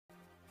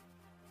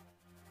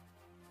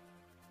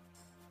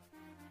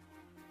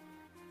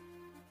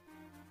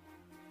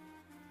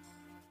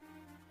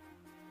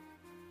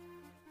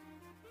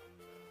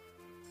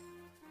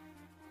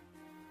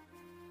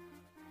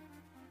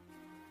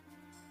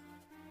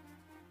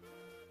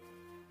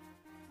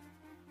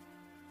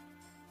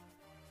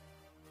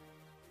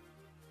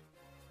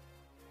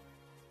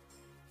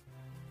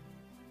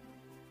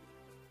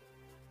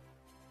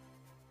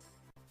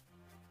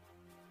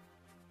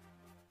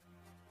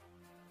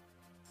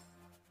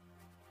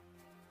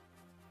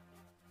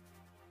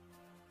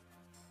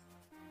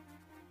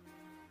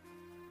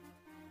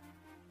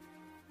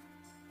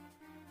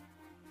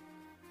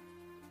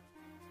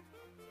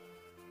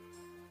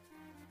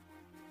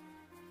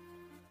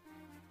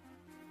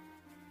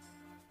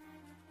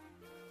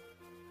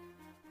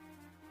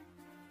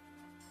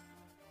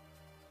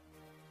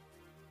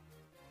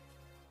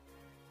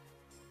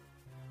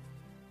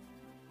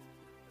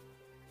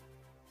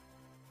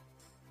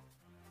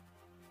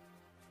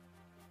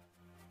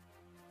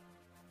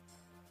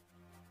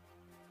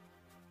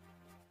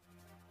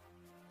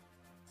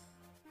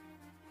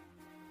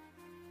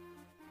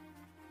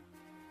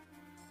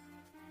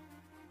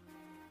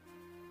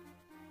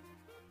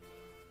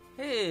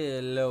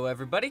Hello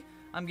everybody,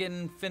 I'm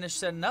getting finished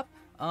setting up.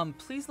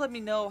 Please let me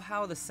know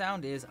how the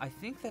sound is. I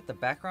think that the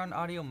background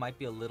audio might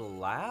be a little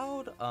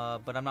loud,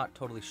 but I'm not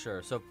totally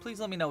sure. So please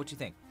let me know what you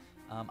think.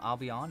 I'll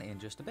be on in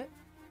just a bit.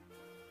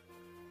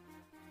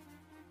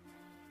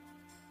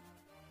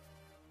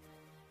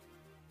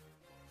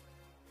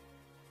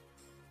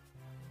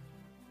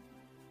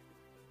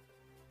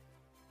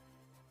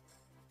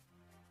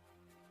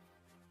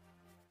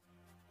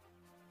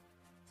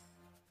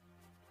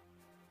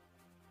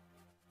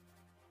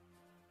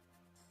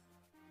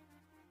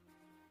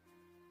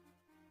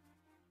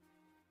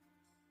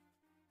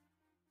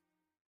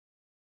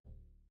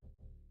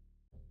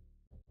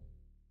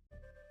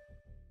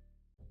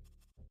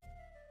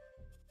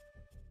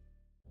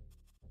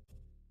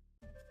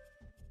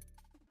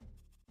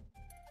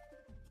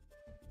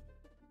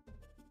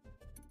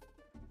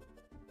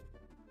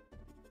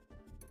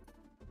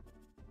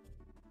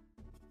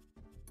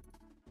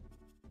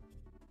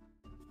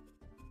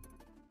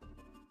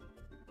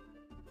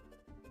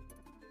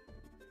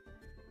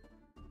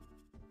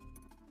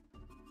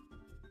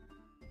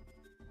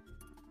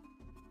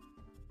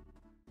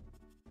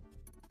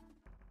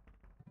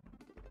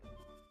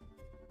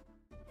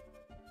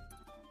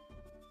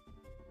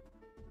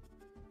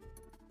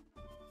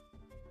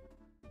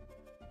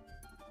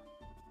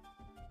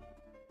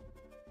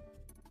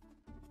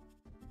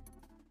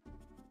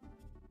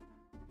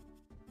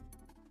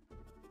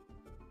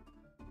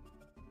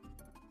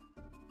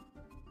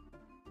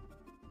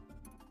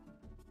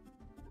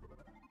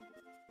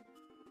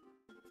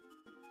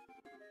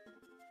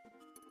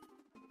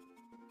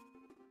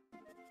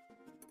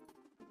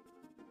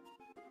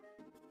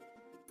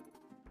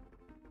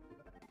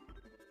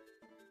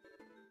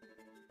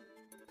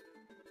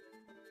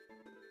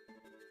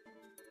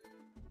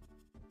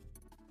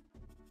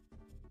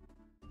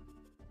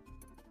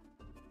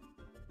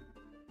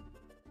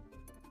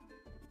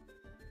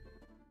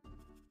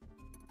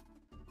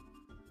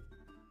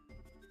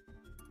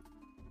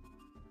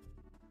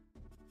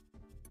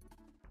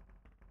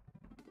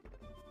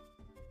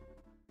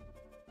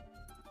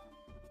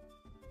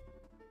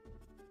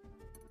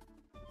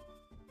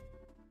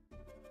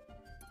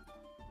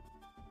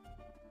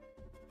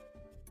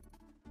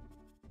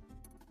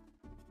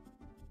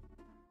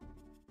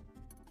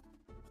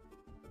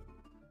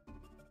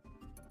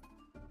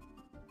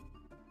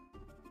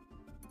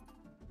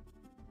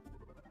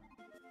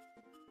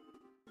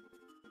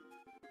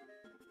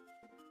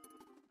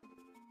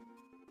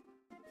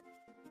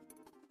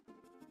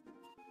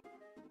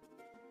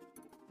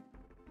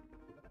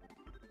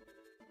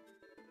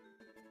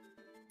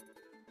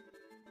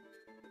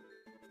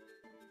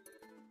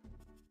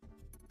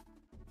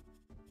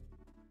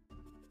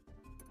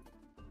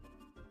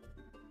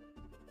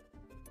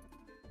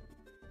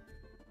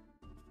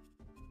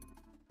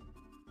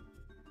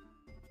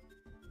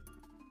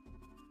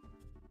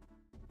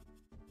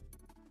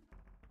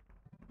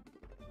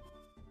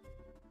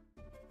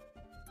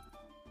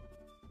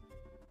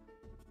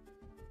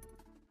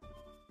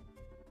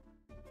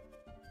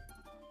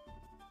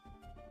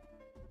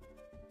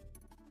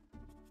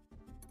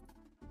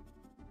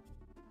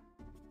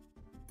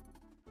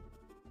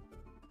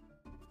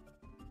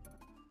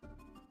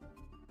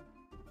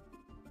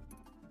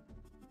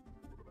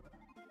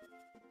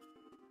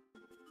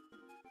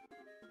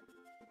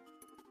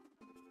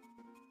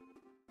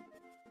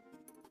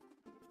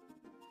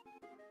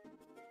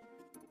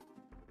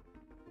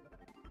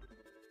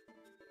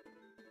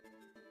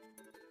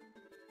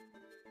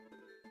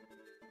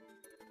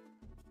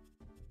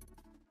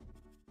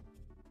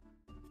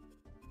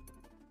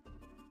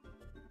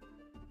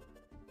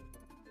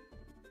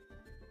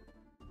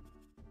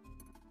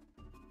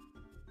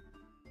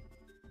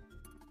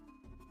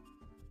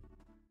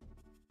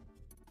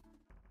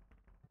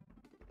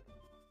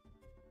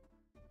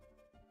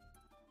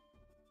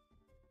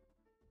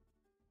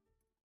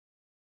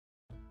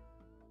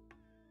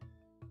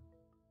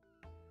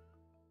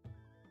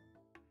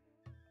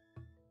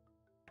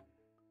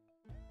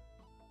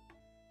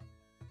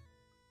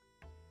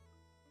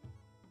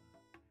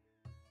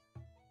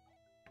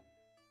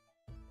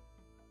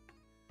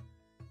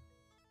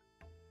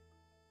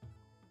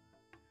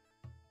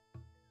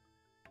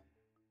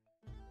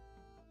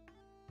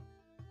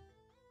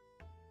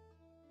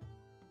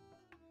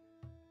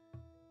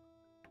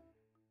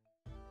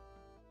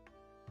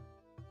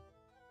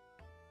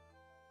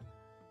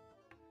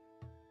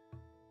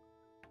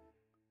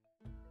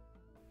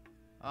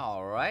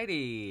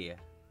 Alrighty.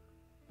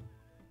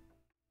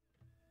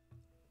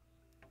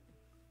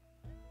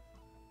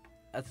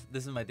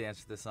 This is my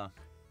dance to this song.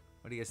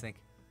 What do you guys think?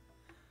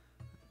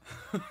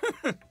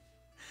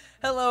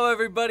 Hello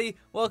everybody,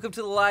 welcome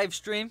to the live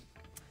stream.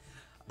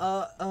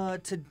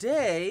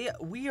 Today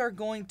we are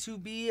going to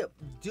be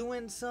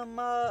doing some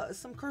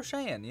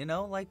crocheting, you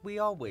know, like we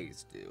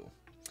always do.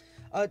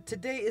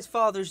 Today is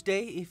Father's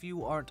Day. If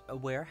you aren't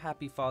aware,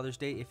 happy Father's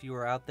Day. If you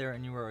are out there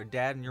and you are a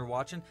dad and you're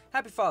watching,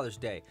 happy Father's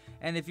Day.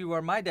 And if you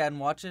are my dad and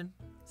watching,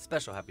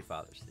 special happy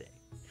Father's Day.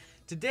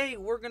 Today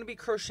we're going to be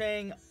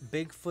crocheting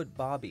Bigfoot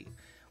Bobby,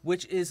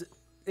 which is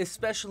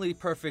especially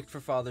perfect for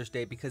Father's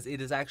Day because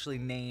it is actually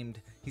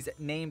named, he's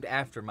named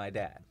after my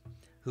dad,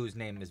 whose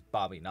name is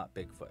Bobby, not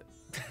Bigfoot.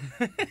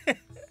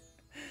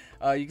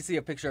 You can see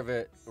a picture of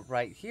it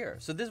right here.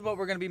 So this is what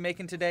we're going to be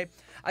making today.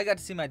 I got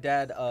to see my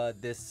dad a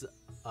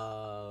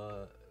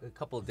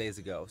couple of days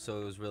ago,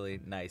 so it was really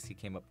nice. He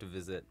came up to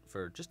visit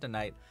for just a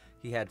night.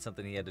 He had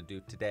something he had to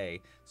do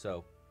today,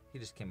 so he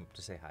just came up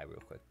to say hi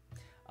real quick.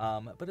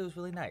 But it was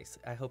really nice.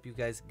 I hope you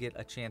guys get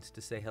a chance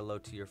to say hello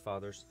to your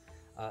fathers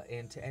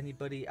and to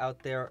anybody out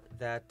there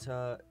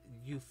that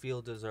you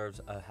feel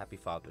deserves a happy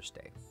Father's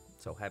Day.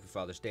 So happy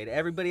Father's Day to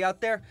everybody out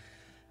there.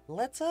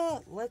 Let's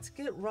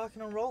get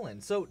rocking and rolling.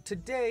 So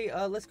today,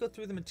 let's go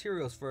through the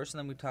materials first, and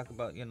then we talk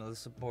about, you know, the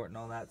support and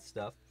all that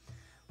stuff.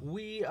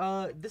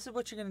 This is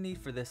what you're gonna need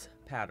for this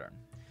pattern.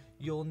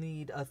 You'll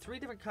need 3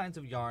 different kinds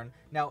of yarn.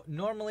 Now,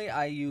 normally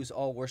I use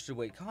all worsted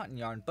weight cotton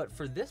yarn, but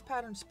for this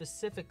pattern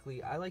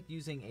specifically, I like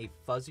using a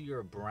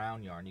fuzzier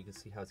brown yarn. You can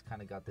see how it's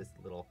kind of got this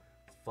little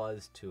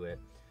fuzz to it.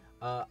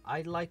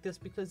 I like this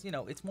because, you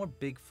know, it's more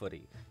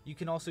Bigfooty. You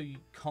can also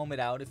comb it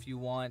out if you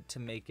want to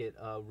make it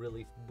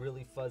really,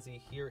 really fuzzy.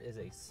 Here is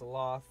a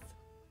sloth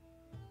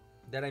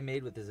that I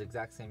made with this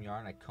exact same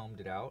yarn. I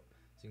combed it out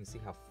so you can see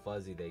how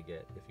fuzzy they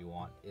get if you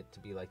want it to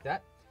be like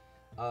that.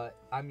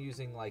 I'm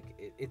using like,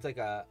 it's like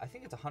I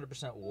think it's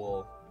 100%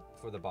 wool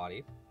for the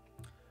body.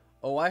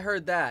 Oh, I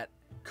heard that.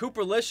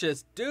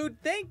 Cooperlicious.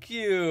 Dude, thank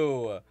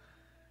you.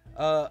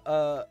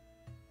 I'll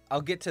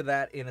get to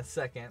that in a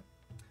second.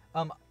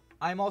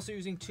 I'm also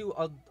using 2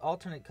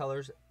 alternate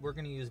colors. We're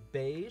going to use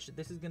beige.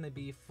 This is going to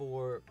be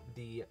for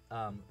the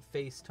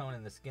face tone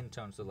and the skin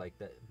tone, so like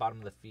the bottom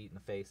of the feet and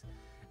the face.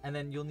 And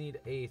then you'll need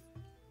a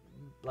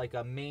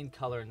main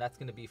color, and that's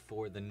going to be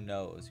for the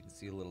nose. You can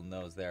see a little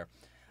nose there.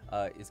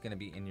 Is going to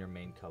be in your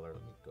main color.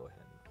 Let me go ahead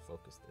and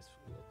focus this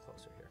a little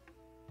closer here.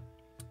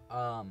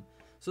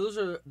 So those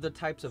are the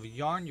types of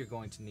yarn you're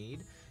going to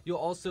need. You'll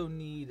also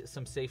need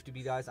some safety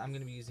bead eyes. I'm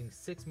going to be using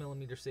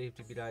 6mm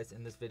safety bead eyes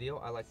in this video.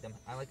 I like them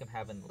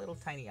having little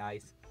tiny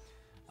eyes,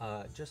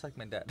 just like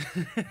my dad.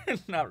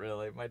 Not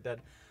really. My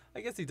dad,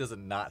 I guess he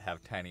doesn't not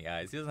have tiny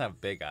eyes. He doesn't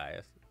have big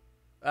eyes.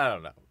 I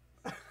don't know.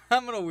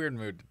 I'm in a weird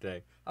mood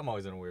today. I'm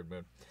always in a weird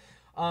mood.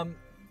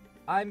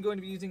 I'm going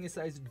to be using a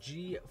size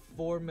G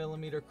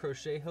 4mm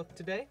crochet hook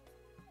today.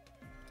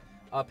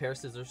 A pair of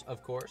scissors,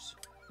 of course.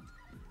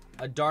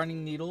 A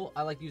darning needle.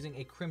 I like using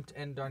a crimped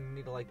end darning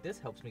needle like this.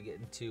 Helps me get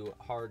into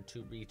hard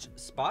to reach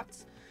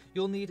spots.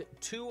 You'll need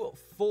 2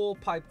 full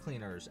pipe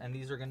cleaners, and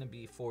these are going to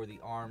be for the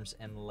arms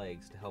and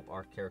legs to help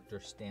our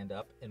character stand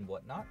up and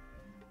whatnot.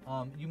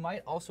 You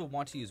might also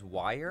want to use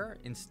wire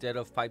instead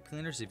of pipe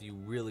cleaners if you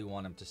really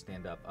want them to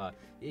stand up.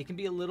 It can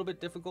be a little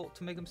bit difficult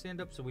to make them stand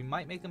up, so we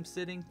might make them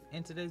sitting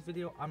in today's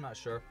video. I'm not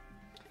sure.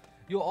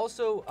 You'll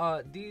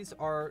also, these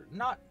are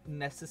not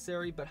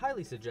necessary but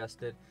highly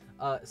suggested,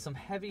 some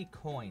heavy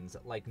coins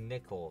like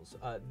nickels.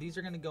 These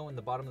are going to go in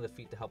the bottom of the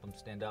feet to help them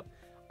stand up.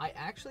 I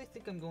actually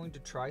think I'm going to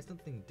try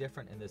something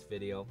different in this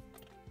video.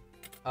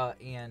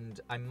 And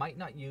I might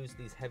not use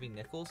these heavy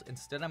nickels.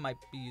 Instead, I might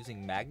be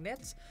using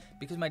magnets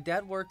because my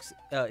dad works,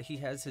 he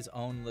has his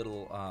own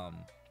little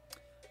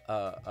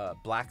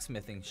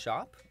blacksmithing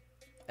shop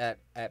at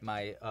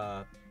my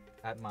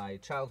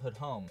childhood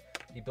home.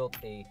 He built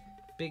a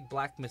big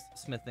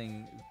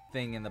blacksmithing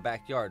thing in the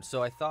backyard,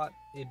 so I thought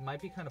it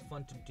might be kind of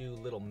fun to do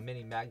little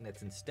mini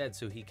magnets instead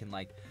so he can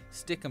like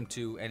stick them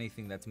to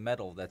anything that's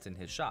metal that's in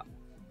his shop.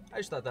 I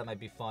just thought that might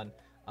be fun.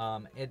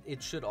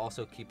 It should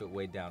also keep it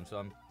weighed down, so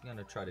I'm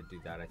gonna try to do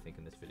that, I think,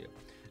 in this video.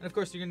 And of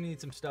course, you're gonna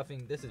need some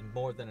stuffing. This is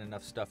more than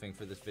enough stuffing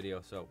for this video,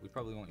 so we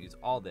probably won't use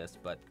all this,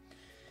 but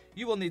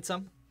you will need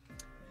some.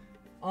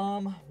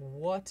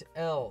 What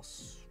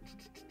else?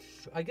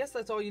 I guess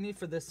that's all you need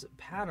for this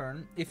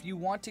pattern. If you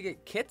want to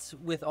get kits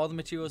with all the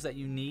materials that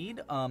you need,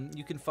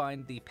 you can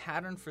find the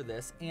pattern for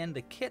this and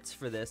the kits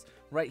for this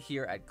right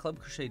here at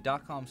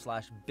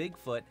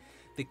clubcrochet.com/Bigfoot.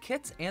 The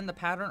kits and the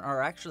pattern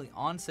are actually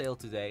on sale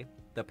today.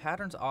 The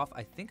pattern's off,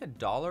 I think,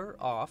 $1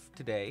 off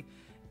today,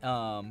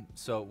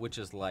 which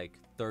is like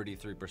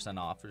 33%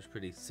 off, which is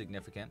pretty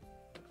significant.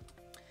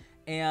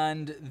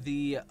 And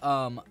the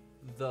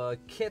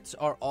kits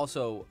are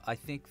also, I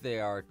think they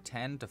are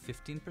 10 to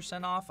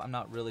 15% off. I'm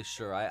not really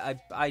sure.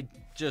 I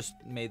just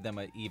made them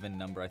an even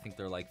number. I think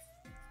they're like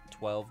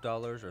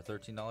 $12 or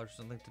 $13 or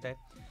something today.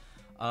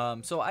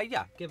 So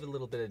yeah, give a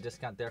little bit of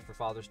discount there for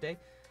Father's Day.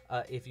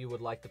 If you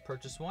would like to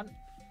purchase one,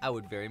 I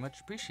would very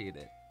much appreciate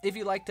it. If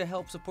you'd like to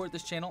help support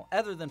this channel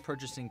other than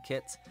purchasing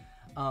kits,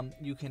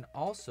 you can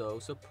also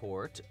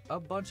support a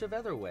bunch of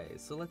other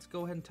ways. So let's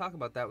go ahead and talk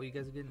about that while you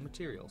guys are getting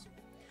materials.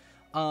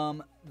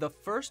 The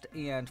first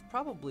and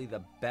probably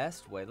the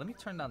best way, let me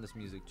turn down this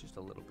music just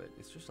a little bit.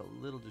 It's just a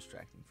little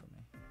distracting for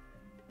me.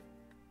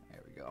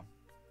 There we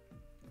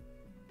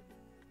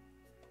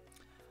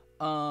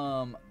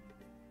go.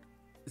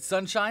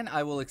 Sunshine,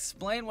 I will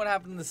explain what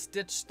happened to the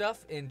stitch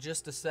stuff in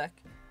just a sec.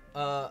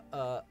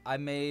 I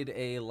made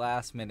a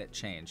last minute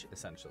change,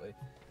 essentially,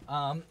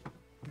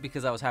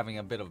 because I was having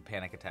a bit of a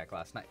panic attack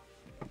last night.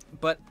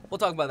 But we'll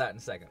talk about that in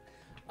a second.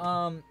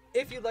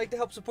 If you'd like to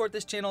help support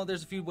this channel,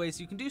 there's a few ways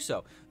you can do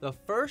so. The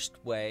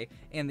first way,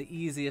 and the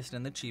easiest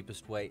and the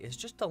cheapest way, is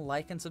just to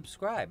like and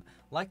subscribe.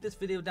 Like this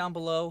video down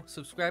below,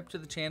 subscribe to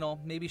the channel,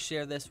 maybe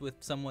share this with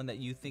someone that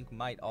you think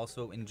might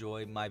also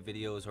enjoy my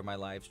videos or my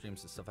live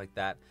streams and stuff like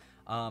that.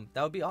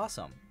 That would be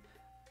awesome.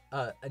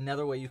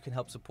 Another way you can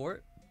help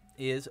support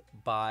is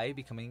by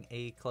becoming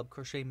a Club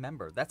Crochet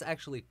member. That's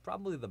actually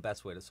probably the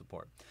best way to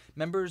support.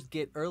 Members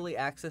get early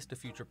access to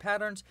future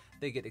patterns.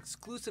 They get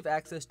exclusive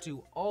access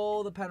to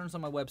all the patterns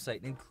on my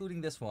website,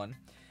 including this one.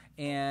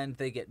 And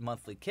they get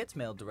monthly kits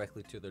mailed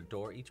directly to their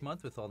door each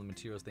month with all the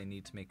materials they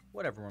need to make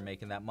whatever we're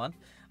making that month.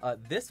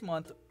 This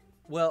month,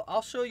 well,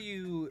 I'll show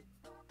you...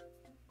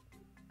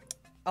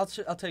 I'll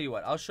tell you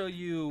what. I'll show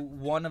you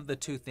one of the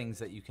two things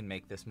that you can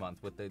make this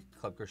month with the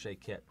Club Crochet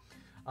kit.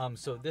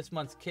 So this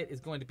month's kit is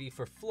going to be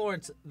for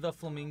Florence the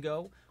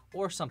Flamingo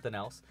or something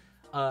else.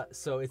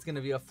 So it's going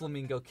to be a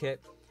flamingo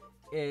kit,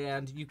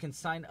 and you can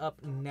sign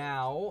up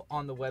now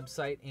on the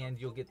website and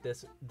you'll get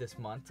this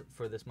month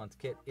for this month's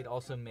kit. It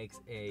also makes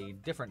a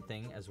different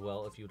thing as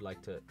well if you'd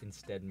like to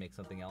instead make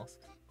something else,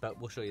 but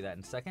we'll show you that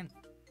in a second.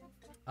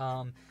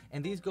 And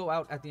these go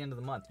out at the end of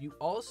the month. You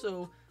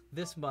also,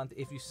 this month,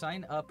 if you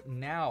sign up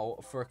now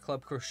for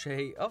Club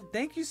Crochet, oh,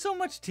 thank you so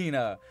much,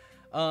 Tina.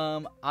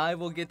 I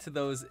will get to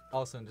those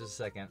also in just a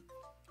second.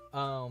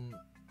 Where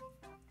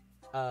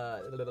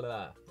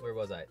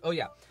was I? Oh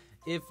yeah.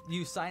 If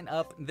you sign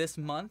up this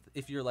month,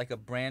 if you're like a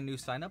brand new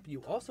sign up,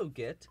 you also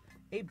get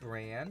a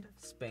brand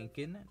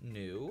spanking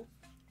new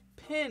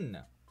pin.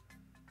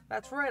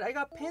 That's right, I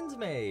got pins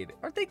made.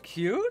 Aren't they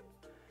cute?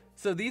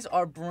 So these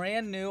are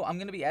brand new. I'm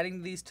gonna be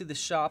adding these to the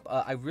shop.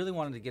 I really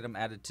wanted to get them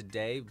added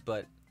today,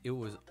 but it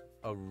was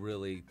a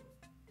really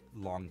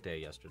long day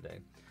yesterday,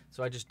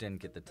 so I just didn't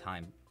get the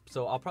time.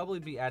 So I'll probably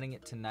be adding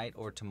it tonight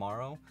or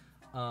tomorrow.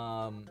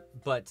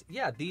 But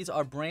yeah, these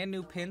are brand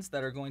new pins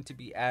that are going to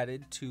be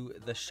added to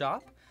the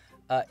shop.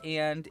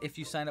 And if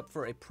you sign up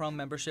for a Pro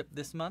membership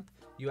this month,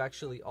 you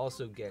actually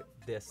also get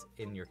this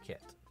in your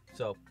kit.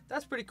 So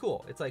that's pretty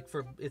cool. It's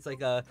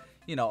like a,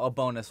 you know, a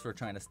bonus for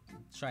trying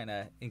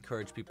to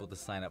encourage people to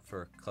sign up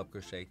for Club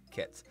Crochet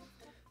kits.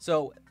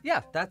 So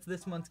yeah, that's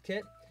this month's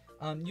kit.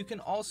 You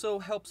can also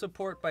help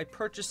support by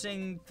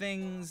purchasing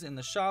things in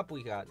the shop.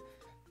 We got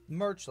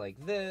merch like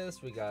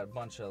this. We got a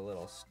bunch of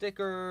little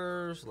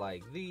stickers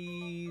like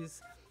these.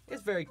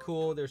 It's very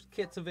cool. There's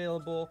kits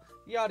available,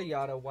 yada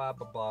yada, blah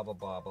blah blah blah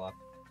blah blah.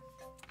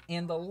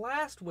 And the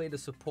last way to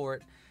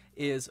support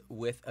is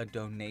with a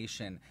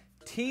donation.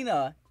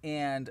 Tina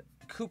and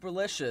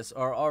Cooperlicious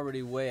are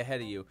already way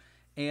ahead of you,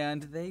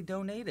 and they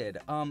donated.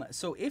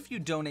 So if you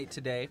donate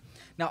today,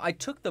 now I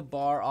took the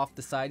bar off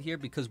the side here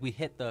because we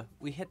hit the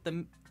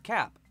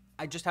cap.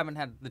 I just haven't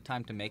had the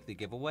time to make the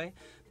giveaway,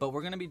 but we're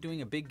going to be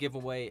doing a big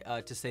giveaway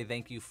to say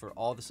thank you for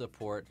all the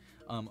support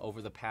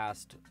over the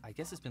past, I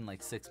guess it's been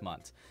like 6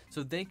 months.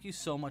 So thank you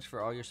so much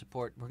for all your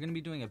support. We're going to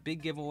be doing a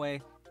big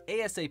giveaway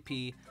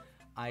ASAP.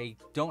 I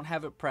don't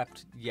have it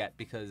prepped yet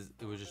because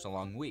it was just a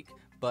long week,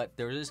 but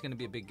there is going to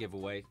be a big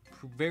giveaway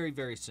very,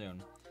 very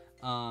soon.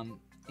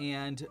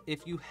 And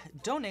if you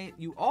donate,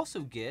 you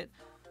also get,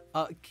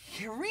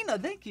 Karina,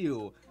 thank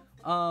you.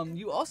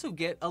 You also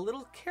get a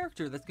little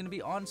character that's going to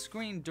be on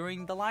screen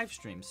during the live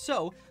stream.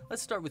 So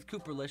let's start with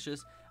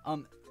Cooperlicious.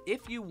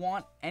 If you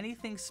want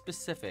anything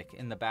specific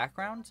in the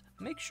background,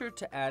 make sure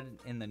to add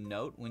in the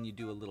note when you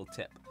do a little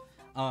tip.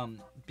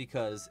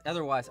 Because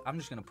otherwise, I'm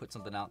just going to put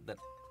something out that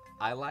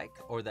I like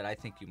or that I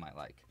think you might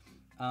like.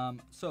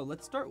 So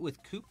let's start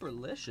with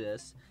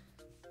Cooperlicious.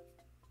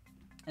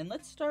 And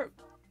let's start,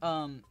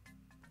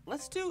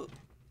 let's do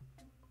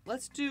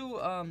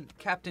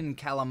Captain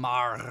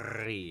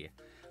Calamari.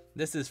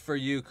 This is for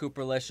you,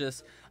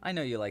 Cooperlicious. I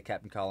know you like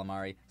Captain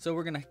Calamari, so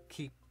we're gonna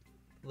keep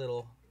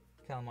little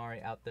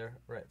calamari out there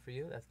right for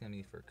you. That's gonna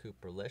be for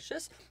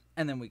Cooperlicious.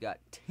 And then we got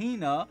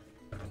Tina,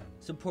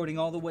 supporting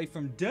all the way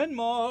from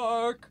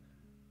Denmark.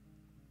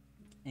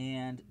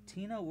 And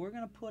Tina, we're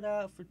gonna put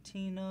out for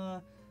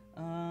Tina,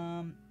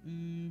 how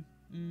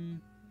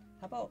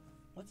about,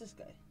 what's this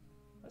guy?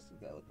 What's this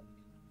guy look like?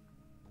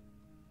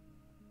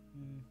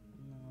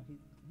 No,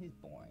 he's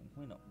boring.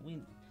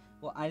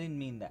 Well, I didn't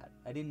mean that.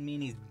 I didn't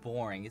mean he's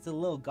boring. It's a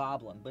little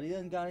goblin, but he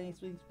doesn't got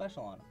anything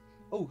special on him.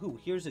 Oh,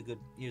 here's a good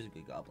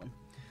goblin.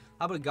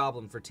 How about a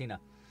goblin for Tina?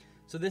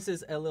 So this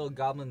is a little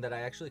goblin that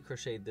I actually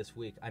crocheted this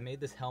week. I made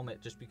this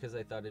helmet just because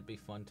I thought it'd be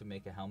fun to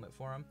make a helmet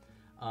for him.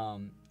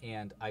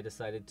 And I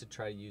decided to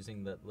try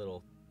using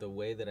the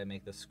way that I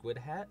make the squid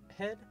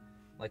head,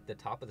 like the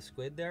top of the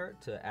squid there,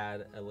 to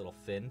add a little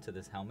fin to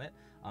this helmet.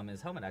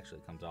 His helmet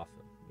actually comes off,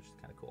 which is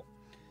kind of cool.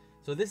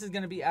 So this is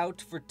going to be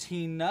out for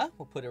Tina.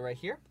 We'll put it right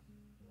here.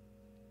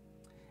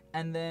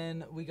 And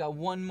then we got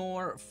one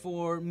more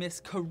for Miss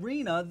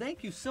Karina.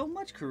 Thank you so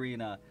much,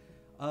 Karina.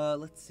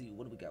 Let's see.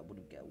 What do we got?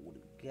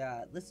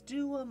 Let's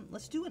do an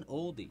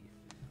oldie.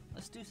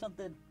 Let's do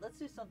something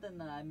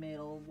that I made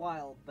a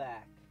while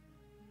back.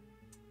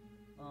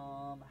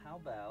 How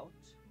about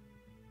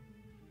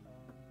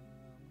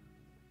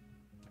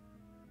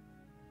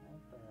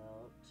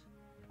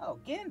Oh,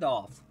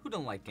 Gandalf. Who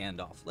don't like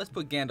Gandalf? Let's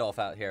put Gandalf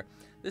out here.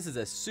 This is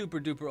a super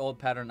duper old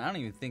pattern. I don't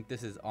even think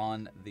this is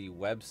on the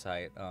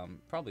website.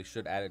 Probably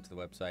should add it to the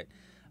website.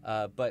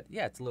 But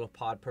yeah, it's a little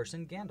pod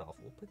person, Gandalf.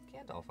 We'll put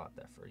Gandalf out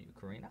there for you,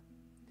 Karina.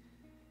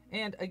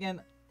 And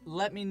again,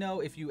 let me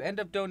know if you end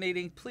up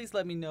donating. Please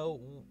let me know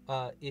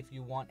if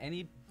you want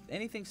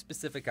anything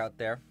specific out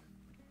there.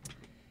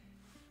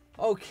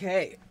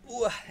 Okay,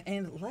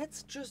 and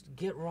let's just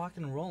get rock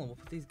and rolling. We'll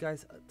put these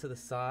guys to the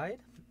side,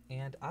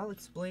 and I'll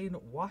explain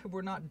why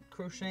we're not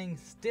crocheting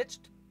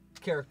stitched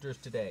characters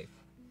today.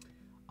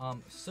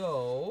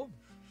 So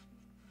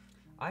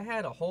I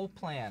had a whole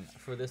plan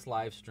for this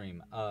live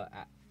stream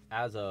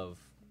as of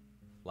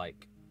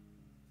like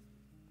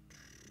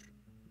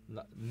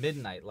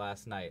midnight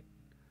last night.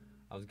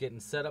 I was getting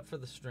set up for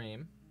the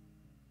stream,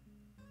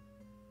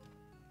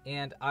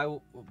 and I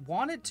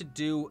wanted to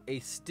do a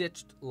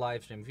stitched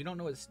live stream. If you don't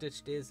know what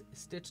stitched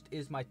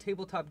is my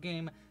tabletop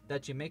game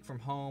that you make from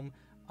home.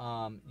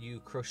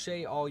 You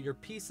crochet all your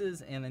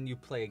pieces and then you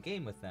play a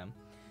game with them.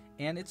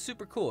 And it's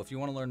super cool. If you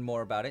want to learn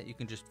more about it, you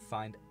can just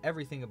find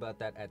everything about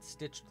that at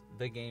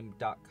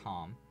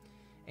stitchedthegame.com.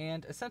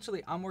 And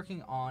essentially, I'm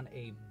working on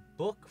a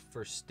book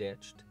for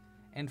Stitched.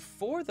 And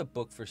for the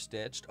book for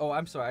Stitched, oh,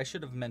 I'm sorry, I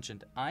should have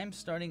mentioned, I'm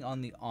starting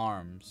on the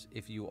arms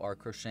if you are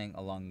crocheting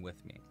along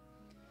with me.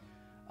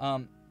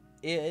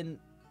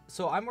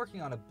 So I'm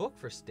working on a book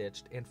for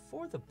Stitched, and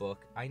for the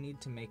book, I need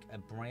to make a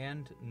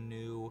brand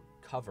new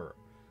cover.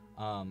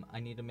 I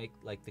need to make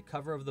like the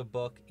cover of the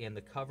book and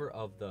the cover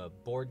of the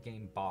board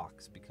game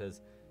box,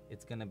 because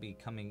it's going to be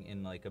coming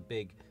in like a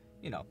big,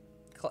 you know,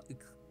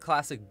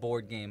 classic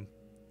board game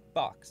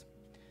box.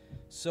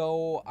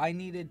 So I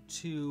needed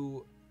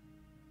to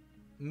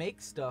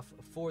make stuff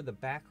for the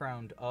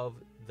background of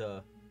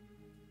the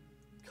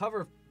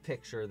cover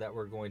picture that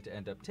we're going to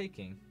end up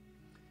taking.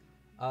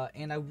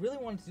 And I really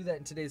wanted to do that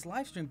in today's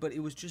live stream, but it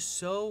was just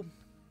so...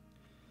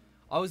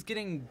 I was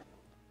getting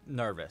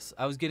nervous.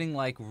 I was getting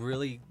like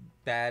really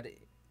bad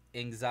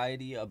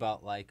anxiety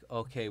about like,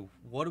 okay,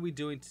 what are we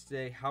doing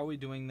today? How are we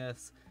doing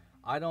this?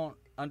 I don't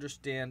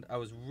understand. I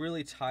was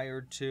really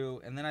tired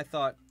too. And then I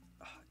thought,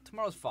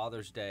 tomorrow's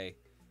Father's Day.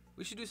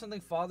 We should do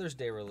something Father's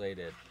Day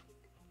related.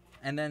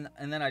 And then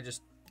I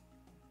just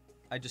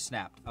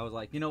snapped. I was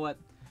like, you know what?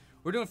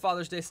 We're doing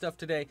Father's Day stuff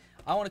today.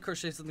 I want to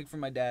crochet something for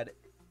my dad,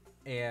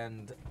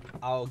 and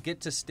I'll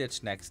get to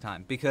stitch next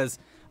time, because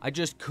I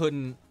just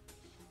couldn't.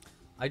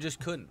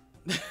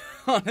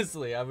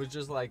 Honestly, I was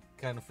just like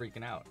kind of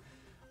freaking out.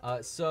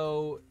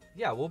 So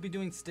yeah, we'll be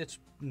doing stitch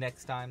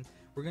next time.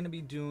 We're gonna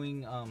be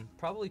doing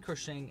probably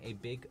crocheting a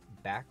big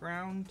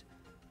background,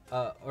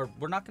 or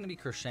we're not gonna be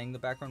crocheting the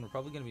background. We're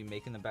probably gonna be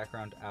making the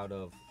background out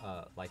of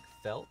like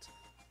felt,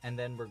 and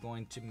then we're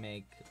going to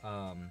make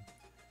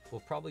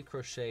we'll probably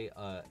crochet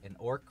an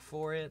orc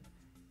for it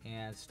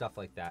and stuff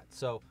like that.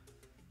 So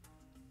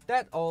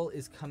that all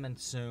is coming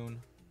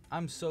soon.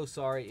 I'm so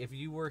sorry if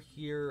you were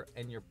here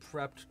and you're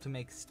prepped to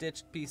make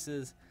stitched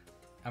pieces.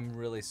 I'm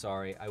really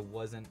sorry. I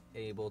wasn't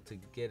able to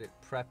get it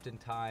prepped in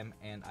time,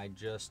 and I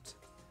just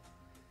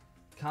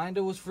kind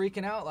of was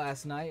freaking out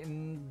last night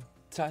and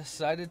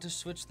decided to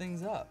switch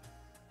things up.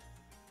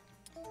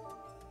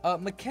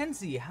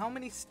 Mackenzie, how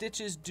many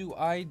stitches do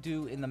I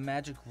do in the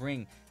magic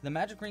ring? In the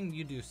magic ring,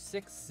 you do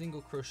 6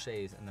 single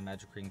crochets in the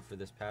magic ring for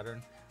this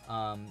pattern.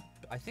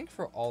 I think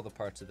for all the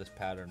parts of this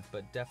pattern,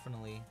 but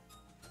definitely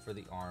for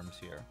the arms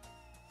here.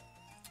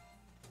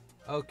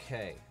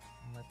 Okay,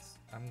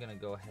 I'm gonna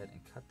go ahead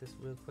and cut this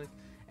real quick.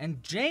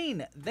 And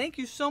Jane, thank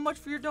you so much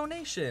for your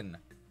donation.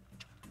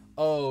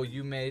 Oh,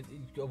 you made,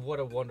 what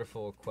a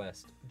wonderful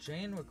request.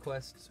 Jane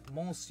requests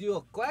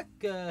Monsieur Quack,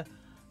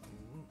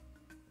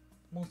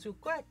 Monsieur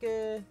Quack,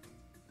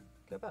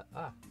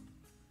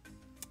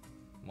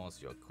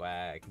 Monsieur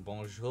Quack,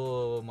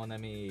 bonjour mon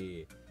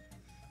ami.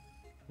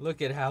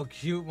 Look at how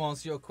cute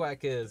Monsieur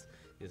Quack is.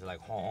 He's like,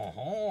 ho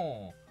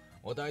ho.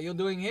 What are you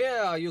doing here?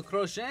 Are you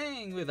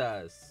crocheting with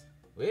us?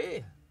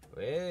 Oui,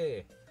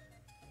 oui.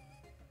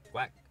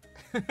 Quack.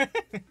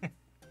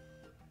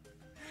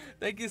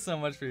 Thank you so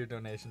much for your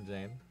donation,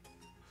 Jane.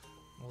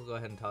 We'll go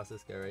ahead and toss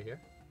this guy right here.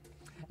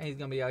 And he's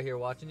gonna be out here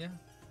watching you.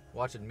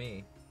 Watching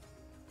me.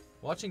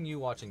 Watching you,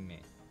 watching me.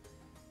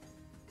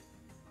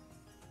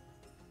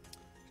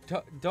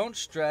 Don't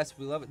stress.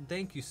 We love it.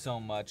 Thank you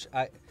so much.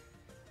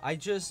 I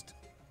just...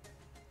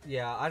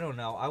 Yeah, I don't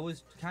know. I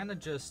was kind of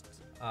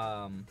just...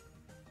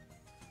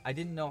 I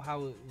didn't know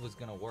how it was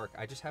going to work.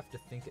 I just have to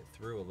think it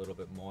through a little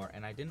bit more.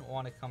 And I didn't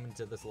want to come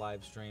into this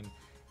live stream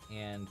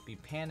and be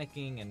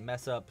panicking and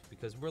mess up,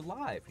 because we're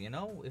live, you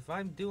know? If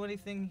I do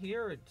anything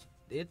here,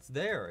 it's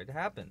there. It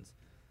happens.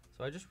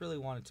 So I just really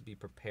wanted to be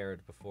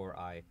prepared before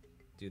I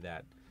do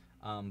that.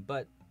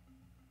 But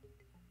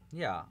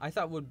yeah, I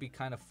thought would be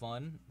kind of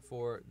fun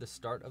for the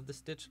start of the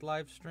Stitched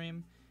live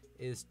stream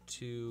is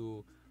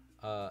to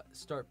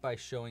start by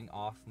showing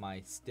off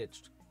my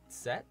stitched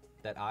set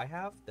that I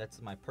have.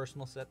 That's my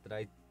personal set that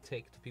I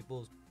take to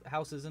people's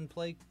houses and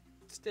play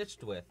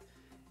stitched with,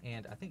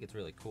 and I think it's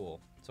really cool.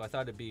 So I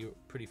thought it'd be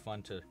pretty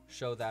fun to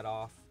show that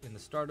off in the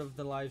start of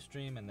the live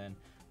stream, and then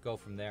go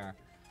from there.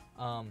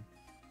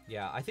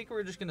 Yeah, I think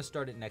we're just gonna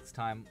start it next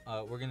time.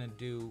 We're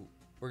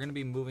gonna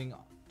be moving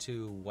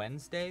to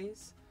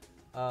Wednesdays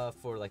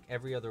for like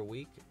every other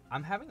week.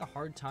 I'm having a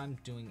hard time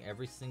doing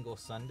every single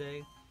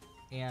Sunday,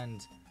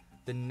 and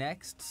the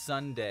next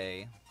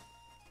Sunday,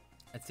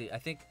 let's see, I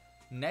think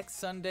next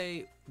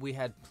Sunday we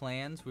had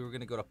plans. We were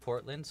gonna go to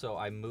Portland, so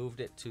I moved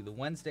it to the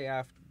Wednesday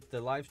after,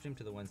 the live stream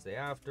to the Wednesday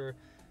after,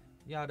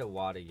 yada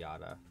wada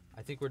yada.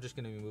 I think we're just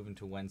going to be moving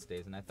to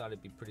Wednesdays, and I thought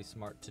it'd be pretty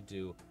smart to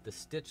do the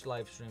Stitch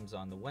live streams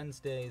on the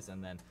Wednesdays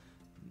and then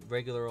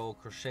regular old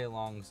crochet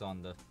alongs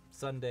on the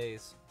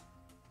Sundays.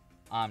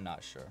 I'm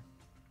not sure.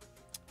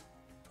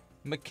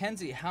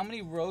 Mackenzie, how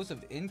many rows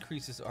of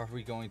increases are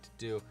we going to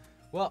do?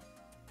 Well,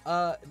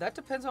 that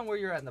depends on where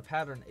you're at in the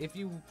pattern. If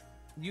you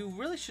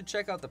really should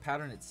check out the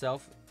pattern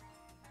itself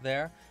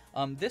there.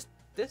 This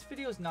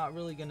video is not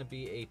really going to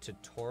be a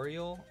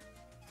tutorial.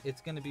 It's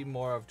going to be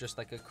more of just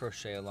like a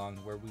crochet along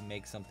where we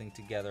make something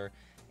together,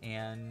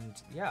 and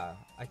yeah,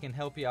 I can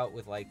help you out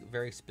with like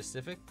very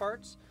specific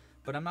parts,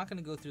 but I'm not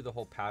going to go through the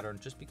whole pattern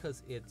just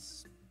because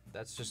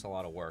that's just a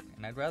lot of work,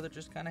 and I'd rather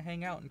just kind of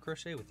hang out and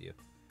crochet with you.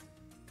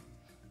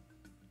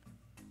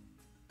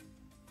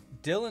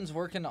 Dylan's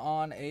working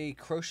on a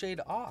crocheted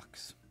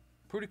ox.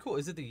 Pretty cool.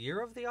 Is it the year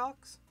of the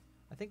ox?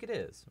 I think it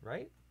is,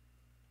 right?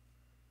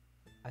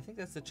 I think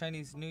that's the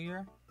Chinese New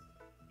Year.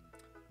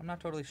 I'm not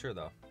totally sure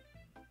though.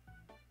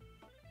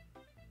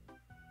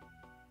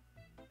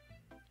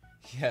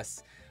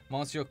 Yes,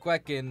 Monsieur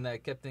Quack and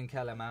Captain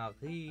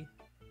Calamari.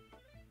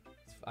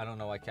 I don't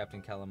know why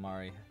Captain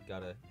Calamari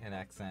got an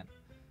accent,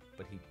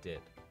 but he did.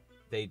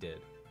 They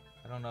did.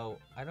 I don't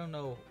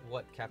know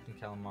what Captain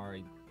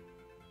Calamari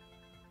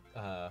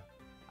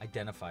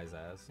identifies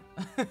as.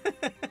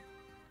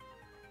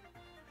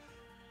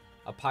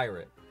 A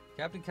pirate.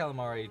 Captain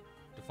Calamari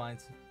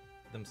defines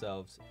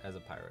themselves as a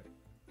pirate.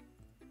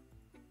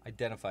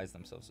 Identifies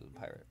themselves as a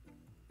pirate.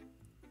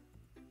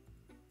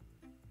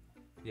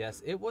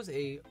 Yes, it was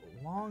a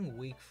long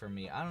week for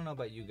me. I don't know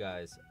about you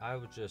guys. I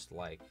was just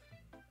like,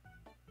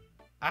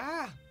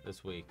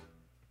 this week.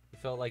 It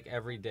felt like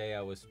every day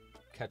I was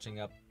catching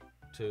up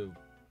to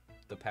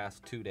the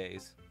past 2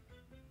 days.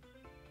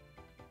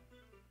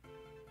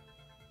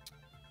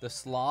 The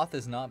sloth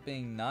is not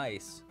being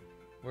nice.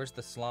 Where's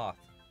the sloth?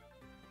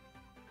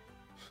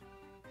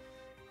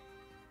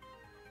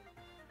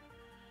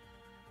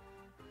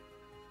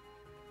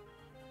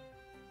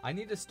 I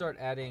need to start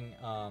adding,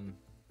 I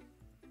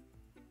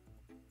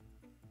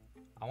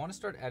want to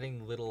start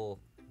adding little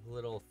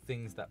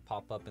things that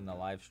pop up in the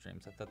live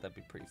streams. I thought that'd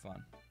be pretty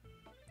fun.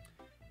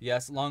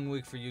 Yes, long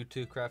week for you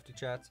too, Crafty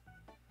Chats.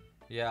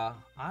 Yeah,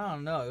 I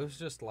don't know. It was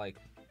just like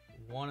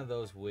one of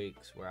those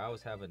weeks where I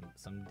was having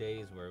some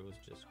days where it was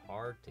just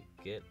hard to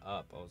get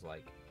up. I was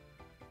like,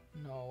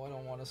 no, I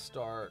don't want to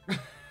start.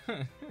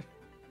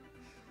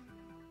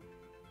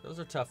 Those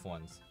are tough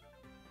ones.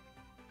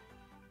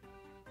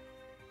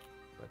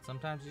 But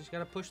sometimes you just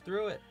gotta push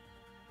through it.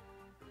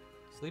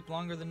 Sleep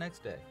longer the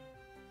next day.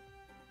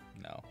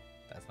 No,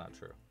 that's not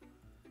true.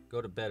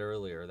 Go to bed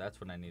earlier.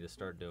 That's what I need to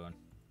start doing.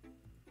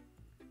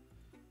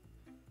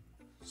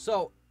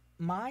 So,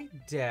 my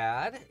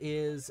dad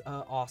is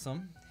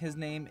awesome. His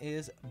name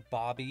is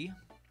Bobby.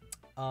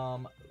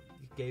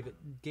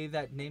 Gave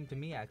that name to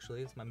me,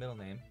 actually. It's my middle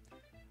name,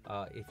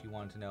 if you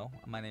wanted to know.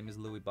 My name is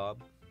Louis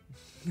Bob.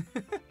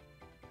 I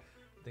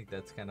think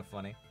that's kind of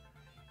funny.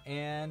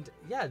 And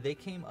yeah, they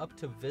came up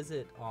to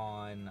visit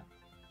on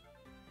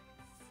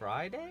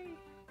Friday?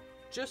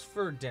 Just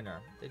for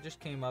dinner. They just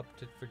came up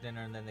for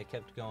dinner, and then they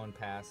kept going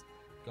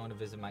to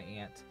visit my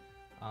aunt.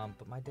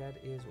 But my dad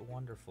is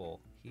wonderful.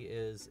 He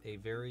is a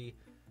very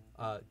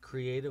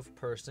creative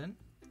person.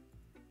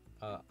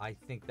 I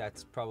think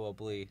that's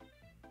probably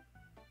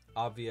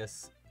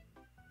obvious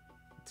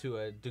to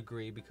a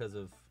degree because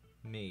of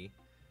me.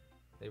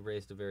 They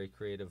raised a very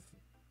creative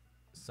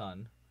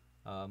son.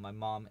 My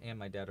mom and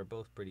my dad are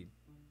both pretty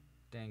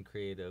dang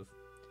creative.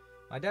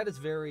 My dad is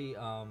very,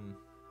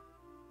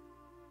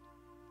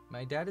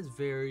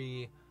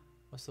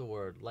 what's the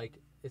word? Like,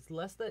 it's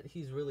less that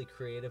he's really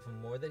creative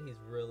and more that he's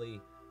really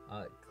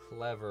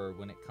clever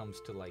when it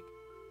comes to, like,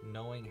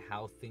 knowing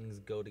how things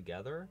go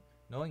together,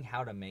 knowing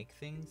how to make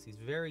things. He's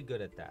very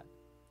good at that,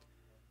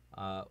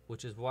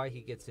 which is why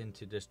he gets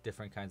into just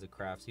different kinds of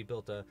crafts. He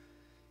built a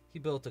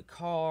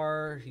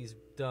car. He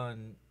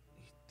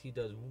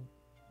does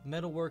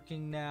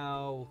metalworking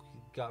now. He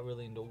got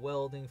really into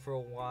welding for a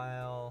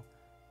while.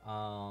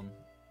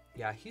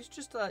 Yeah, he's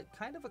just a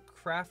kind of a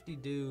crafty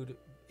dude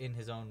in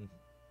his own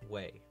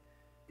way.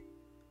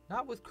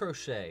 Not with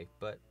crochet,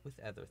 but with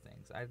other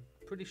things. I'm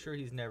pretty sure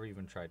he's never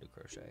even tried to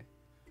crochet.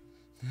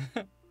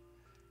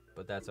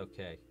 But that's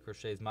okay.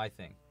 Crochet is my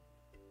thing.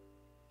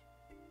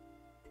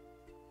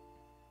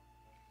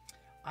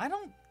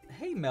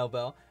 Hey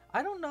Melbell,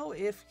 I don't know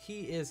if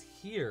he is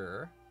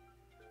here.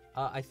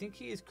 I think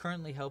he is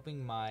currently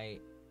helping my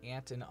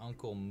aunt and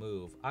uncle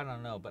move. I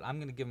don't know, but I'm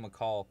going to give him a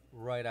call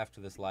right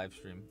after this live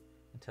stream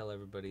and tell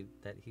everybody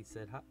that he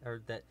said hi,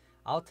 or that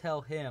I'll tell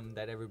him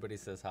that everybody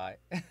says hi.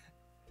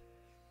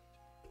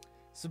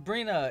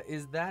 Sabrina,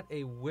 is that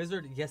a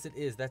wizard? Yes, it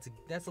is. That's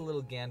a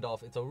little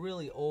Gandalf. It's a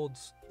really old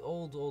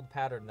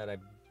pattern that I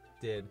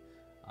did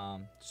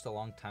just a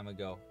long time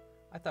ago.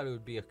 I thought it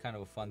would be a kind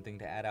of a fun thing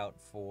to add out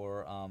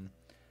for. I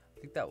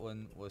think that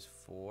one was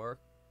for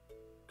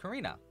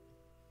Karina.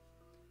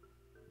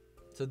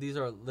 So these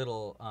are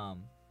little.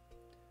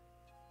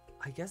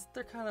 I guess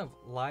they're kind of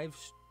live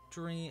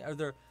stream, or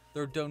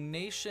they're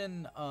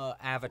donation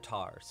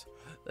avatars.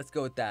 Let's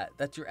go with that.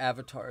 That's your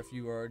avatar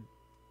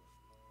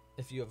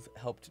if you have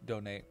helped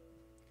donate.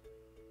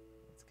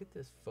 Let's get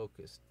this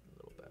focused a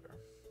little better.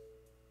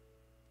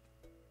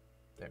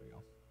 There we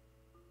go.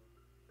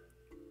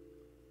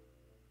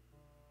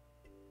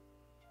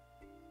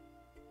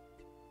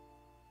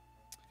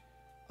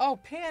 Oh,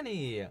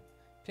 Penny!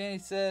 Penny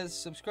says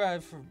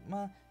subscribe for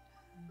my...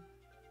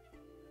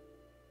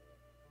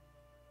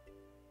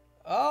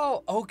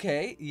 Oh,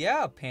 okay.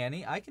 Yeah,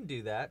 Penny, I can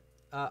do that.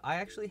 I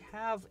actually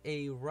have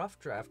a rough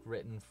draft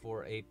written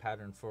for a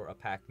pattern for a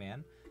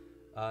Pac-Man.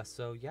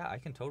 So yeah, I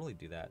can totally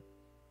do that.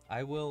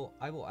 I will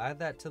add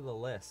that to the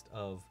list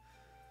of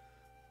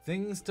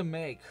things to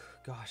make.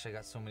 Gosh, I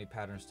got so many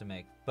patterns to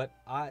make. But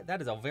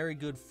that is a very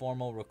good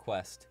formal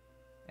request,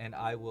 and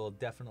I will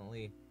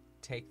definitely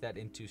take that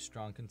into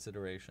strong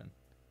consideration.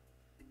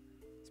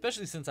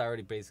 Especially since I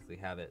already basically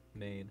have it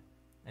made.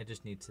 I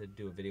just need to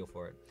do a video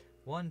for it.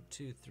 1,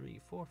 2, 3,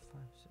 4,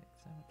 5, 6,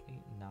 7, 8,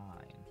 9.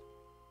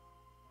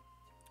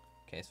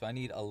 Okay, so I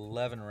need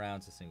 11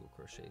 rounds of single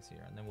crochets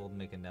here, and then we'll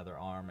make another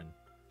arm. And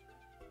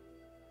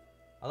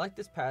I like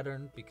this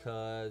pattern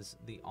because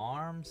the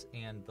arms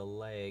and the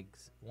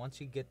legs, once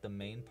you get the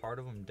main part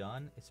of them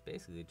done, it's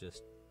basically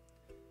just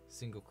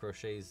single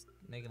crochets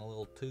making a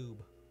little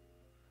tube.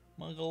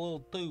 Make a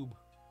little tube.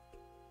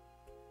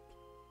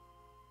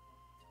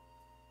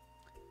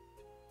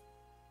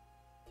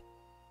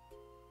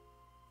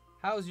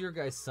 How's your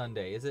guys'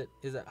 Sunday? Is it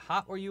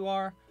hot where you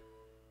are?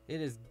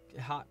 It is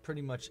hot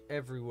pretty much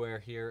everywhere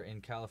here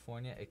in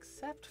California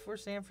except for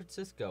San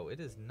Francisco. It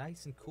is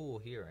nice and cool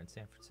here in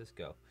San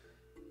Francisco.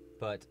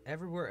 But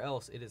everywhere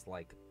else it is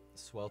like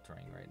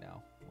sweltering right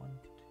now. 1,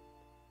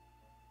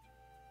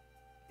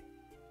 2,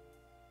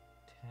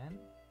 10?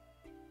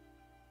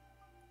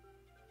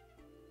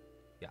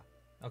 Yeah.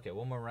 Okay,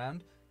 one more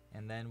round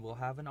and then we'll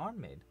have an arm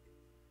made.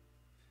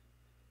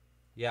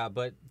 Yeah,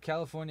 but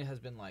California has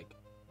been like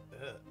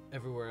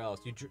everywhere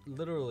else.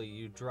 Literally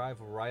you drive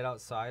right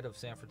outside of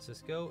San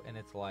Francisco and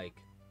it's like,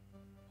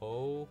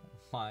 oh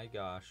my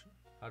gosh,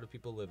 how do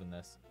people live in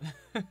this?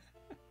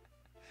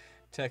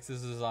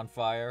 Texas is on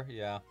fire.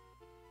 Yeah.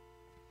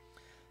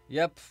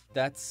 Yep,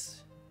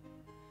 that's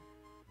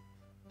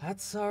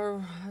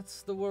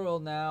the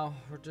world now.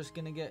 It's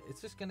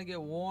just gonna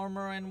get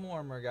warmer and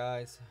warmer,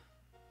 guys.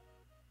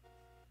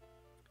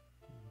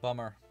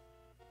 Bummer.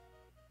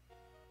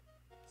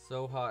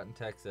 So hot in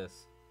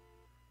Texas.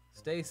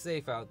 Stay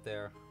safe out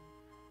there.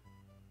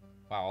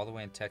 Wow, all the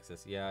way in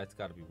Texas. Yeah, it's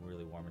got to be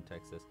really warm in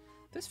Texas.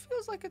 This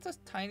feels like it's a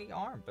tiny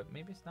arm, but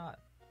maybe it's not.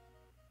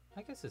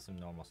 I guess it's a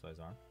normal size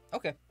arm.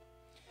 Okay.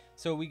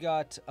 So we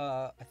got,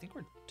 I think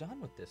we're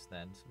done with this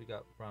then. So we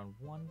got round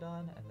 1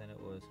 done, and then it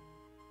was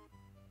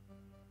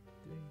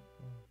 3,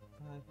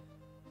 4, 5,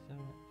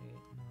 7, 8, 9,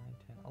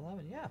 10,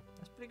 11. Yeah,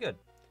 that's pretty good.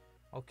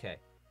 Okay.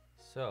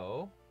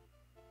 So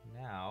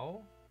now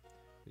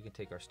we can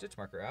take our stitch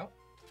marker out.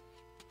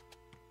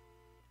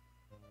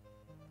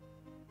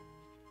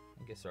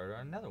 Get started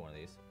on another one of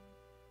these.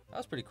 That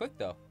was pretty quick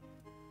though.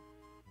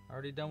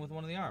 Already done with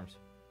one of the arms.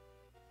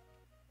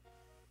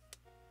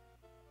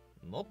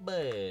 Not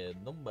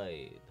bad, not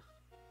bad.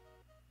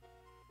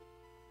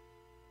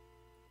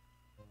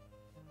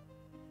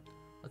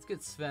 Let's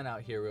get Sven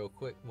out here real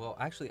quick. Well,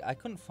 actually, I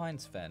couldn't find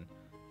Sven.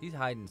 He's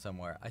hiding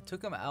somewhere. I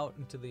took him out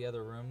into the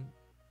other room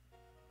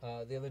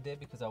the other day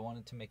because I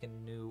wanted to make a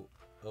new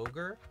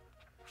ogre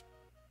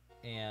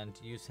and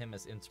use him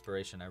as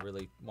inspiration. I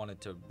really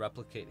wanted to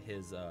replicate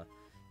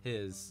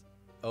his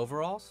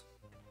overalls.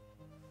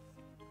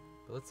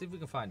 But let's see if we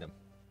can find him.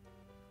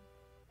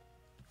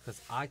 Because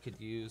I could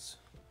use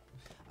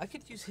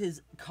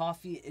his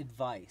coffee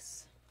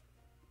advice.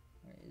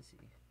 Where is he?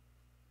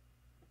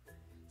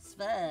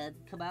 Sven,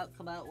 come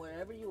out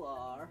wherever you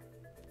are.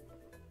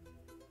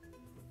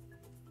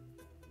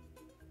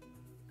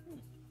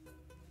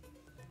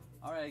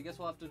 Alright, I guess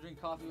we'll have to drink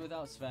coffee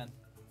without Sven.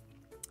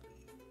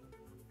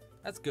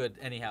 That's good,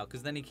 anyhow,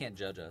 because then he can't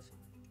judge us.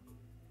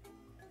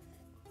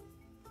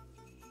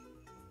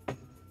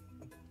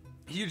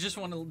 You just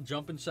want to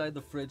jump inside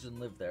the fridge and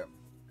live there.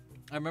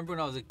 I remember when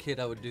I was a kid,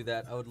 I would do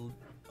that. I would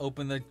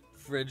open the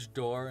fridge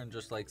door and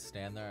just like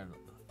stand there and,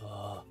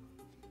 oh,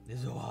 this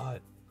is so hot.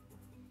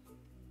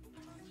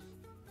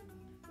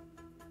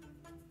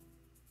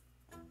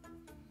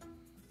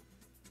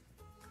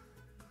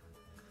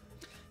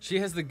 She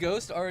has the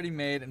ghost already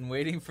made and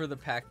waiting for the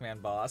Pac-Man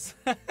boss.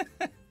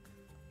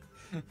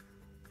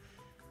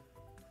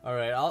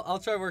 Alright, I'll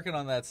try working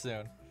on that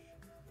soon.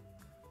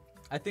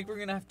 I think we're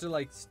gonna have to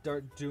like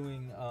start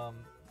doing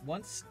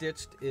once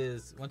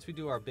we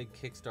do our big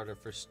Kickstarter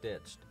for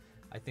Stitched,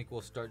 I think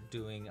we'll start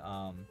doing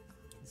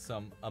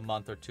a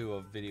month or two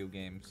of video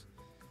games.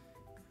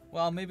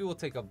 Well, maybe we'll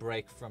take a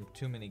break from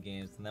too many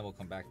games and then we'll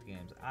come back to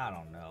games. I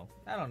don't know.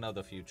 I don't know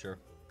the future.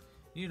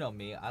 You know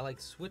me, I like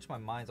switch my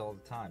minds all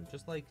the time.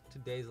 Just like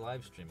today's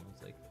live stream. I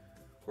was like,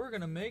 we're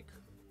gonna make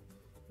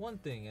one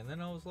thing, and then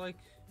I was like,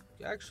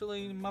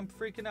 actually, I'm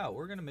freaking out.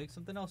 We're gonna make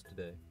something else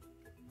today.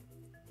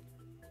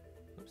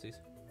 Oopsies.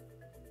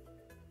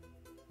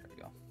 There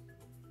we go.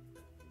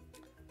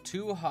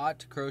 Too hot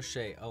to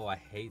crochet. Oh, I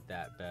hate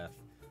that, Beth.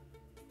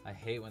 I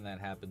hate when that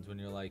happens, when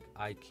you're like,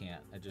 I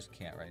can't. I just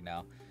can't right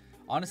now.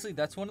 Honestly,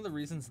 that's one of the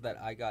reasons that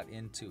I got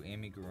into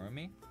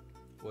amigurumi,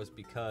 was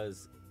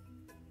because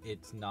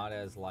it's not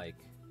as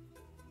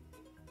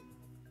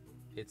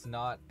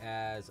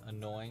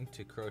annoying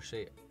to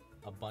crochet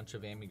a bunch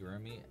of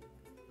amigurumi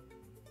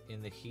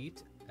in the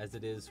heat as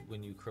it is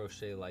when you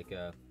crochet like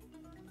a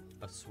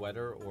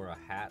sweater or a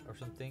hat or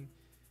something.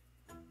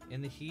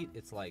 In the heat,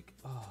 it's like,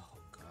 oh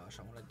gosh,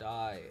 I want to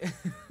die.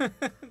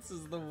 This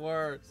is the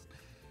worst.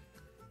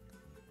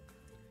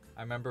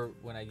 I remember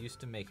when I used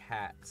to make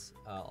hats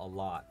a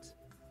lot.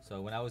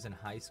 So when I was in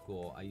high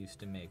school, I used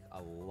to make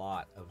a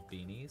lot of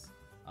beanies.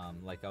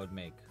 Like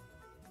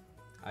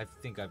I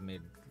think I've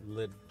made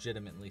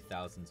legitimately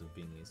thousands of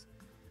beanies.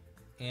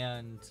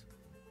 And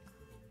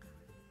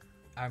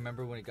I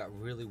remember when it got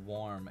really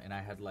warm and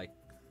I had like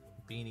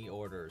beanie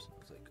orders. I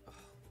was like,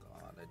 oh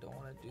God, I don't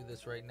want to do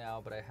this right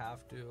now, but I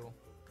have to.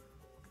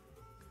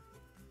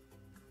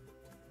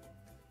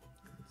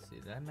 Let's see,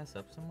 did I mess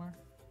up somewhere?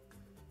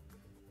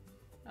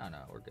 Oh no,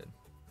 we're good.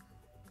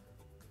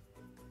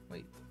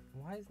 Wait,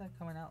 why is that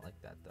coming out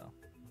like that though?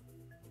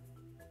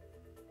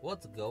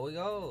 What's going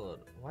on?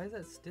 Why is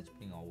that stitch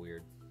being all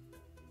weird?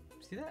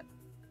 See that?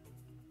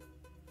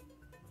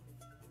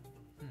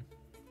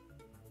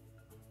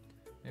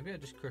 Maybe I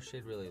just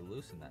crocheted really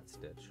loose in that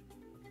stitch.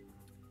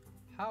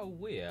 How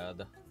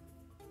weird.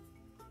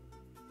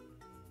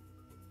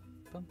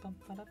 Bum, bum,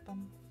 ba,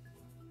 bum.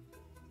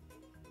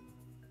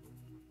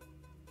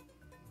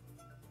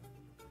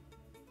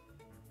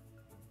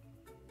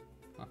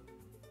 Huh.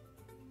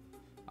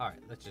 Alright,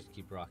 let's just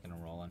keep rocking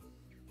and rolling.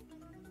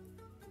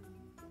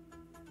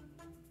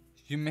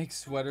 You make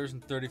sweaters in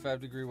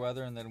 35-degree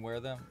weather and then wear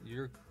them?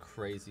 You're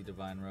crazy,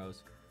 Divine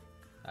Rose.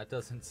 That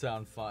doesn't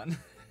sound fun.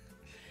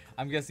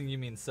 I'm guessing you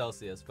mean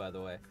Celsius, by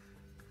the way.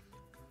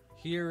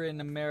 Here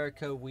in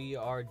America, we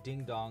are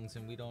ding-dongs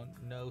and we don't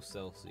know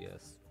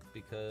Celsius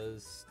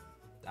because,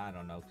 I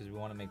don't know, because we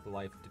want to make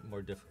life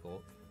more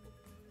difficult.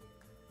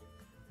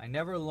 I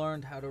never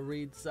learned how to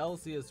read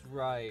Celsius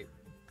right.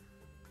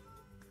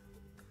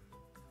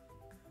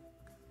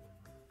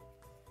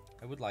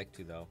 I would like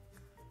to, though.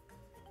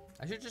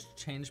 I should just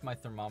change my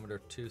thermometer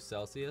to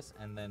Celsius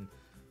and then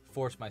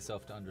force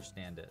myself to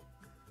understand it.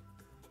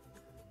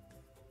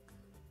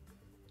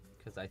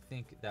 Because I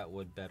think that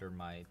would better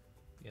my,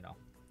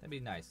 that'd be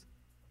nice.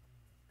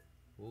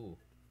 Ooh.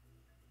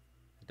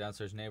 The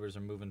downstairs neighbors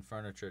are moving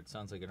furniture. It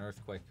sounds like an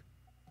earthquake.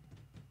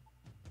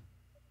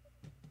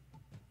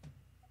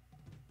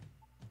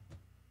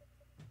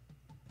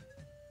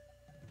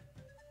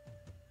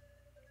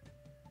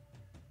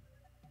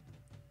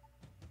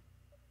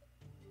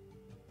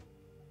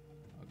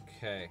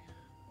 Okay.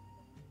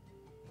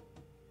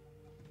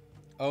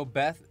 Oh,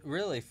 Beth,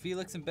 really?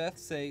 Felix and Beth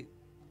say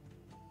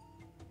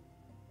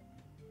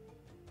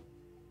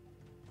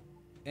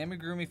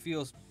amigurumi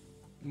feels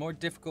more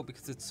difficult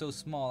because it's so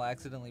small. I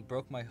accidentally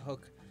broke my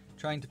hook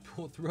trying to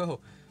pull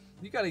through.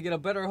 You gotta get a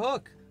better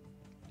hook.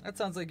 That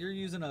sounds like you're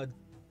using a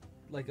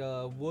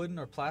wooden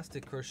or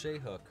plastic crochet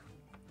hook.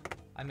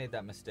 I made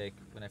that mistake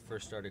when I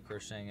first started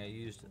crocheting. I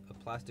used a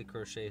plastic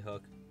crochet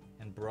hook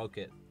and broke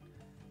it.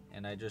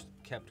 And I just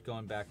kept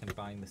going back and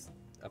buying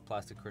a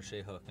plastic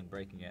crochet hook and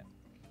breaking it.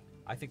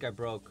 I think I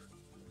broke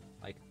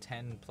like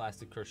 10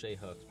 plastic crochet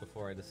hooks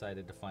before I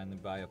decided to finally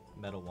buy a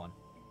metal one.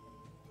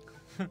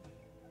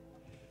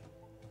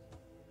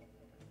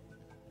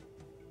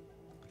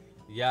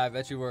 Yeah, I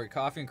bet you were.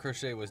 Coffee and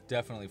Crochet was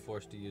definitely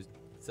forced to use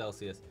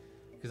Celsius,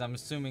 because I'm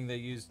assuming they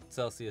used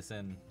Celsius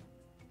in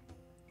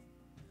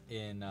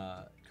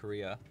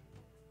Korea.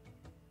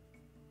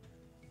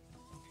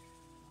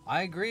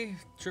 I agree,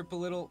 Triple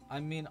Little. I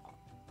mean,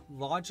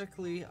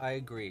 logically, I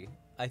agree.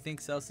 I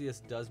think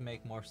Celsius does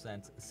make more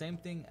sense. Same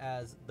thing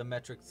as the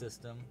metric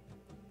system.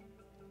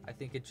 I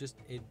think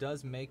it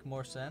does make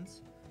more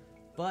sense.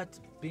 But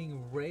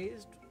being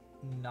raised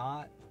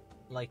not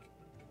like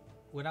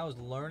when I was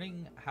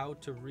learning how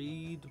to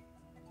read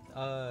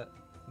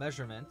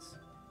measurements,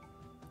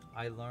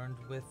 I learned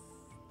with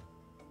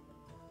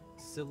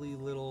silly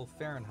little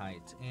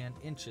Fahrenheit and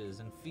inches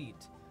and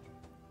feet.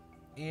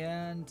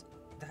 And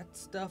that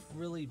stuff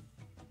really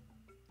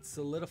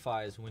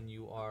solidifies when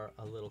you are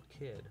a little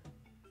kid.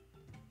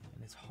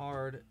 And it's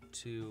hard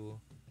to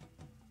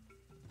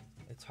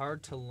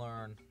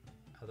learn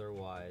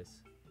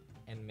otherwise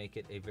and make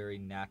it a very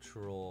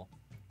natural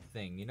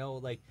thing. You know,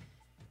 like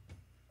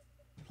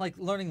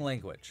learning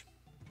language,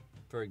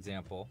 for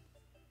example.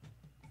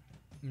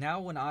 Now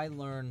when I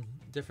learn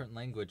different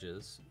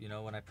languages, you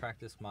know, when I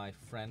practice my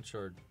French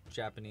or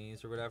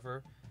Japanese or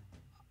whatever,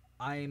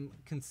 I'm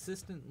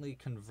consistently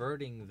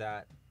converting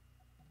that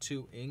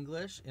to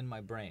English in my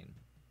brain.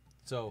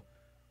 So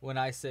when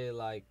I say,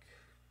 like,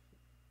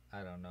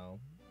 I don't know,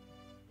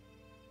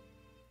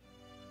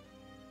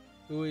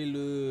 où est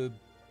le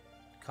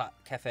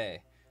café?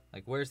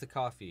 Like, where's the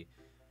coffee?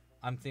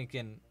 I'm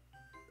thinking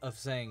of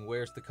saying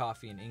where's the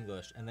coffee in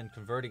English and then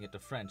converting it to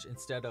French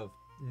instead of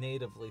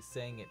natively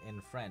saying it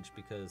in French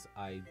because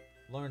I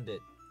learned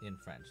it in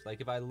French.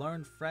 Like, if I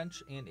learned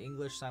French and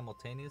English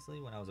simultaneously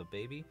when I was a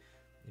baby,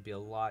 it'd be a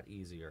lot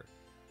easier.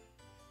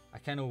 I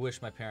kind of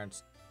wish my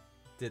parents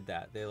did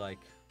that. They, like,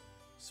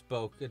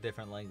 spoke a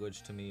different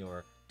language to me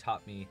or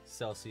taught me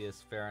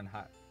Celsius,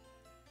 Fahrenheit,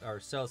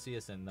 or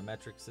Celsius and the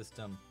metric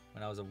system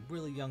when I was a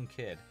really young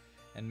kid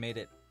and made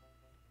it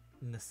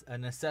a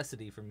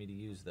necessity for me to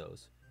use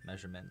those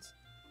measurements,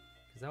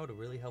 because that would have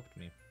really helped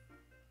me.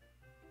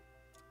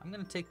 I'm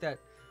gonna take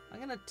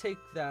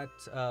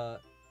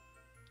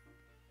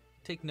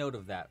note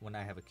of that when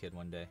I have a kid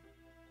one day.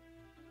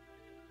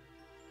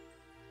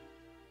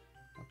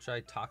 I'll try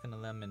talking to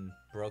them in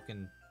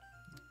broken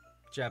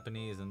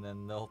Japanese and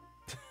then they'll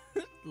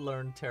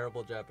learn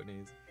terrible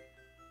Japanese.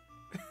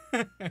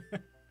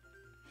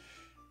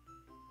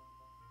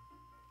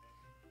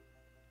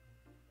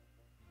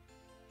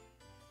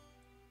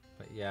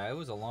 But yeah, it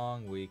was a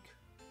long week.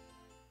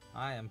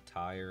 I am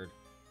tired.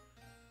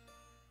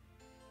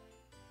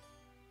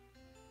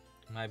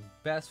 My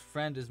best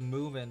friend is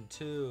moving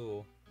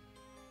too.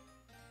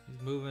 He's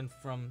moving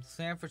from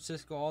San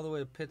Francisco all the way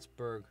to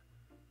Pittsburgh.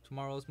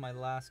 Tomorrow's my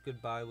last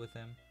goodbye with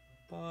him.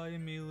 Bye,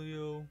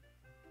 Emilio.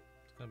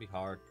 It's gonna be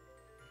hard.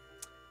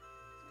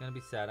 It's gonna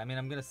be sad. I mean,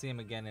 I'm gonna see him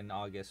again in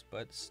August,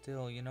 but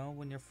still, you know,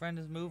 when your friend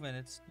is moving,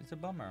 it's a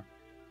bummer.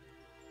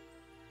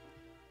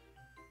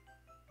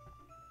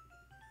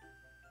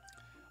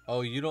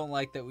 Oh, you don't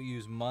like that we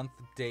use month,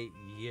 date,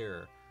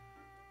 year.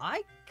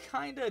 I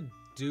kind of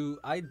do.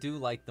 I do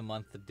like the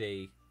month,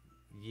 day,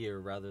 year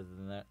rather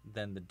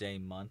than the day,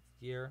 month,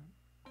 year.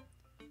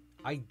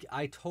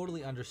 I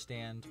totally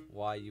understand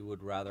why you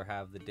would rather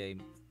have the day,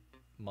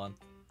 month,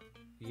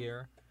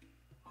 year.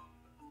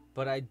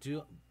 But I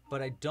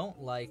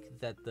don't like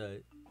that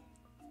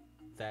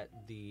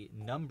the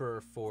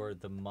number for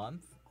the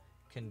month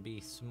can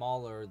be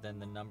smaller than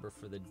the number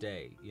for the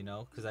day, you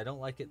know? Because I don't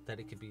like it that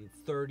it could be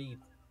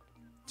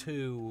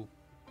 32/21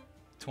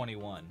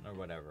 or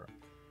whatever.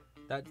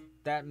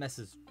 That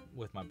messes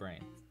with my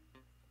brain.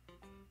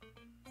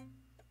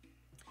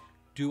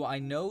 Do I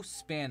know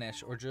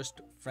Spanish or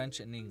just French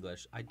and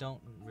English? I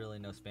don't really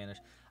know Spanish.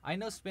 I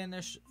know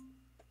Spanish.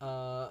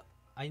 I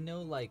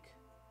know, like,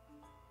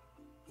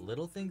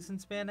 little things in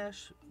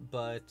Spanish,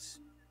 but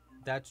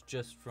that's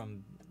just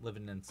from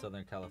living in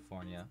Southern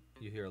California.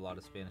 You hear a lot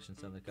of Spanish in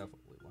Southern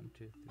California. Wait, 1,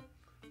 2, 3,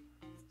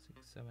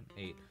 6, 7,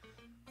 8.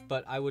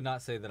 But I would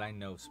not say that I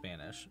know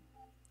Spanish.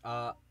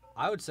 I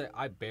would say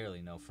I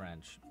barely know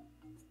French.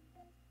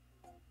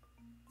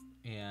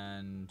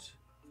 And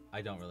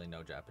I don't really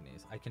know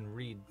Japanese. I can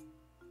read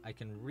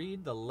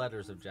the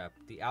letters of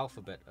the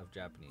alphabet of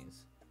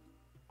Japanese.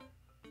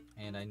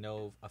 And I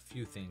know a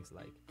few things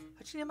like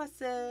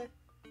Hachimase.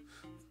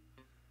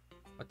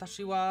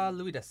 Watashi wa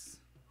Louis desu.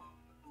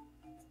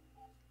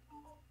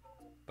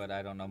 But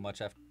I don't know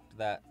much after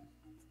that.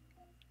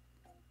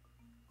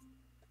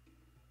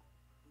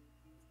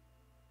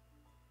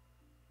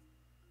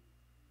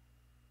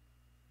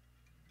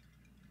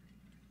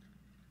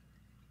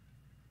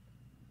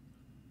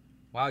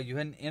 Wow, you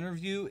had an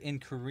interview in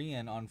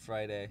Korean on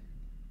Friday.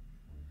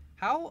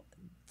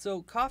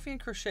 So Coffee and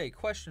Crochet,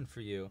 question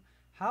for you.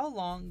 How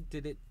long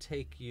did it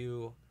take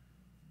you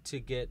to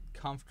get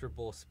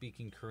comfortable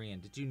speaking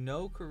Korean? Did you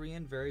know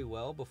Korean very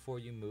well before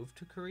you moved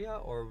to Korea,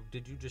 or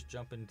did you just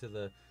jump into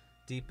the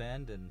deep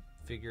end and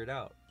figure it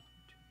out?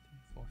 2, 3,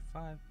 4,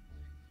 5, 8,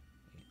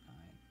 9,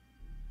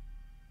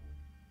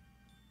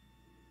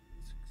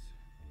 6, 7,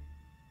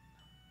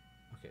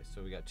 8, 9. Okay,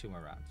 so we got 2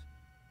 more rounds.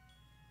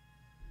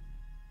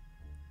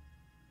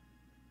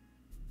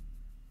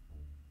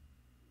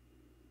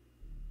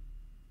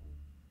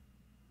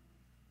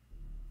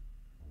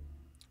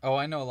 Oh,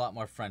 I know a lot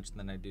more French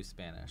than I do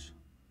Spanish.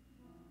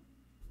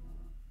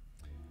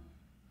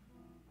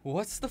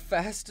 What's the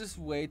fastest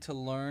way to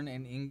learn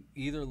in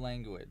either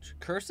language?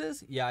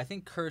 Curses? Yeah, I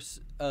think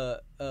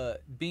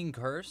being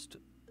cursed.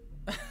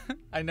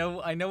 I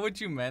know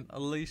what you meant,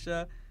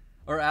 Alicia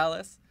or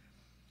Alice.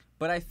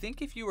 But I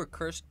think if you were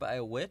cursed by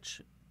a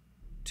witch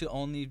to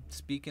only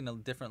speak in a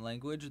different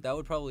language, that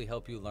would probably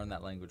help you learn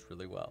that language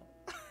really well.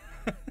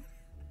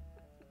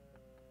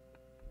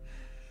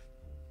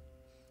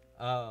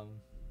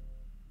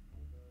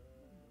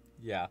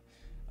 Yeah.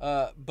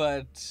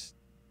 But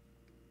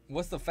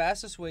what's the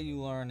fastest way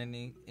you learn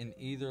in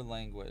either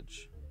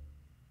language?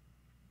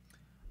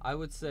 I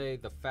would say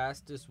the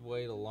fastest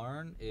way to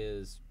learn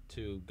is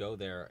to go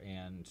there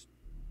and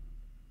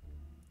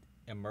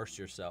immerse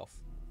yourself.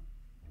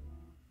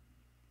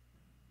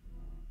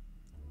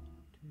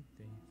 2,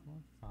 3,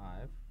 4,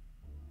 5.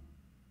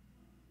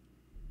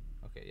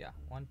 Okay, yeah.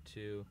 1,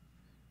 2.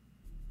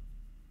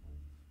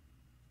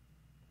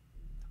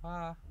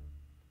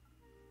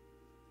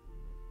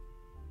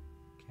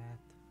 cat.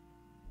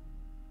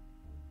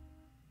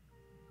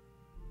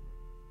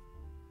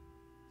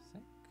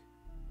 Sink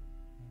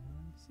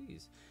and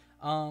seize.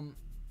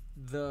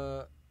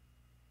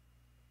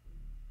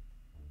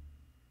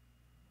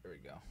 There we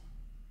go.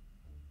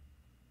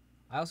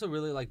 I also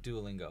really like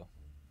Duolingo.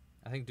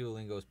 I think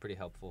Duolingo is pretty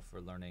helpful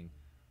for learning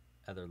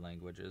other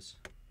languages.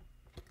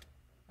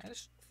 And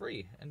it's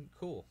free and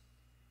cool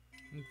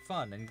and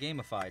fun and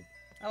gamified.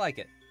 I like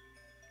it.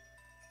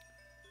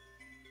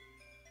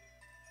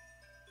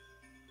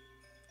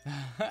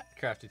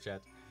 Crafty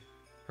chat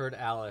heard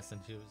Alice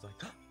and she was like,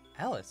 oh,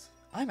 Alice,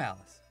 I'm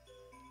Alice.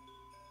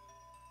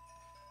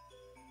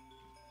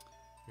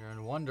 You're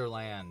in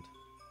Wonderland.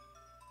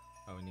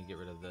 Oh, we need to get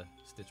rid of the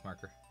stitch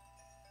marker.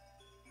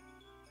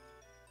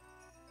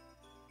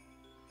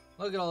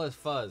 Look at all this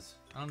fuzz.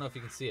 I don't know if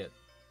you can see it.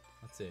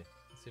 Let's see.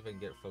 Let's see if I can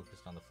get it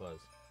focused on the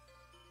fuzz.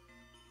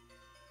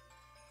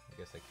 I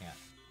guess I can't.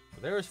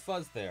 But there's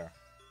fuzz there.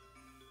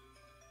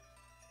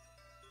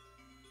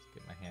 Let's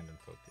get my hand in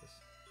focus.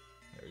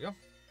 There we go.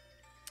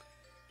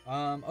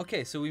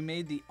 Okay, so we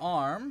made the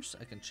arms.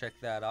 I can check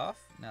that off.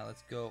 Now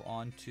let's go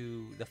on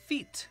to the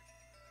feet.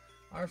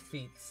 Our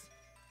feet.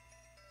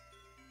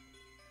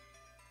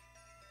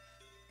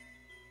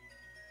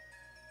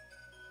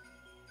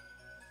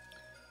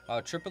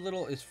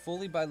 Trippolittle is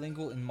fully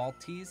bilingual in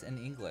Maltese and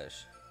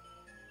English.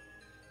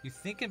 You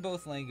think in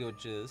both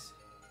languages,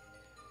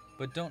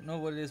 but don't know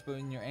what it is. But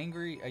when you're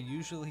angry, I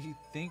usually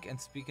think and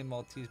speak in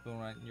Maltese, but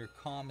when you're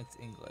calm, it's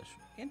English.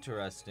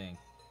 Interesting.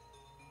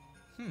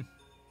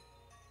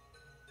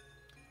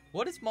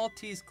 What is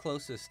Maltese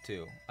closest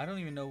to? I don't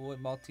even know what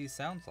Maltese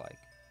sounds like.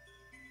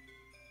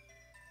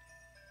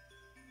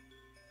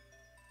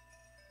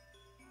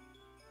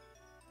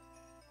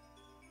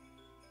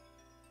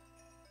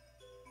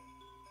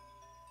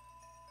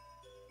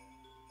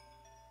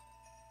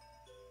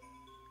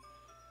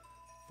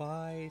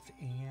 Five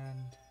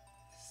and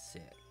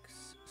 6.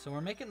 So we're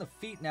making the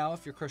feet now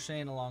if you're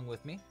crocheting along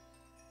with me.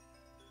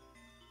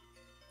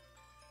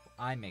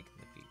 I'm making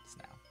the feet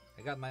now.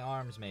 I got my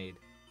arms made.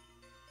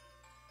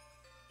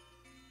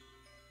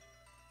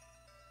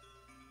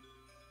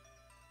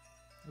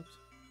 Oops.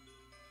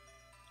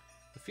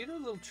 The feet are a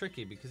little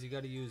tricky because you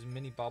got to use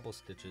mini bobble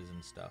stitches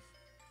and stuff.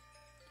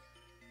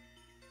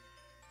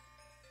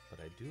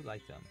 But I do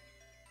like them.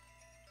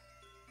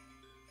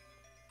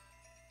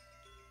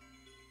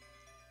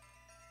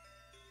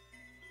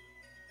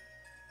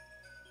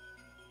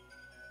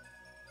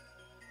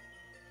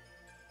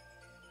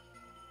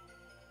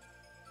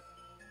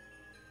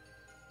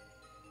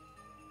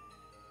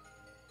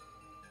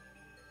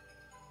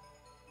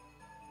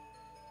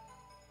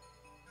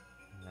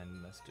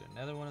 And let's do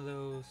another one of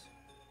those.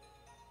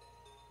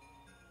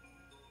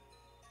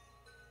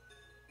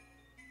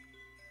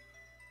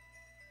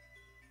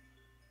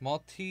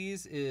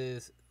 Maltese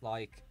is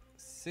like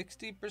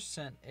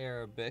 60%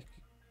 Arabic,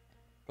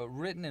 but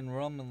written in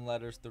Roman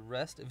letters. The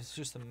rest of it's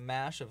just a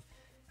mash of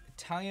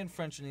Italian,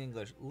 French, and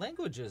English.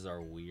 Languages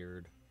are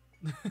weird.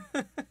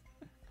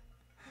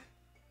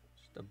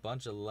 Just a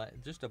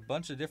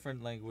bunch of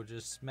different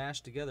languages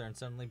smashed together, and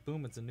suddenly,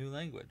 boom! It's a new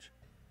language.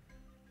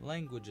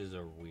 Languages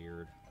are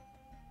weird.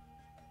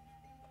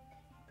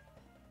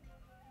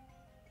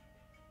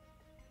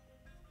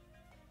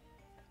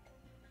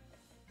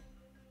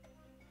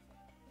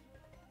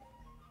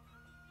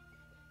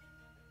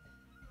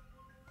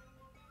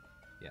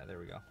 Yeah, there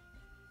we go.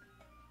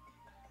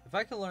 If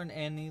I could learn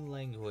any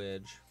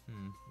language,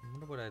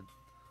 what would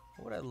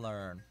I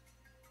learn?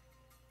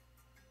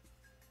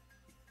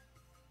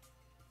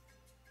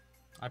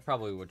 I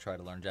probably would try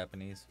to learn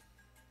Japanese.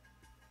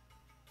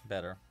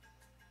 Better.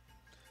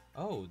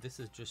 Oh,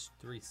 this is just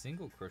 3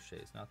 single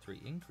crochets, not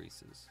 3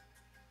 increases.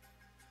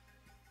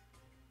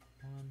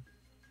 1,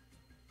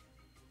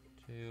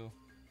 2,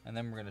 and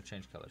then we're going to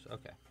change colors.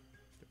 Okay.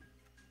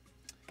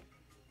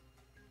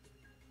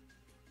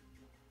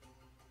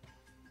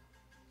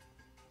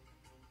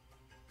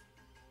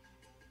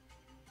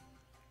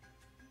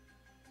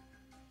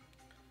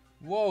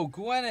 Whoa,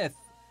 Gwyneth!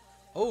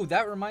 Oh,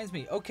 that reminds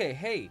me. Okay,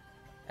 hey,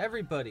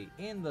 everybody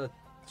in the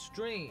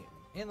stream,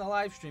 in the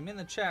live stream, in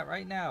the chat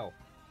right now.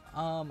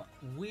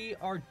 We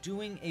are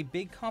doing a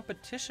big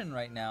competition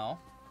right now.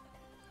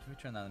 Let me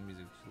turn down the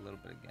music just a little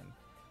bit again.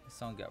 The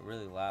song got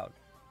really loud.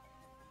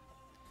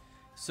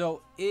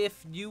 So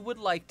if you would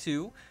like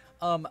to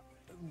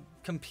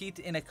compete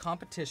in a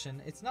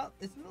competition, it's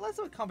less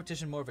of a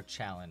competition, more of a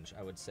challenge,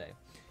 I would say.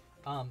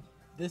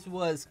 This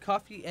was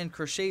Coffee and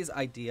Crochet's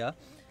idea.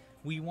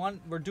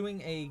 We're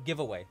doing a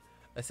giveaway,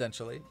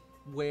 essentially,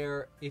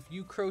 where if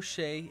you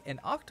crochet an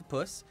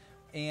octopus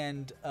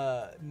and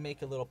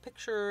make a little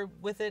picture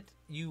with it,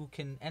 you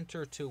can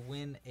enter to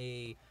win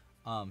a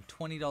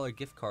 $20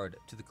 gift card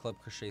to the Club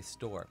Crochet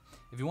store.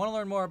 If you want to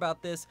learn more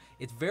about this,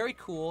 it's very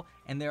cool,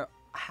 and there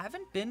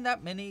haven't been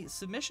that many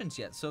submissions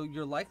yet, so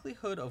your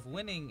likelihood of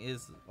winning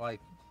is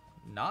like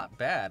not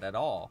bad at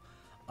all.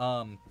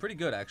 Pretty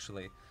good,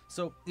 actually.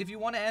 So if you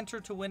want to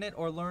enter to win it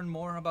or learn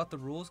more about the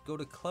rules, go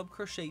to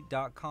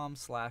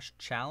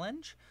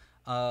clubcrochet.com/challenge.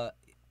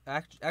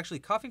 actually,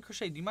 Coffee and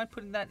Crochet, do you mind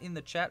putting that in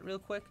the chat real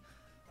quick?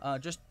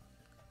 Just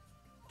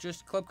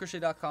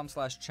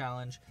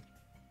clubcrochet.com/challenge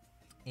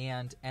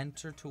and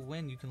enter to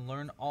win. You can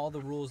learn all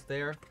the rules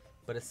there,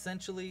 but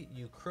essentially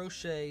you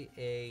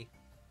crochet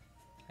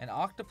an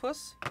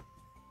octopus,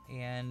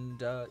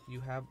 and you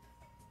have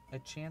a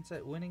chance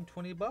at winning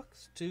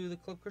 $20 to the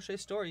Club Crochet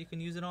store. You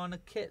can use it on a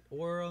kit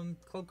or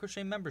Club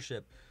Crochet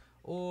membership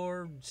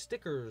or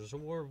stickers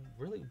or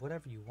really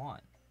whatever you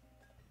want.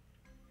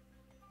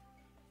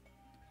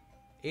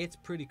 It's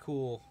pretty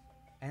cool,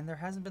 and there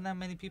hasn't been that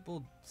many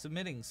people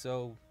submitting,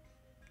 so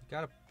you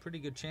got a pretty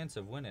good chance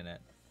of winning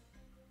it.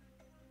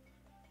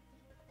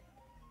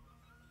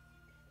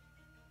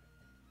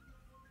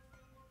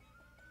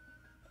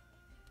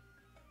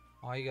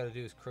 All you got to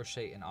do is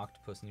crochet an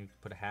octopus, and you can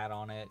put a hat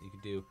on it. You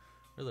can do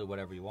really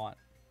whatever you want.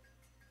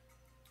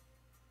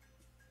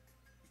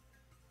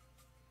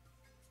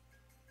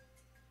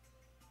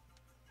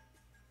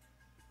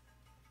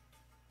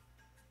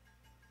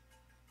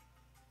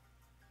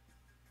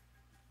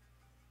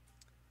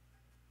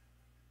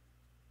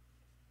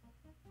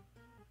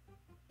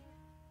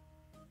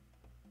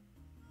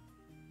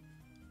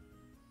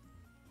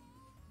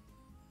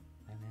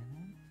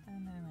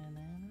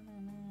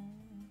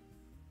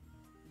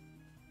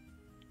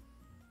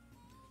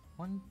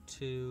 One,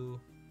 two,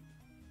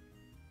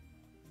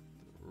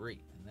 three,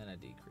 and then a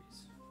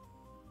decrease.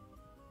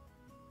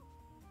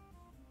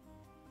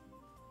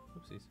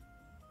 Oopsies.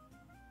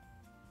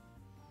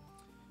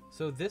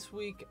 So this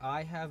week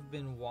I have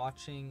been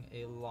watching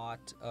a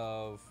lot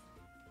of...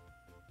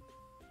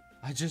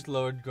 I just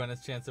lowered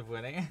Gwyneth's chance of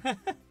winning.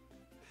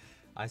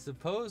 I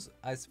suppose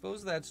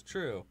that's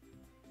true.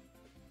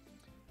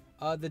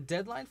 The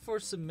deadline for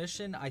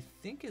submission, I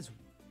think, is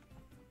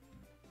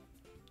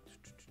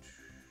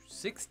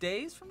 6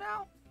 days from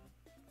now.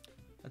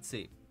 Let's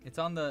see. It's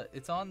on that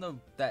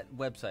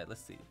website.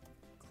 Let's see.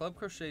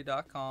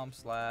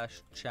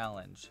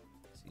 clubcrochet.com/challenge.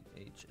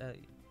 CHA.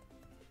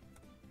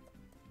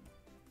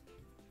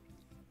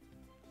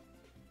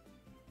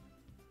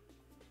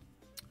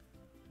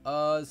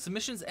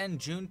 Submissions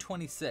end June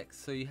 26th,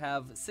 so you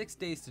have 6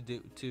 days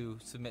to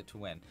submit to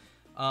win.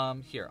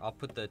 Here, I'll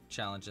put the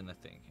challenge in the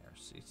thing here.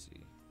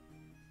 CC.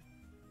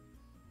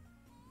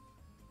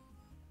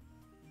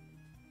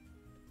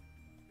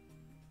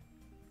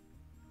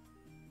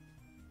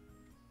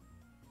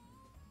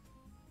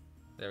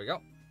 There we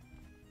go.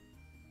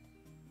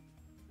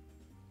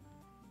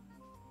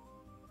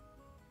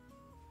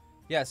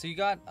 Yeah, so you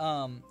got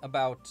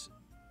about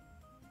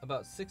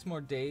 6 more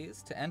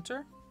days to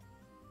enter.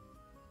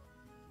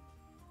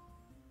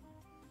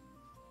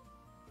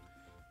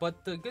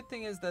 But the good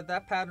thing is that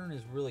pattern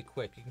is really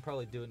quick. You can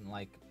probably do it in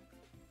like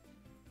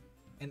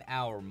an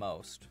hour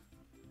most.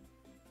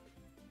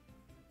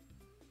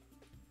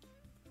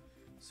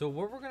 So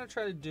what we're going to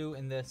try to do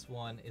in this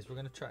one is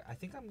I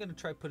think I'm going to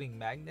try putting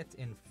magnets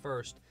in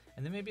first,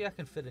 and then maybe I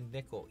can fit a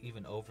nickel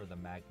even over the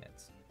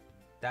magnets.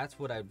 That's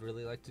what I'd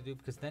really like to do,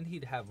 because then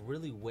he'd have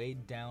really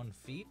weighed down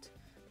feet,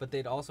 but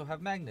they'd also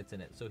have magnets in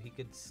it, so he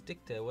could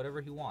stick to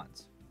whatever he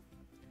wants.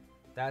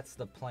 That's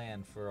the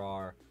plan for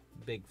our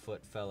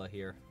Bigfoot fella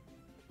here.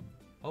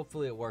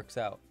 Hopefully it works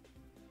out.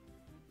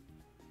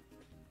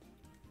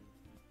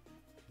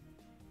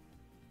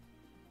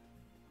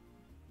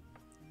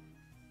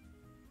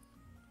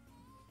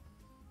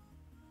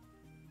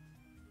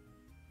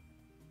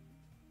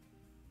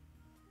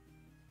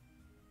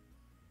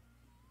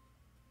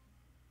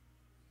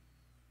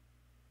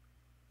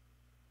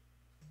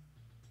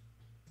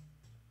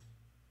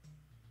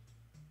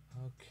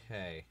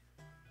 Okay.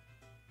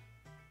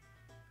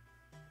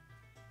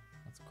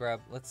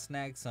 Let's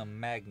snag some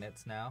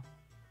magnets now.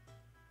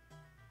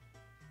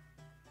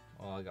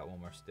 Oh, I got one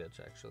more stitch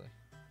actually.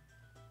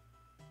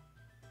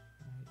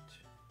 Right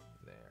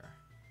there.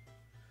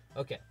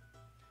 Okay.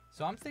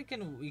 So I'm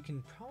thinking we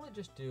can probably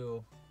just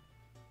do...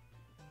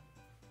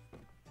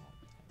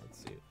 Let's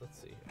see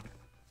here.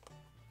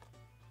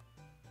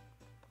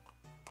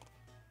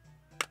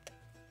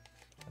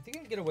 I think I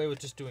can get away with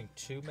just doing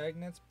 2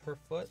 magnets per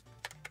foot.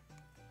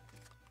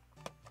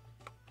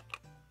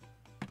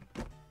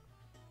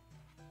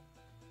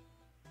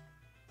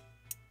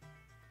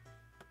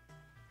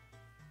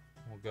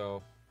 We'll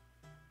go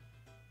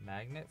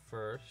magnet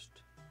first.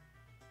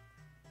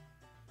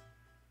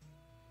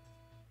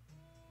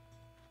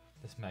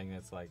 This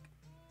magnet's like...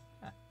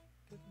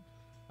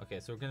 Okay,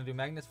 so we're going to do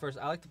magnets first.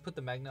 I like to put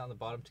the magnet on the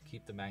bottom to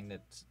keep the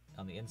magnet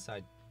on the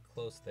inside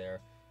close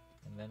there.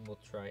 And then we'll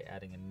try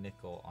adding a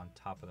nickel on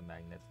top of the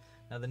magnets.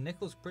 Now the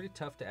nickel's pretty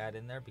tough to add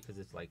in there because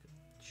it's like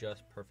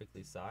just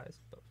perfectly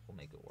sized, but we'll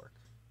make it work.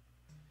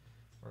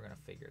 We're going to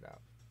figure it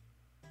out.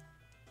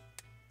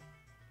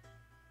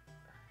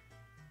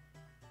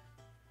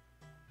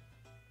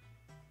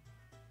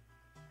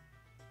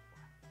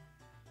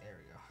 There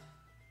we go.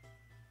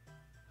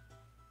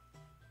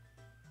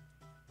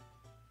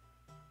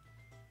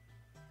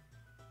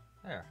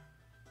 There.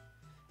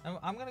 Now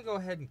I'm going to go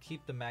ahead and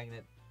keep the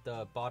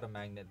bottom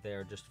magnet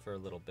there just for a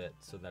little bit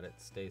so that it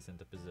stays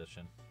into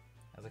position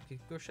as I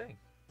keep crocheting.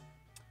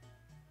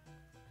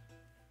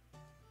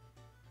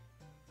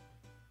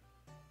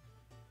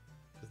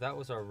 that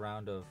was our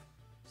round of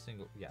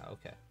single. Yeah,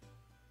 okay.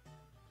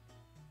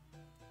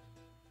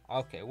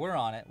 Okay, we're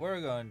on it.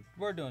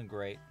 We're doing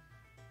great.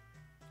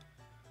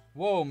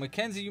 Whoa,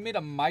 Mackenzie, you made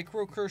a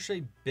micro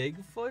crochet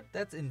Bigfoot?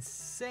 That's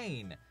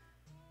insane.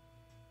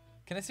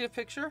 Can I see a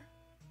picture?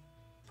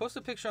 Post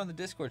a picture on the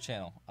Discord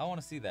channel. I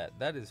want to see that.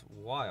 That is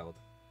wild.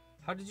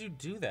 How did you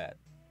do that?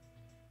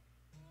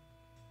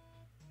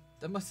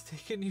 That must have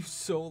taken you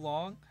so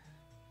long.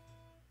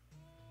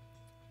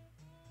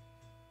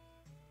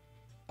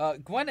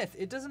 Gwyneth,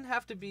 it doesn't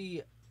have to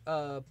be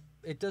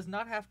it does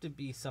not have to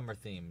be summer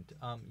themed.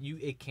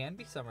 It can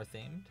be summer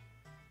themed,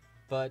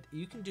 but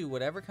you can do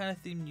whatever kind of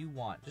theme you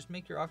want. Just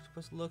make your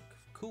octopus look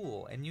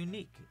cool and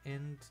unique,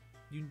 and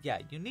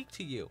unique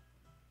to you.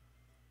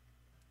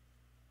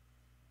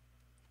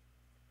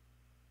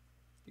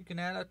 You can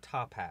add a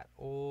top hat,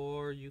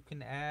 or you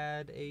can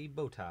add a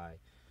bow tie,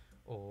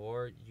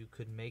 or you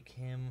could make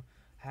him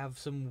have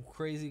some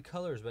crazy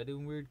colors by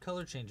doing weird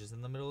color changes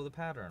in the middle of the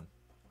pattern.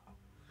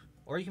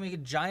 Or you can make a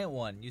giant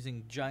one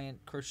using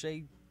giant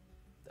crochet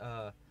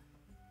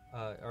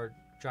or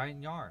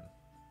giant yarn.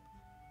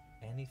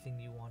 Anything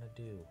you want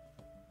to do.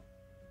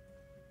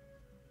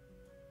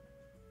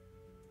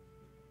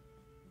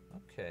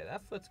 Okay,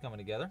 that foot's coming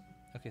together.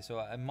 Okay, so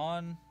I think I'm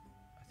on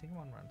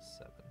round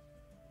 7.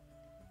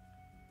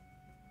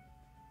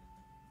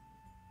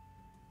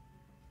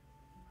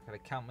 I gotta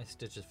count my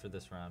stitches for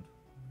this round.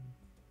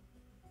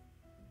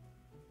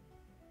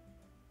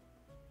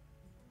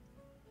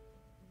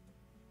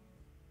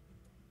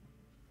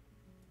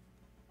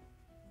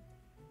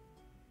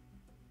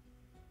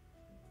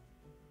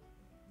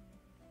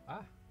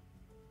 Ah.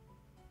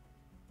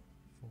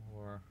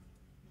 4,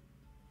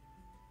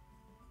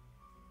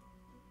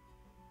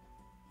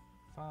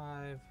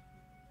 5,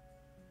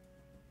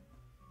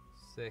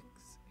 6,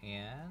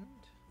 and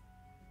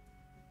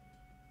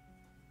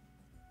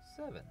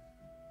 7. There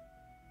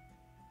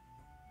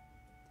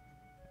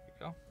we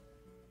go.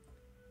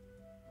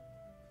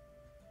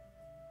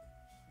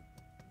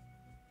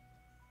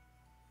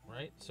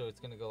 Right, so it's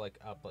gonna go like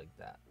up like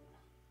that.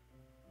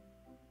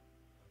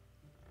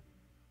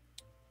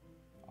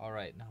 All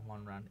right, now I'm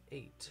on round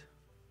 8.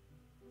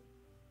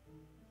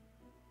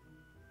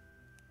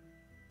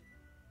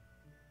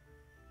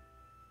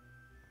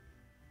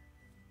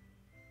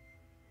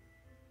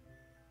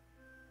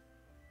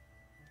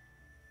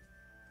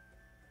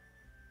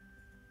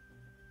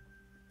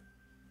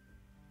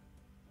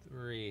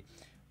 Three.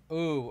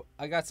 Ooh,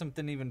 I got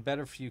something even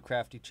better for you,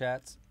 Crafty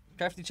Chats.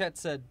 Crafty Chat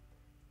said,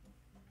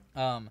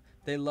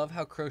 they love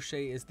how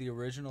crochet is the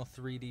original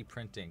 3D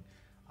printing.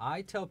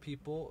 I tell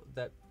people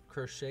that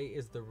crochet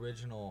is the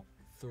original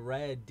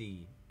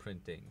 3D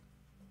printing.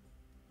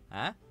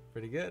 Huh?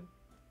 Pretty good.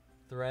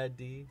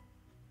 3D.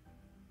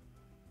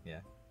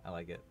 Yeah, I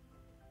like it.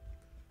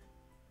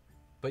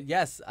 But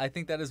yes, I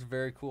think that is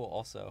very cool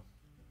also.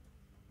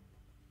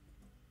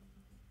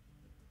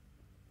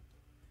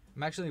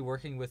 I'm actually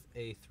working with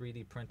a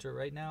 3D printer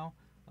right now,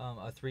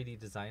 a 3D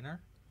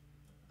designer.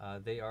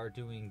 They are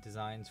doing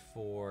designs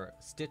for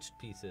stitched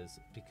pieces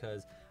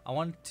because I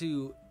wanted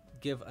to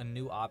give a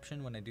new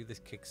option when I do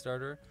this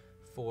Kickstarter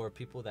for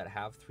people that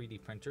have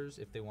 3D printers.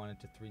 If they wanted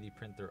to 3D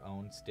print their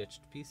own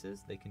stitched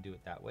pieces, they can do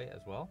it that way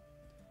as well.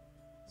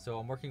 So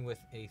I'm working with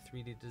a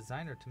 3D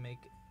designer to make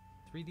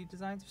 3D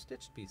designs of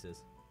stitched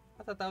pieces.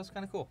 I thought that was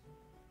kind of cool.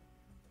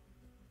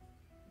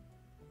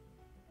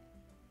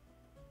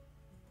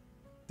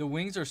 The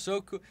wings are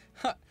so cool.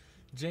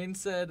 Jane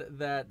said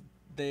that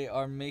they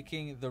are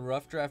making the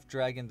Rough Draft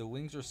Dragon. The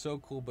wings are so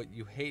cool, but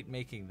you hate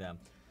making them.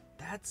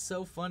 That's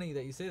so funny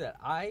that you say that.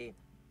 I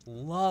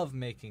love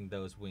making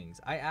those wings.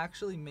 I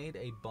actually made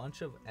a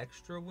bunch of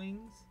extra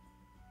wings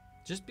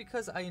just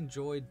because I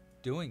enjoyed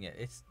doing it.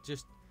 It's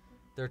just,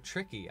 they're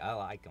tricky. I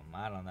like them.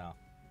 I don't know.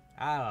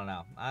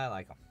 I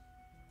like them.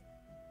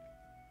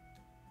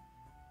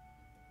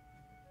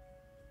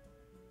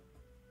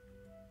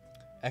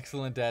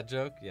 Excellent dad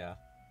joke. Yeah.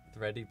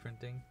 3D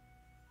printing.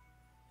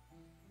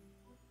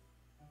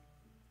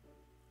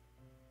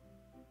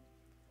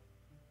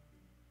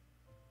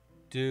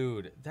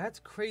 Dude, that's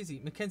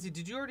crazy. Mackenzie,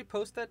 did you already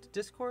post that to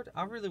Discord?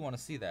 I really want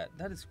to see that.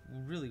 That is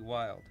really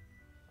wild.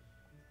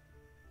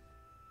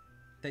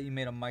 That you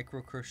made a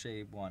micro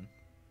crochet one.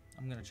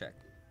 I'm gonna check.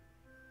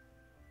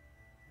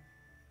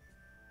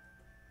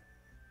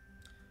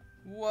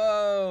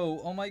 Whoa!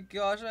 Oh my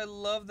gosh, I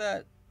love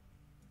that.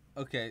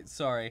 Okay,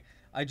 sorry.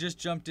 I just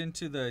jumped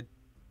into the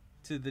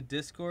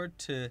Discord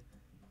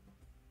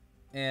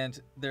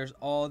and there's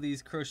all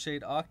these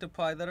crocheted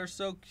octopi that are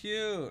so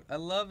cute. I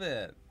love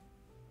it.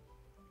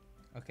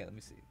 Okay, let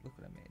me see. Look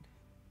what I made.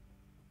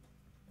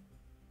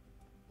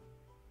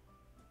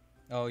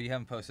 Oh, you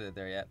haven't posted it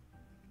there yet.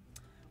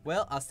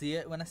 Well, I'll see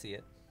it when I see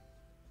it.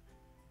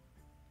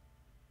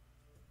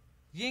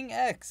 Ying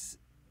X.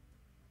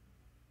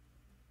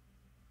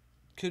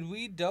 Could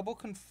we double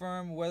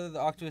confirm whether the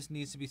octopus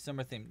needs to be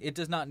summer themed? It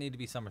does not need to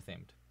be summer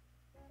themed.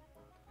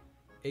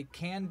 It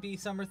can be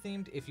summer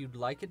themed if you'd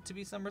like it to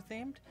be summer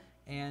themed,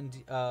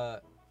 and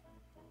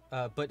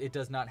but it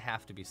does not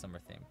have to be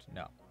summer themed.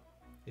 No.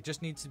 It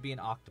just needs to be an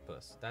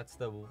octopus. That's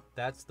the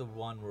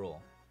one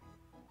rule.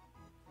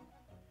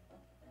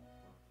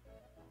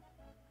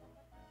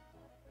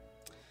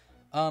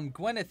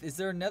 Gwyneth, is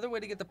there another way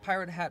to get the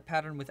pirate hat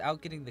pattern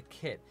without getting the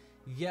kit?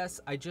 Yes,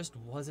 I just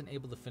wasn't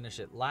able to finish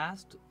it.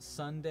 Last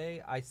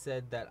Sunday, I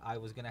said that I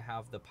was going to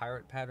have the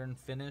pirate pattern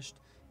finished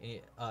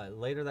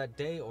later that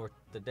day or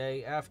the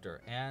day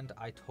after, and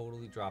I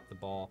totally dropped the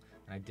ball,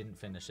 and I didn't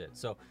finish it.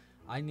 So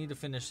I need to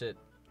finish it.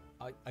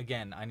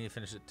 Again, I need to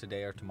finish it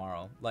today or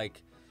tomorrow.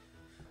 Like,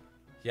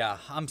 yeah,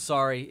 I'm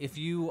sorry. If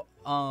you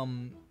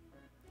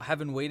have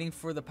been waiting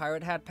for the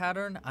pirate hat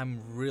pattern, I'm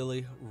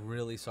really,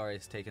 really sorry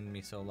it's taken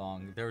me so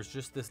long. There's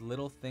just this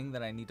little thing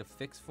that I need to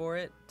fix for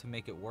it to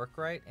make it work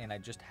right, and I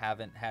just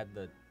haven't had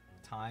the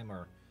time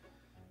or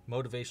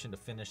motivation to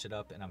finish it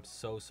up, and I'm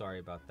so sorry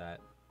about that.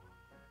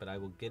 But I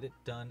will get it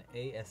done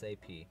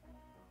ASAP.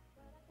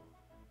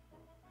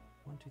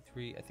 1, 2,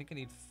 3. I think I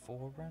need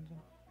 4, Brandon.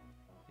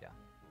 Yeah.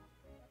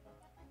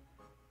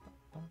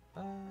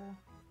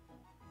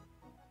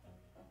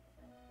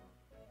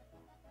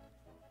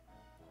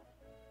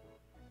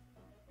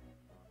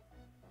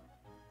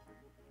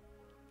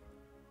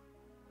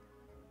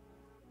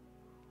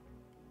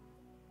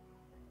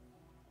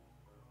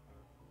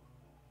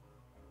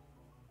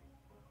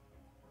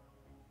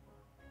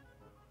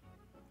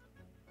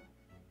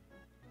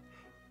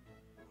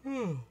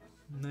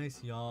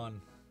 Nice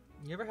yawn.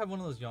 You ever have one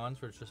of those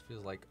yawns where it just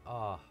feels like,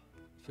 you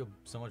feel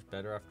so much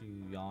better after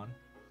you yawn?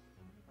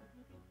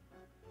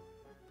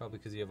 Probably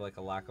because you have like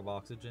a lack of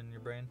oxygen in your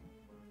brain.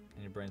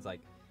 And your brain's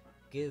like,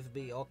 give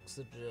me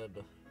oxygen.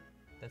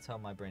 That's how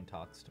my brain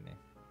talks to me.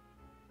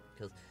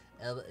 Because,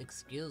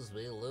 excuse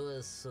me,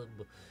 Lewis,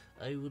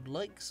 I would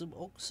like some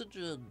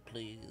oxygen,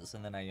 please.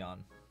 And then I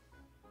yawn.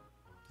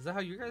 Is that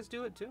how you guys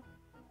do it too?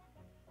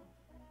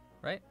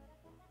 Right?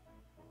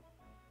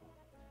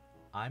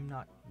 I'm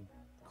not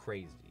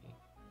crazy.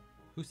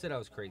 Who said I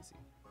was crazy?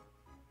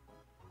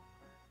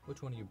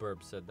 Which one of you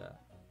burbs said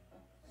that?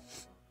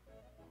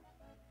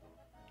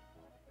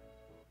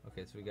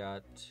 Okay, so we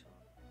got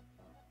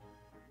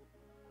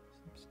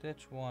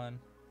stitch 1.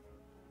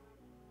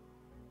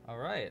 All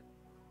right,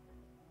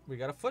 we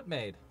got a foot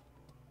made.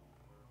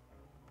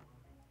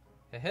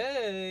 Hey,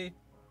 hey.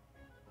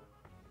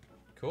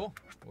 Cool.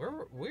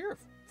 We're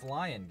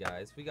flying,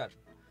 guys. We got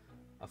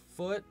a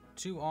foot,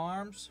 2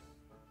 arms.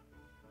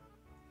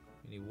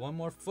 We need 1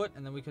 more foot,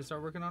 and then we can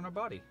start working on our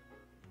body.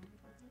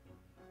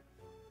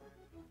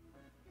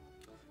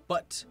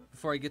 But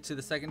before I get to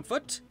the second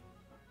foot,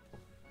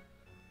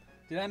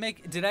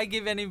 did I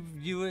give any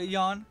of you a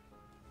yawn?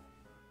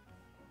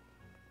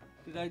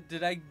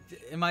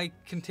 Am I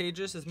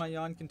contagious? Is my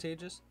yawn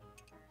contagious?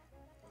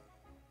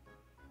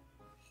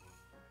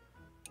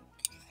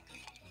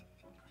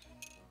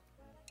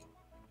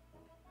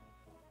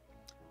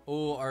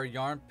 Oh, our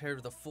yarn paired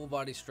with a full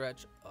body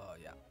stretch. Oh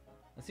yeah.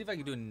 Let's see if I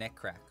can do a neck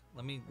crack.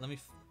 Let me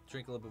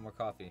drink a little bit more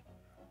coffee.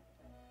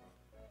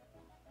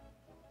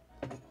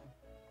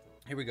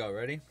 Here we go.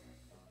 Ready?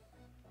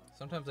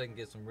 Sometimes I can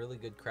get some really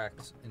good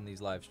cracks in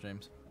these live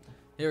streams.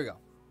 Here we go.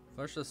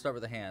 First, let's start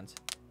with the hands.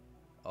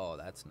 Oh,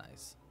 that's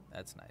nice.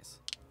 That's nice.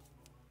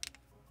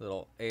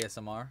 Little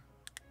ASMR.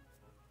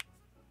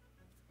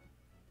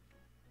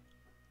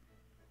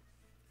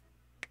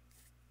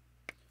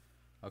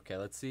 Okay,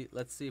 let's see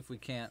if we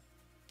can't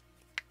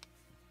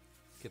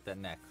get that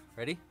neck.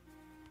 Ready?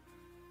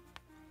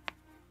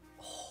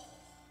 Oh,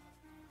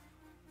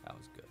 that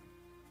was good.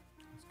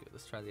 That's good.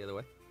 Let's try the other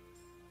way.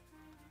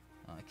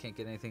 Oh, I can't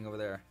get anything over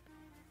there.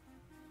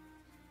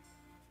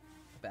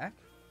 Back?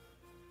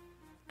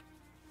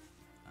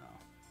 Oh.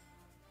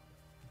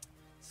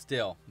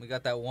 Still, we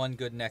got that one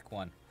good neck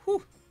one.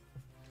 Whew.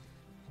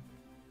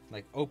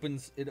 Like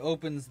it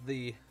opens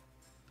the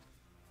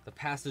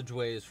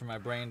passageways for my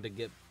brain to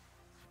get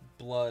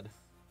blood.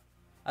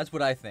 That's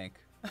what I think.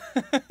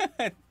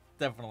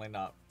 Definitely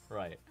not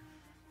right,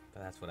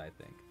 but that's what I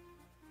think.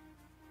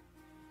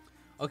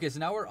 Okay, so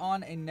now we're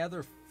on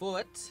another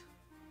foot,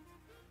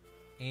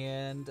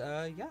 and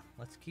yeah,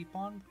 let's keep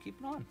on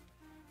keeping on.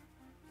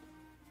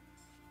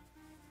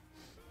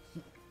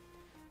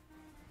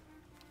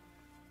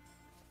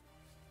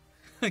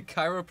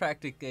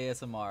 Chiropractic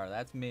ASMR.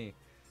 That's me.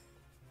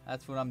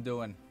 That's what I'm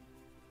doing.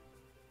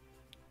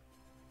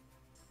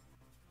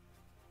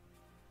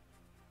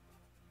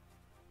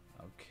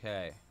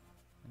 Okay.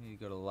 I need to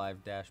go to the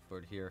live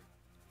dashboard here.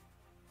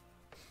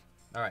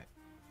 All right.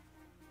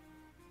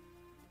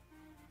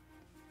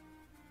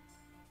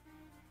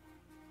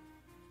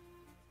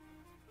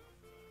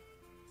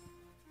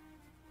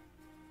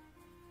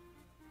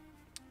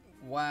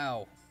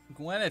 Wow.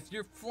 Gwyneth,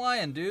 you're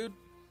flying, dude.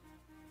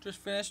 Just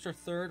finished her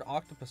 3rd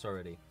octopus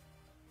already.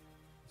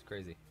 It's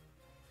crazy.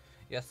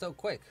 Yeah, so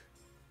quick.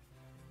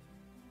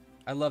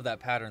 I love that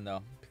pattern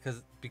though,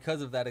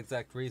 because of that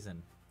exact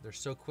reason. They're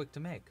so quick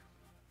to make.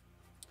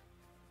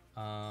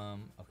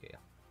 Okay.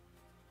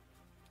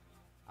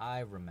 I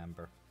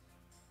remember.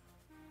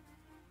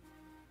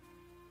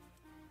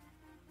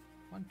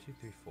 1, 2,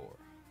 3, 4.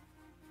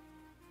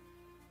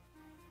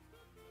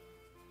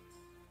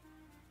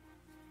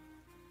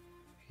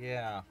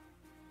 Yeah.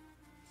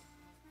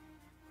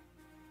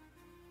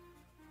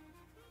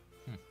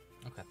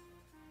 Okay. I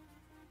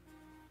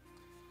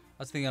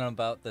was thinking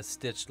about the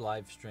stitched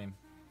live stream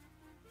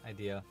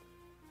idea.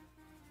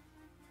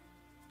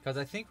 Because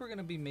I think we're going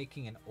to be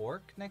making an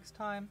orc next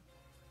time.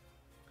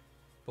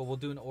 But we'll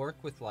do an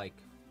orc with like...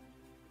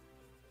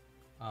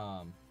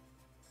 I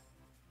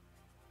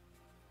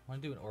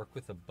want to do an orc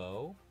with a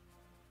bow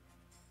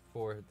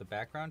for the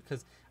background.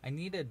 Because I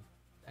need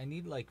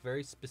like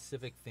very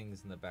specific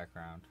things in the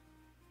background.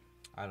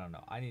 I don't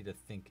know. I need to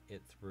think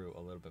it through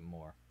a little bit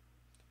more.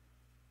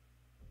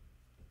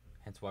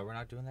 Hence why we're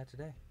not doing that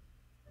today.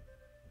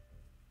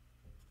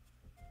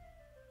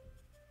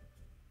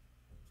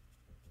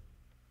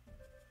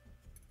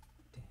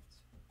 Dance,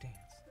 dance,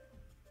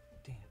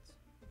 dance.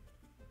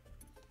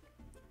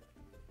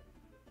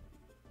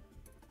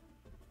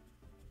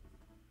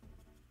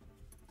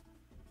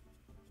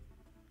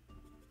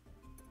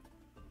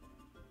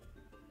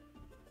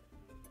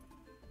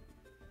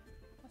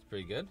 That's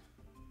pretty good.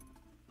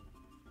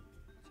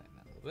 Tighten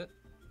that a little bit.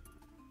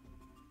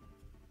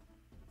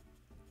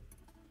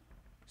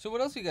 So what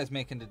else are you guys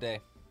making today?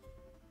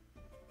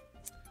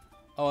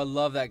 Oh, I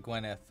love that,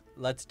 Gwyneth.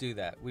 Let's do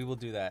that. We will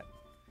do that.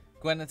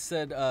 Gwyneth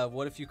said,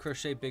 what if you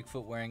crochet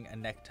Bigfoot wearing a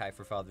necktie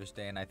for Father's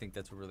Day? And I think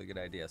that's a really good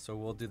idea. So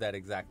we'll do that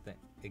exact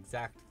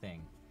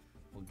thing.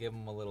 We'll give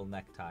him a little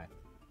necktie.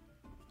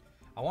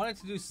 I wanted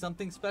to do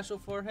something special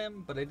for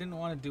him, but I didn't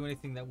want to do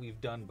anything that we've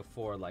done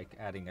before, like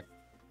adding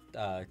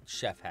a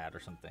chef hat or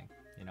something,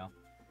 you know?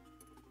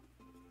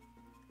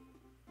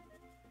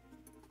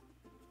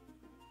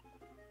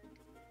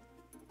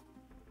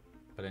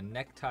 But a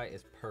necktie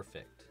is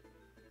perfect.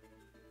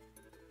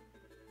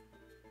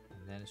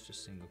 And then it's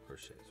just single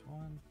crochets.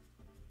 One.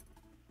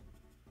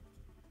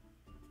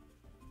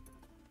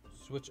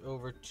 Switch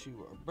over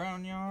to our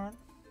brown yarn.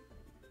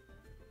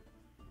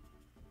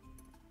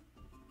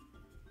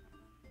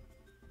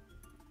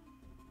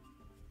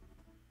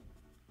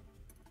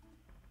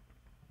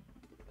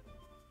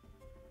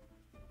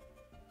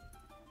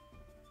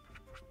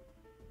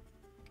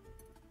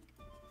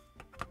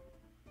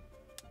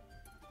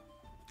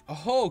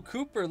 Oh,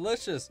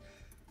 Cooperlicious.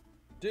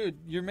 Dude,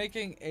 you're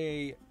making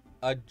a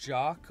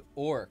jock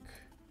orc.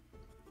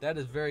 That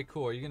is very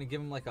cool. Are you gonna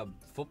give him like a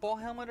football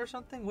helmet or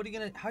something?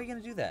 How are you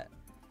gonna do that?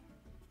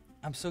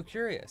 I'm so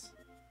curious.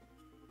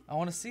 I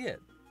wanna see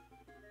it.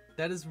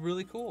 That is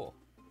really cool.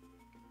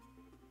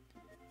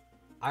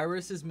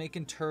 Iris is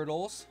making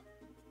turtles.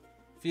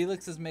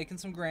 Felix is making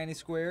some granny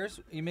squares.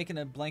 Are you making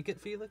a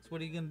blanket, Felix?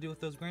 What are you gonna do with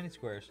those granny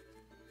squares?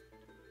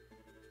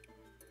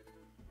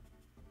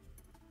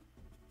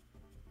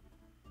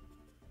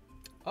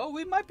 Oh,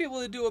 we might be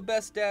able to do a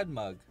best dad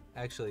mug.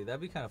 Actually,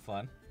 that'd be kind of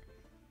fun.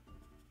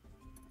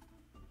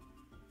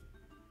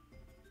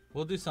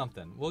 We'll do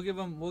something. We'll give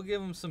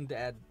him some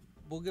dad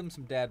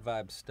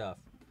vibe stuff.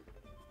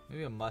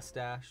 Maybe a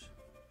mustache.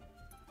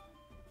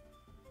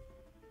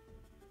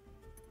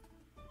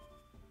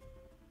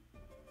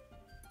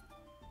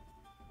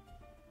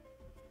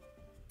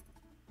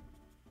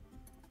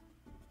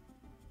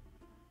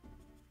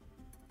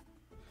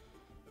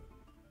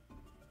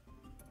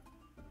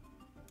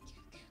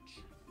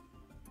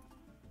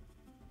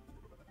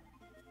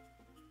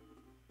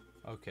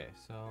 Okay,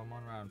 so I'm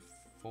on round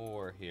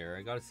 4 here.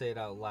 I gotta say it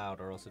out loud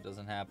or else it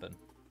doesn't happen.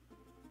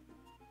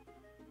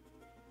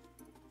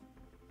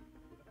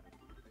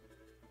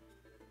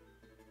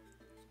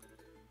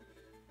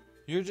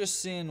 You're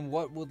just seeing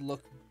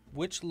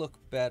which look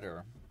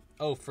better.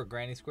 Oh, for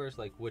granny squares,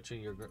 like which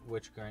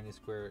granny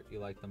square you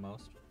like the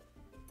most?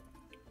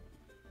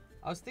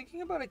 I was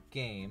thinking about a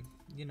game.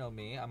 You know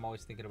me, I'm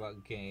always thinking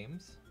about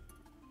games.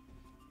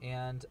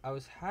 And I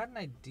had an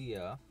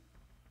idea.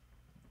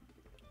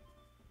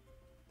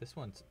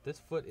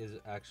 This foot is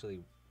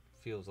actually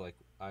feels like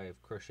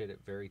I've crocheted it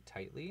very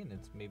tightly, and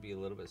it's maybe a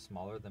little bit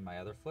smaller than my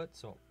other foot.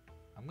 So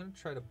I'm gonna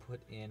try to put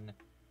in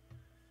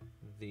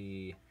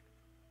the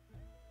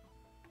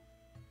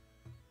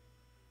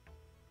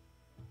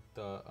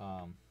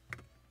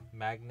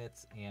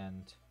magnets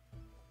and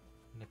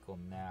nickel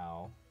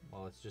now,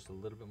 while it's just a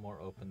little bit more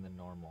open than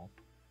normal.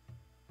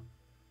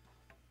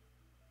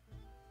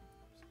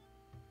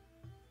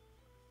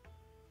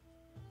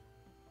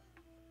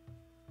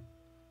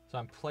 So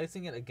I'm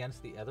placing it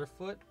against the other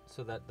foot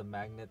so that the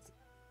magnets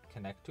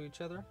connect to each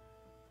other. I'm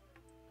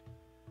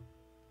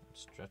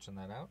stretching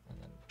that out,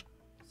 and then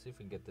see if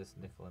we can get this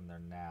nickel in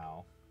there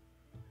now.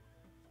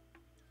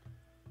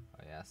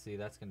 Oh yeah, see,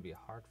 that's gonna be a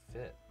hard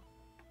fit.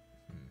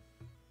 I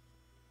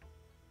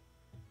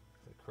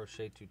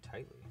crochet too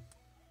tightly.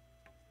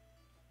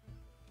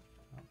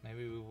 Well,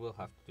 maybe we will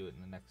have to do it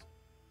in the next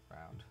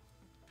round.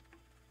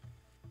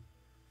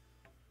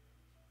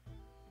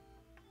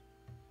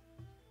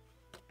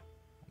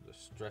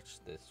 Stretch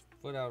this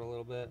foot out a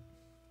little bit.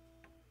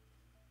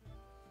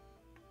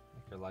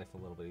 Make your life a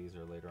little bit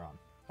easier later on.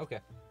 Okay.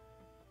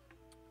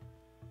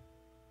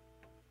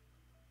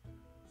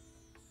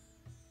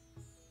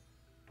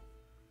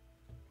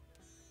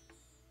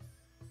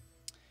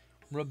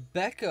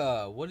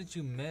 Rebecca, what did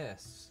you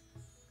miss?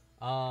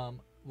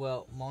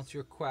 Well,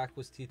 Monsieur Quack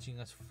was teaching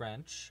us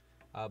French,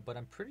 but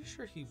I'm pretty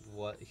sure he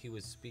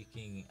was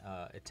speaking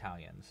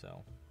Italian,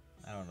 so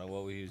I don't know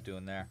what he was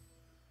doing there.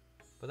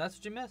 But that's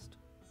what you missed.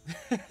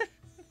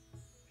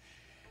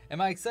 Am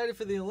I excited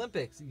for the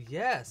Olympics?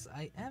 Yes,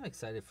 I am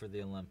excited for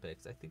the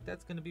Olympics. I think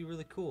that's going to be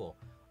really cool.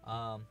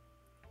 I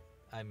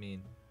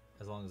mean,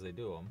 as long as they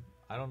do them.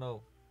 I don't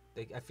know.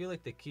 I feel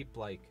like they keep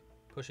like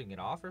pushing it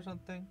off or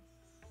something.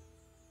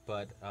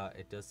 But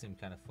it does seem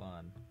kind of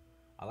fun.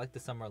 I like the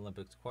Summer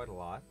Olympics quite a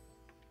lot.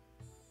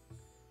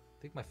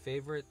 I think my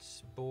favorite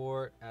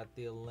sport at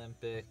the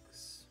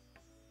Olympics,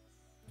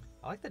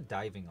 I like the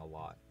diving a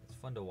lot. It's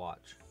fun to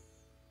watch.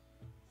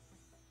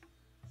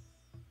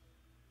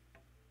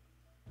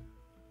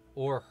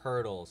 Or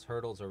hurdles.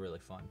 Hurdles are really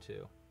fun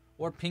too.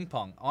 Or ping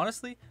pong.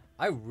 Honestly,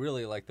 I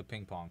really like the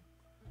ping pong.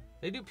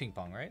 They do ping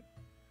pong, right?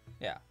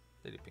 Yeah,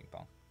 they do ping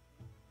pong.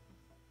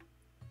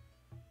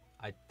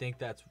 I think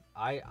that's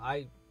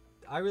I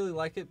really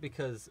like it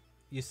because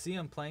you see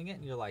them playing it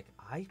and you're like,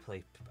 I've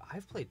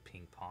played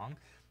ping pong.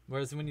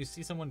 Whereas when you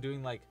see someone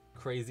doing like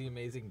crazy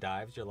amazing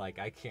dives, you're like,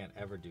 I can't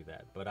ever do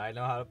that, but I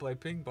know how to play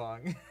ping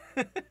pong.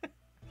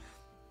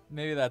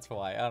 Maybe that's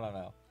why. I don't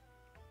know.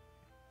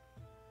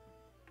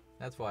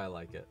 That's why I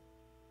like it.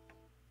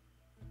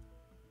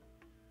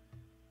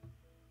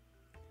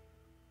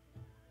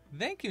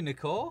 Thank you,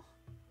 Nicole.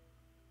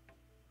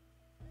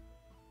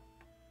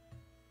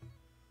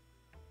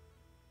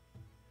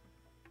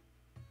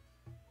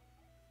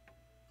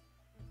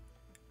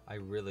 I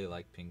really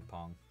like ping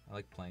pong. I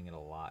like playing it a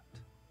lot.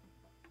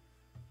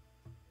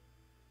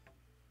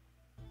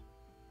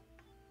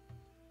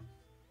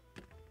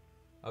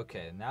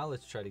 Okay, now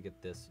let's try to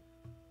get this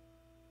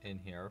in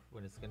here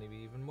when it's going to be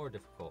even more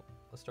difficult.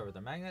 Let's start with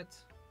our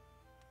magnets.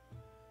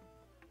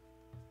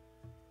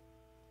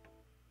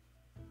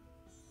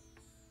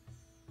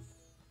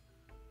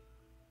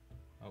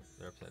 Oh,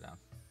 they're upside down.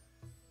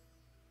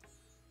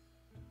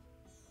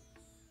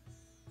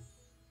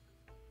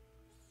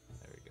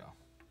 There we go.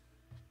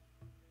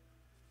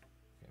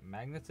 Okay,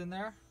 magnets in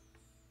there.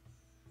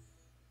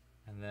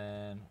 And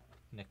then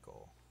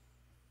nickel.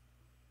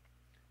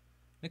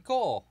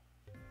 Nicole!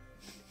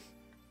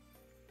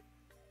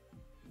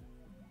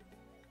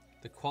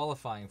 The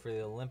qualifying for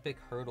the Olympic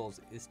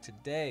hurdles is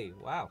today.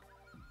 Wow.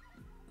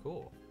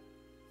 Cool.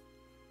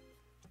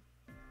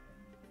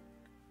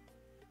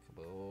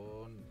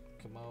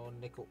 Come on,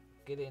 Nickel.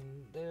 Get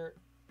in there.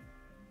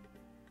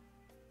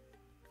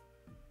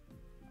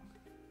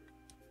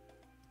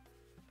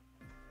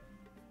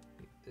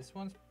 This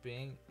one's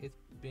being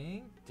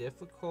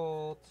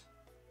difficult.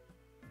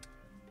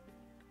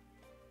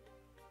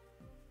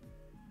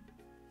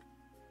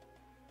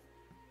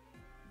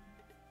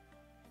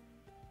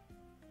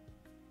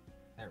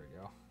 There we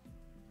go.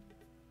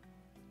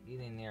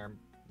 Get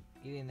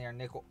in there,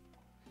 Nickel.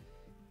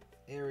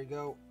 There we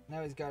go.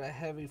 Now he's got a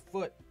heavy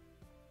foot.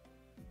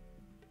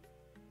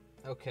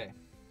 Okay.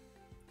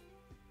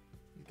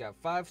 He's got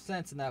 5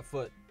 cents in that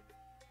foot.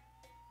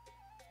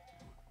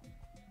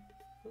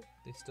 Oop,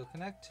 they still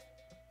connect?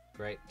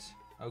 Great.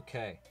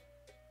 Okay.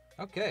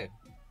 Okay.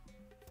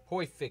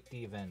 Perfect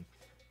even.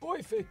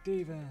 Perfect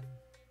even.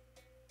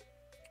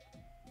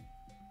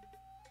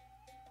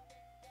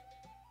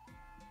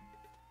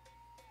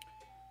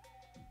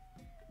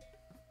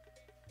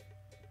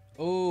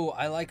 Oh,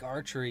 I like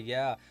archery,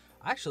 yeah.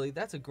 Actually,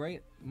 that's a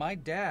great... My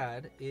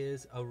dad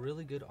is a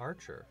really good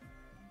archer.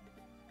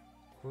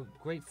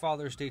 Great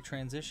Father's Day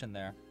transition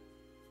there.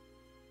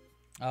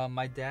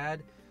 My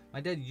dad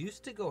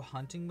used to go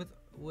hunting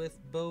with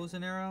bows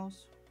and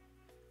arrows,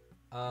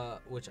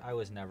 which I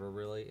was never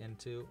really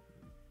into.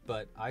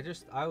 But I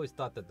always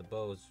thought that the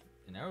bows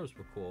and arrows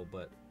were cool,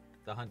 but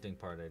the hunting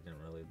part I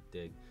didn't really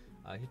dig.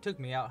 He took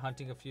me out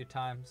hunting a few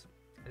times.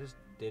 I just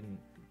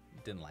didn't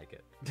like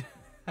it.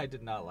 I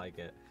did not like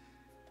it.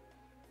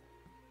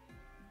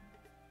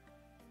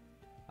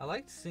 I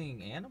liked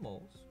seeing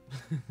animals.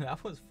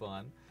 That was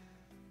fun.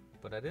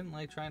 But I didn't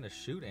like trying to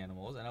shoot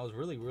animals, and I was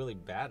really, really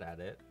bad at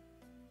it.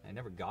 I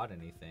never got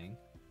anything.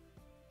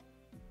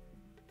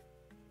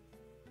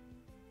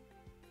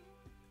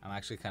 I'm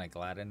actually kind of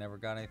glad I never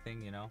got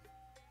anything, you know?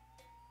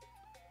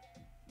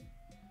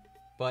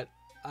 But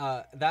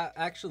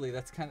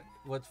that's kind of...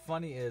 What's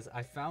funny is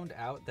I found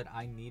out that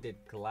I needed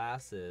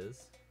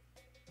glasses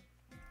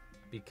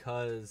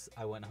because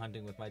I went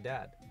hunting with my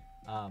dad.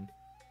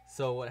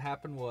 So what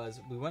happened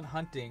was we went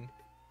hunting,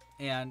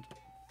 and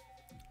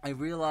I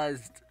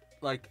realized,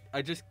 like,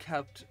 I just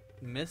kept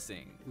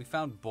missing. We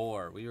found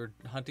boar. We were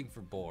hunting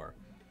for boar.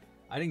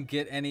 I didn't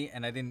get any,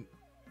 and I didn't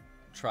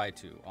try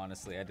to.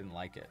 Honestly, I didn't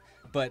like it.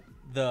 But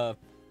the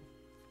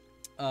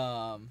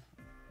I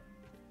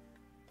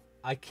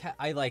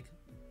like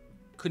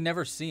could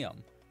never see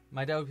them.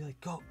 My dad would be like,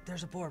 "Go,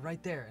 there's a boar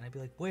right there," and I'd be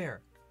like,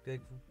 "Where?" Be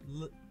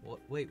like,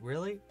 "Wait,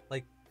 really?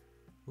 Like,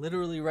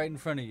 literally right in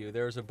front of you,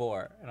 there's a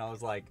boar." And I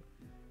was like,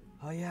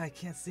 "Oh yeah, I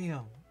can't see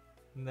him."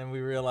 And then we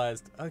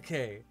realized,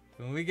 okay,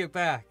 when we get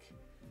back,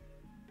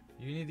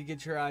 you need to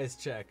get your eyes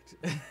checked.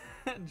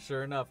 And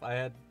sure enough, I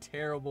had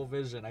terrible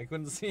vision. I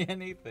couldn't see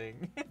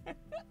anything.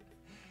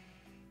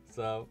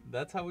 So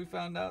that's how we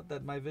found out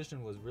that my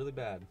vision was really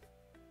bad.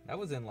 That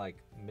was in like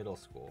middle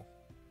school.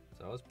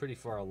 So I was pretty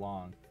far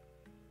along.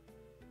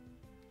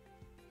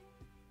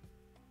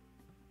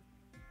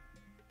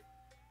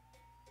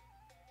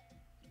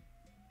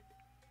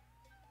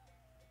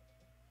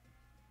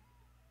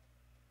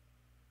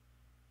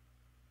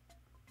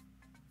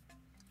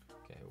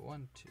 Okay,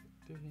 1, 2,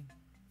 3.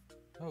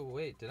 Oh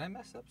wait, did I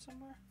mess up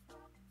somewhere?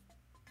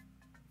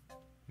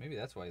 Maybe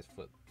that's why his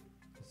foot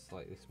is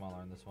slightly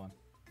smaller in this one.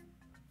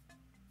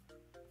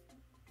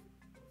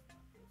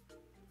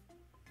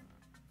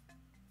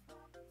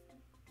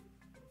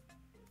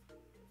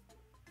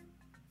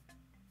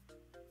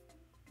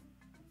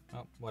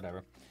 Oh,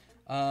 whatever.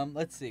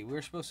 Let's see.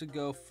 We're supposed to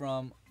go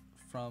from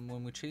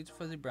when we change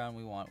fuzzy brown.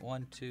 We want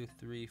 1, 2,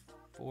 3,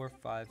 4,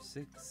 5,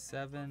 6,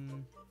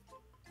 7,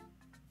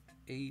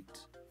 8,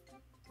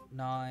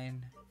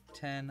 9,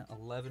 10,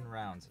 11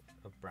 rounds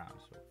of brown.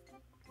 So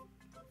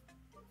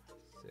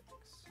 6.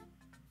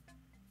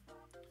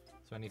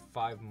 So I need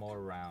 5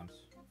 more rounds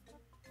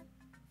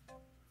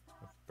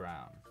of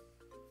brown.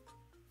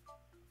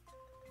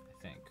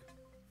 I think.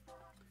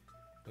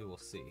 We will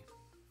see.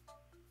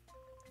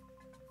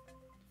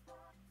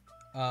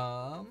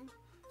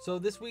 So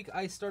this week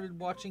I started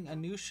watching a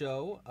new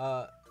show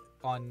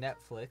on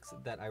Netflix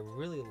that I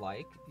really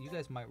like. You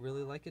guys might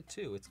really like it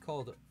too. It's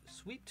called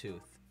Sweet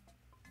Tooth.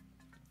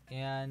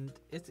 And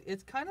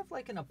it's kind of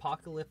like an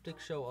apocalyptic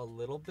show a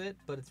little bit,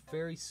 but it's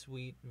very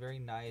sweet, very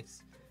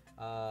nice.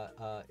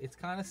 It's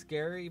kind of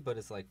scary, but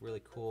it's like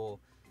really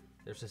cool.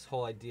 There's this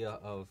whole idea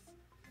of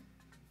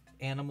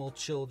animal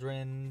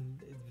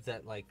children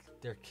that like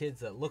they're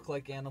kids that look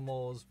like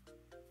animals.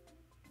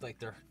 Like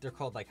they're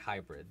called like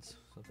hybrids.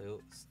 So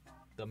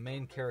the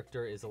main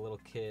character is a little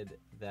kid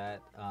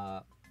that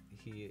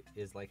he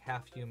is like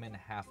half human,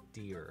 half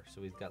deer.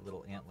 So he's got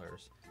little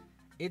antlers.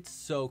 It's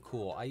so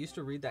cool. I used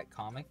to read that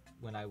comic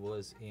when I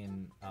was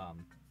in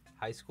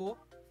high school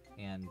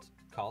and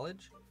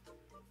college,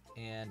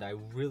 and I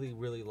really,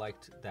 really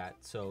liked that.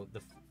 So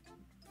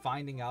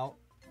finding out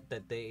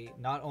that they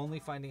not only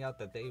finding out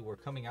that they were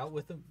coming out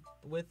with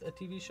a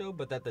TV show,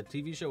 but that the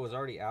TV show was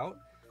already out.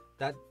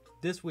 That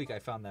this week I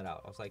found that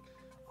out. I was like,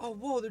 oh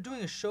whoa, they're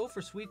doing a show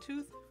for Sweet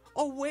Tooth.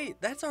 Oh wait,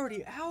 that's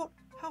already out.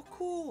 How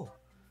cool!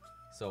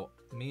 So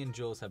me and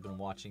Jules have been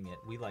watching it.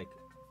 We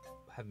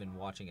have been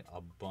watching it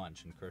a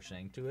bunch and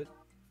crocheting to it.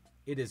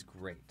 It is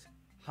great.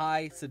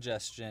 High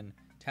suggestion,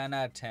 10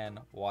 out of 10.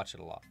 Watch it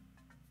a lot.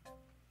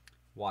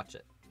 Watch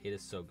it. It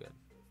is so good.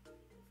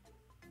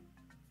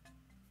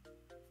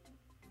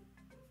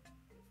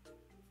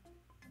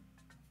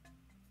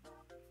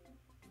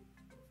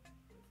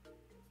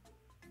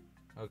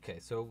 Okay,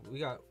 so we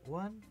got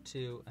 1,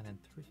 2, and then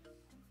 3,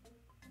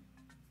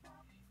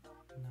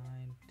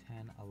 9,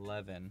 10,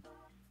 11.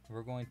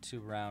 We're going to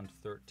round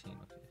 13.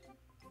 Okay.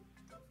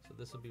 So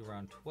this will be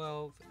round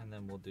 12, and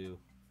then we'll do.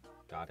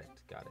 Got it.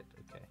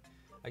 Okay.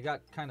 I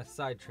got kind of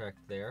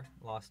sidetracked there.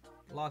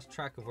 Lost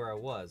track of where I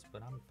was,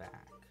 but I'm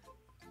back.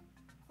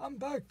 I'm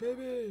back,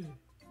 baby.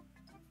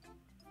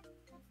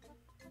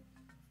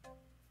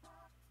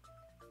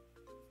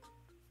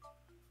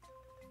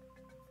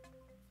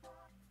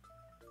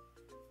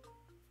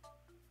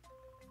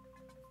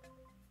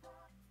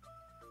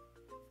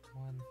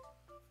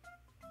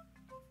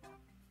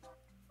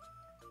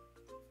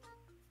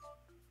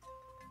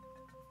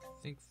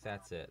 I think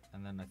that's it,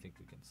 and then I think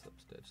we can slip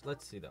stitch.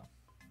 Let's see though.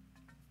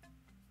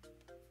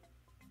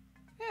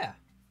 Yeah,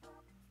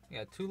 we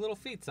got 2 little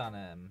feet on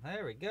him.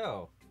 There we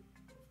go.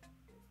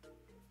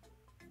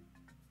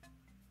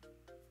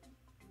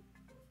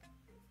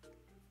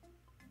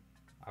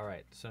 All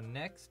right, so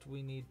next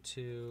we need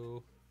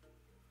to,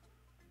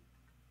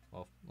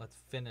 well, let's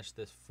finish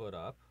this foot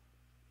up.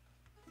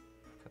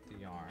 Cut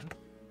the yarn.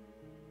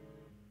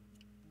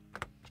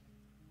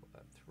 Pull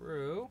that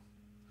through.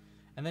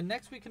 And then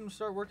next we can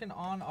start working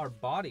on our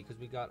body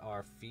because we got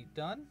our feet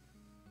done.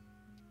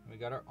 We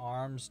got our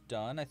arms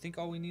done. I think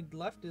all we need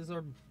left is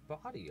our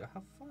body.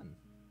 Have fun.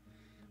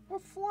 We're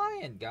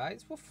flying,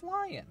 guys. We're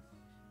flying.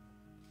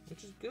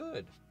 Which is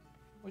good.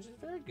 Which is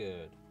very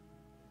good.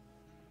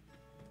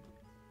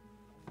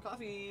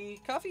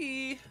 Coffee.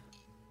 Coffee.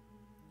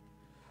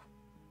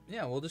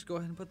 Yeah, we'll just go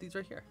ahead and put these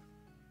right here.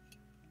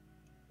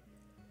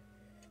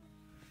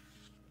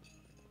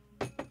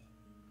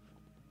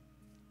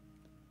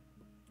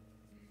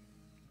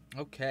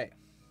 Okay.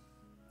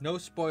 No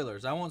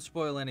spoilers. I won't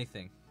spoil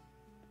anything.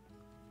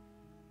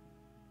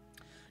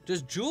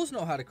 Does Jules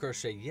know how to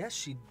crochet? Yes,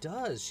 she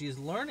does. She's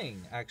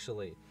learning,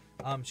 actually.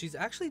 She's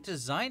actually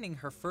designing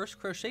her first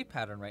crochet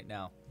pattern right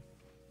now.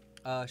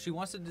 She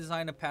wants to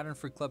design a pattern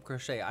for Club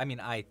Crochet. I mean,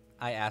 I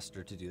asked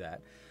her to do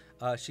that.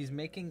 She's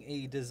making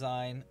a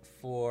design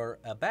for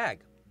a bag.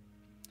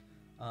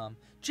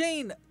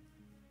 Jane,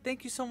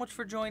 thank you so much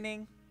for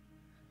joining.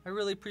 I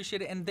really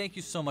appreciate it, and thank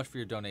you so much for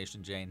your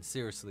donation, Jane.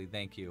 Seriously,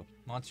 thank you.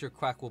 Monster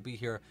Quack will be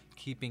here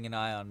keeping an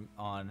eye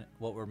on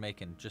what we're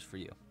making just for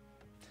you.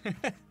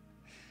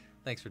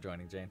 Thanks for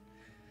joining, Jane.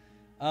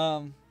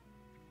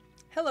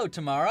 Hello,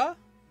 Tamara.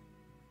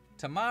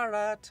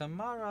 Tamara.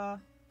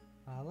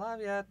 I love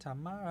ya,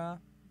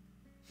 Tamara.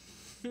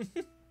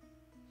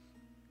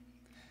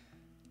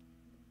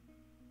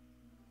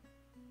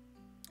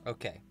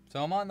 Okay,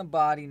 so I'm on the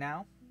body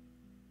now.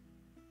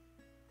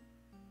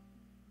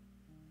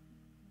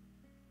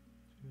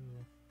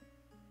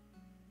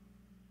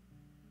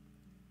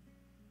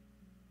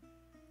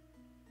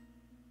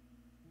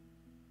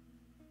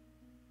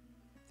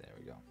 There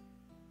we go.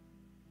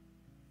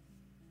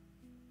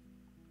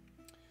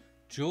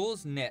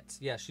 Jules knits.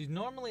 Yeah, she's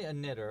normally a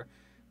knitter,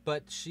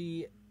 but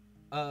she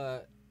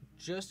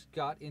just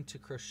got into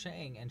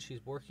crocheting and she's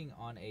working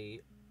on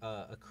a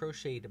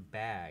crocheted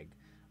bag.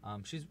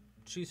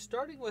 She's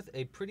starting with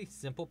a pretty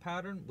simple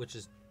pattern, which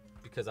is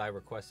because I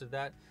requested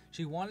that.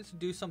 She wanted to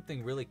do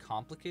something really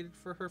complicated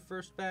for her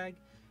first bag,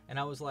 and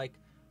I was like,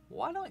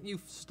 why don't you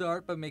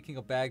start by making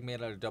a bag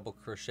made out of double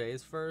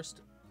crochets first,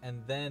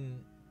 and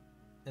then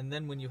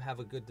when you have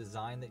a good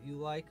design that you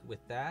like with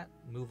that,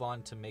 move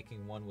on to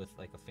making one with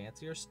like a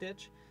fancier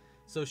stitch.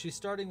 So she's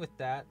starting with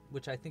that,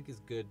 which I think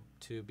is good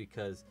too,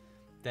 because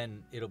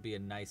then it'll be a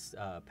nice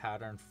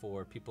pattern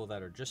for people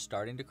that are just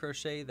starting to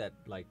crochet that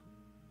like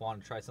want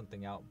to try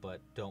something out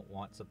but don't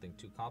want something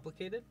too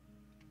complicated.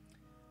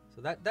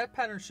 So that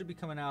pattern should be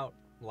coming out,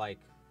 like,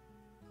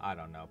 I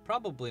don't know,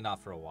 probably not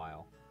for a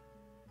while,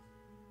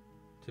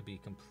 to be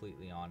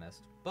completely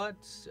honest. But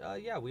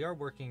yeah, we're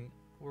working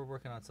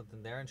on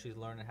something there, and she's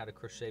learning how to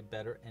crochet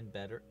better and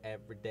better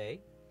every day.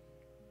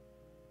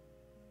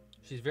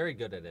 She's very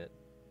good at it,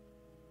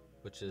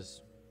 which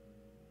is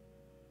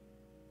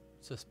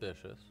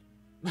suspicious.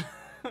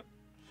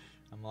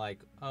 I'm like,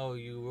 oh,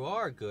 you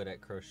are good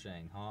at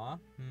crocheting, huh?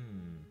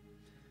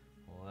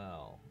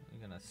 Well,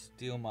 you're gonna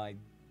steal my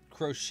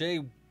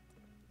crochet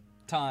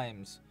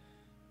times.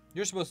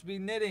 You're supposed to be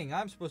knitting.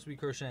 I'm supposed to be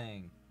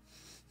crocheting.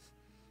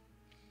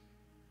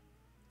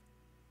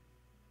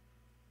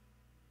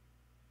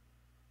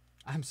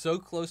 I'm so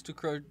close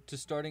to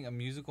starting a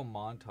musical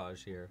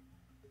montage here.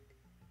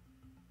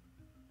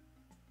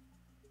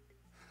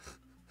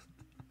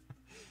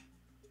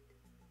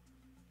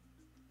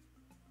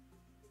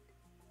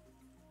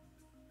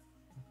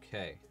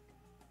 Okay.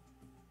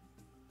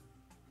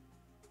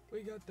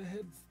 We got the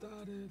head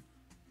started.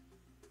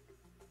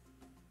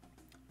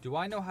 Do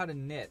I know how to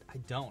knit? I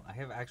don't. I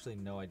have actually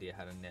no idea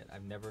how to knit.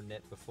 I've never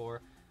knit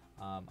before.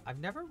 I've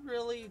never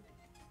really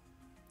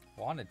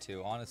wanted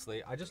to,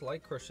 honestly. I just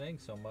like crocheting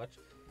so much.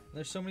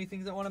 There's so many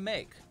things I want to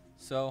make.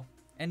 So,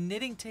 and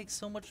knitting takes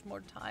so much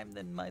more time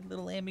than my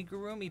little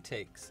amigurumi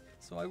takes.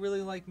 So I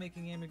really like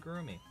making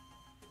amigurumi.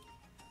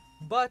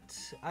 But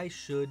I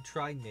should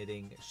try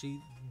knitting.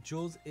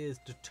 Jules is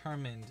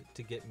determined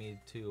to get me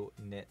to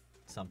knit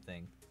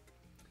something.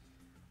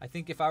 I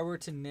think if I were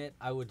to knit,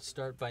 I would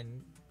start by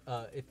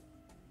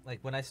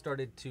when I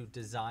started to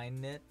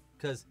design knit,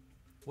 because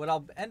what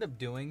I'll end up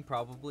doing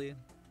probably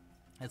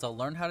is I'll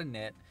learn how to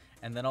knit,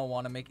 and then I'll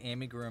want to make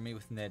amigurumi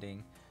with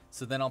knitting.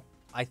 So then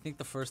I think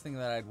the first thing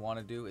that I'd want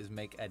to do is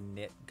make a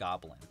knit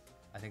goblin.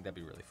 I think that'd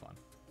be really fun.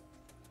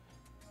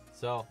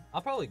 So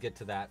I'll probably get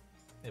to that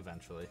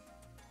eventually.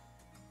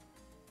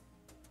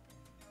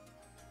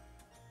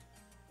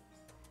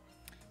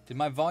 Did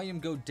my volume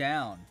go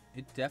down?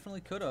 It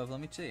definitely could have. Let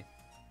me see.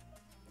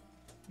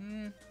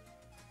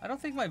 I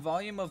don't think my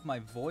volume of my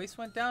voice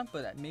went down,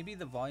 but maybe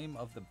the volume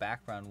of the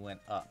background went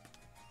up.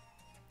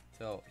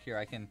 So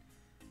here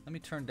let me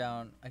turn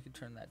down, I can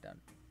turn that down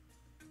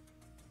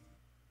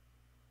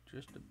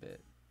just a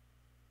bit.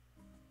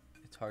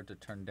 It's hard to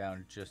turn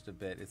down just a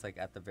bit. It's like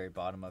at the very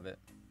bottom of it.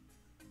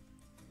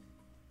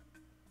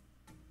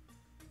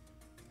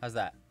 How's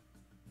that?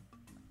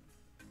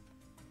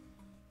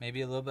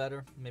 Maybe a little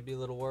better, maybe a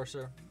little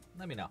worser.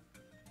 Let me know.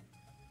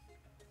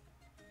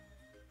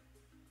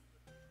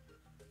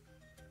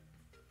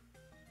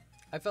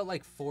 I felt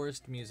like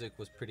forest music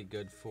was pretty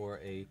good for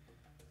a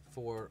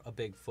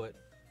Bigfoot.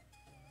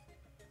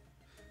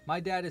 My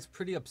dad is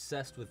pretty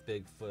obsessed with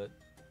Bigfoot.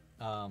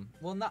 I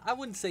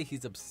wouldn't say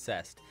he's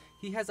obsessed.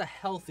 He has a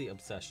healthy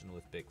obsession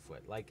with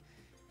Bigfoot. Like,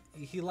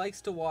 he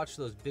likes to watch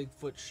those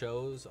Bigfoot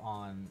shows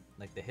on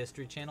like the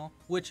History Channel,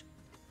 which,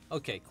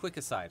 okay, quick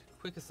aside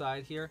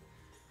here.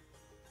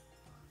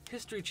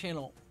 History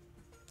Channel,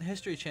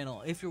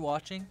 if you're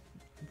watching,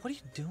 what are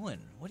you doing?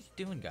 What are you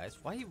doing, guys?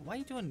 Why are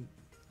you doing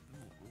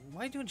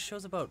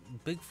shows about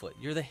Bigfoot?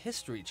 You're the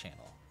History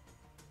Channel.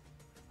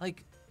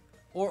 Like,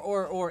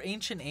 or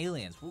Ancient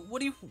Aliens.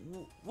 What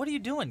are you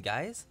doing,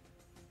 guys?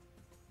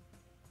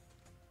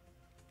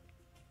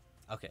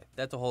 Okay,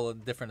 that's a whole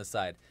different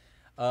aside.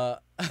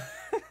 That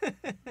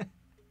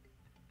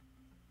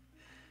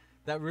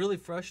really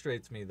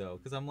frustrates me though,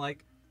 because I'm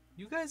like,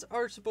 you guys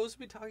are supposed to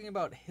be talking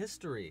about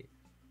history,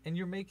 and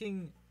you're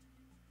making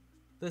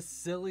the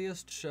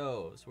silliest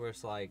shows where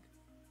it's like,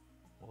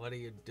 what are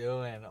you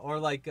doing? Or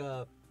like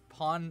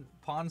Pawn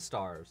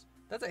Stars.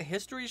 That's a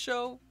history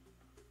show?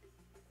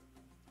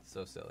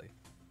 So silly.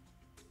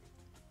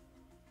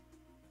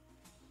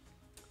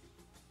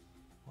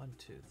 1,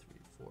 2, 3,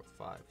 4,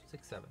 5,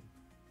 6, 7.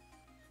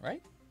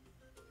 Right?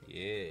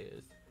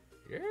 Yes.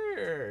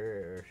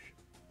 Yes.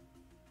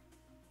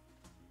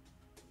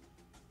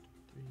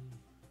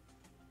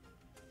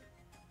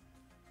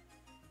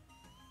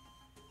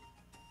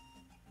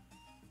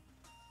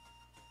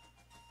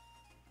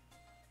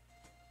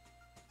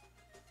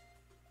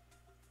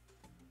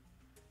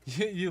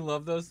 3. You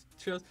love those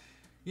shows?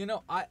 You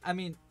know, I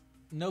mean,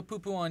 no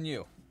poo-poo on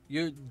you.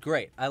 You're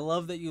great. I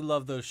love that you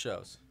love those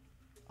shows.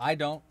 I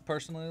don't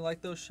personally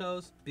like those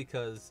shows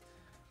because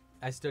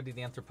I studied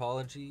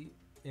anthropology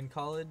in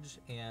college,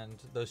 and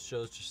those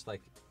shows just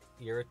like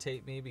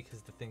irritate me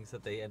because the things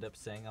that they end up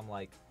saying, I'm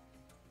like,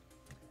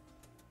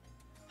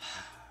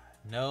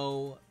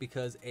 no,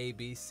 because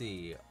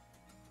ABC.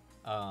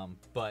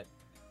 But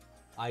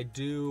I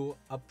do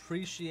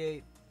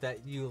appreciate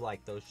that you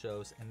like those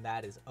shows, and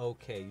that is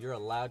okay. You're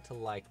allowed to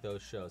like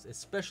those shows,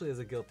 especially as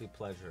a guilty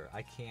pleasure.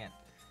 I can't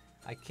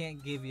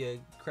give you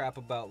crap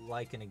about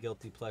liking a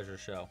guilty pleasure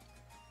show.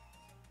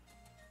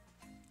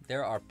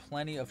 There are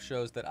plenty of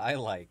shows that I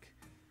like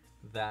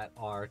that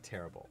are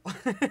terrible.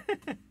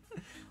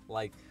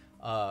 Like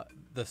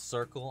The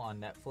Circle on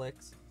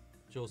Netflix.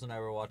 Jules and I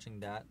were watching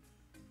that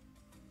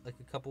like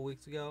a couple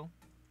weeks ago.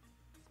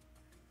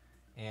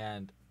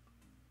 And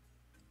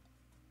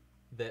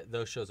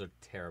those shows are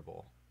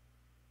terrible.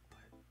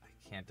 But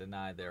I can't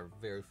deny they're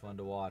very fun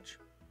to watch.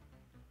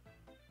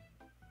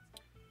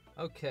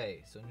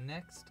 Okay, so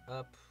next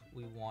up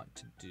we want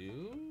to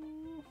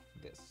do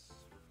this.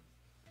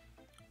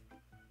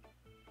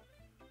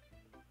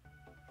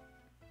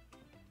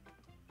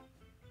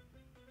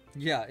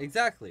 Yeah,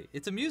 exactly.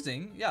 It's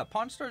amusing. Yeah,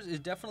 Pawn Stars is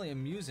definitely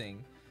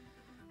amusing,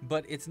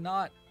 but it's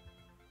not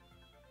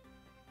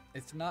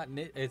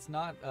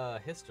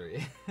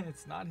history.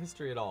 It's not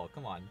history at all.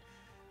 Come on.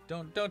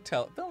 Don't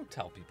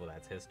tell people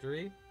that's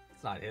history.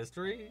 It's not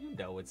history. You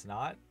know it's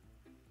not.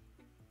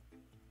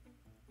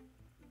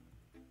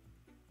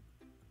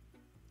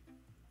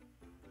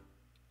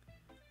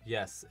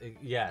 Yes,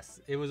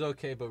 it was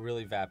okay, but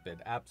really vapid.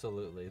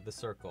 Absolutely. The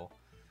Circle.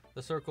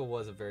 The Circle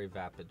was a very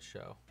vapid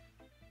show.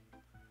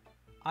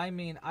 I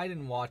mean, I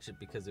didn't watch it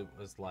because it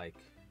was like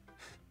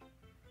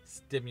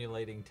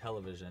stimulating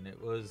television.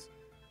 It was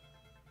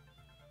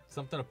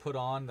something to put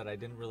on that I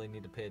didn't really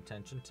need to pay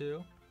attention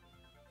to.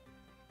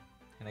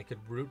 And I could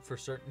root for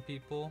certain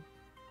people,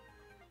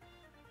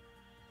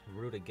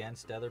 root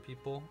against other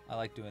people. I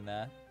like doing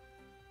that.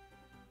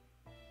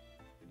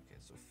 Okay,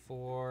 so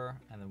 4,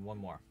 and then one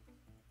more.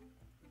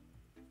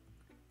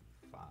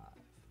 5.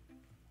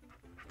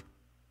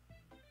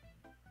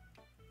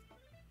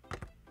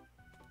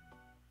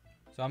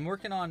 So I'm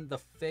working on the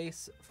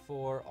face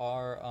for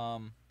our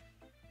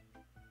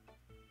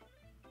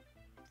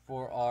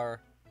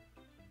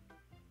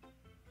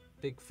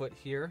Bigfoot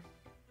here.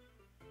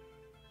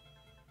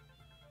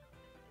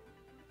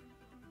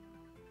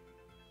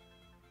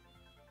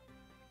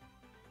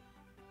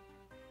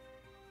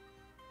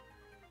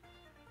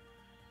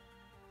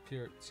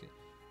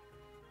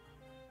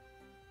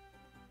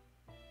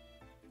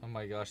 Oh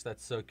my gosh,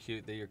 that's so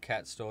cute that your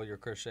cat stole your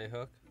crochet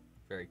hook.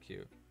 Very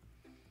cute.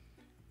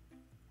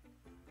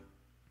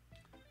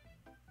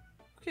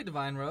 Okay,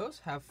 Divine Rose,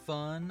 have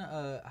fun.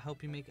 I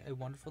hope you make a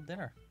wonderful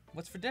dinner.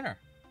 What's for dinner?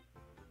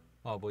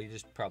 Oh, well, you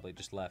probably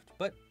just left.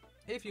 But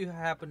if you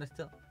happen to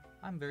still,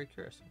 I'm very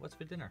curious. What's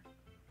for dinner?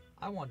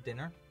 I want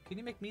dinner. Can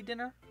you make me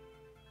dinner?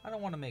 I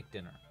don't want to make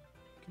dinner.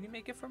 Can you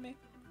make it for me?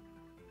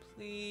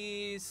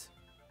 Please.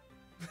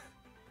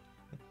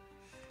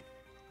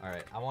 All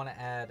right, I want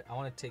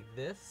to take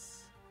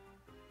this,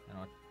 and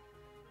I'll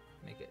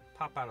make it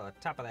pop out of the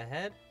top of the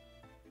head.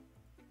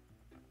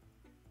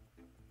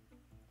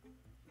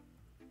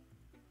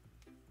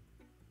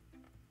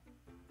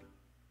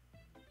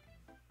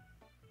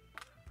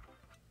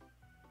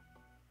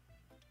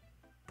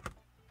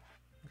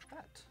 Like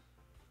that.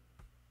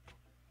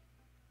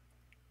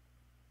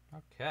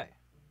 Okay.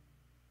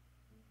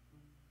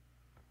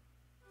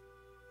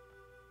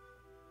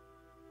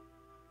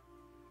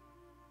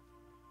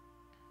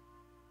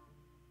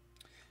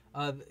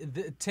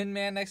 The Tin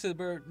Man next to the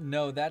bird.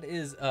 No,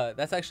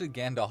 that's actually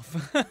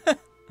Gandalf.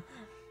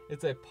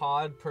 It's a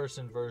pod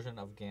person version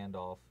of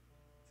Gandalf.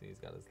 See, he's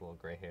got his little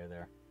gray hair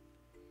there.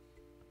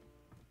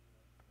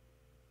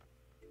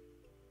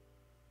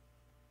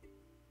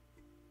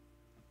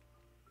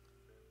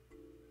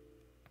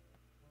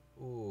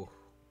 Ooh,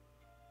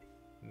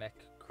 neck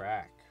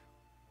crack.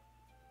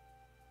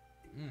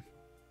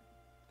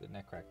 Good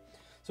neck crack.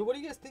 So, what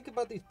do you guys think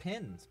about these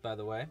pins, by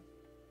the way?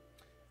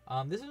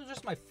 This is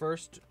just my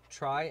first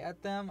try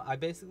at them. I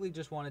basically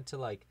just wanted to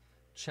like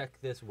check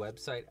this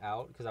website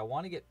out because I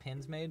want to get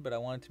pins made, but I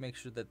wanted to make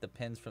sure that the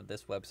pins from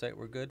this website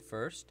were good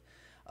first.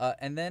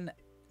 And then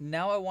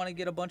now I want to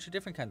get a bunch of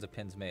different kinds of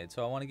pins made.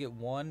 So I want to get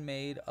one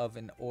made of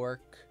an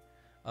orc,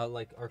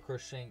 like our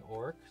crocheting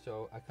orc.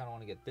 So I kind of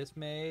want to get this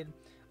made.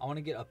 I want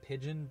to get a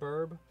pigeon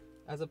burb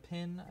as a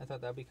pin. I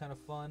thought that'd be kind of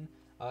fun.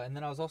 And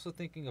then I was also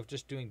thinking of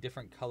just doing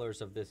different colors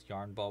of this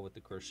yarn ball with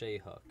the crochet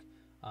hook.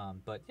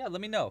 But yeah,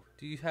 let me know.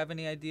 Do you have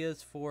any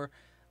ideas for,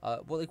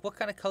 well, like what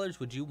kind of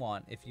colors would you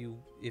want if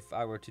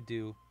I were to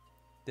do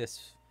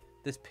this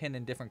this pin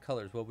in different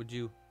colors, what would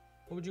you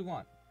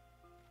want?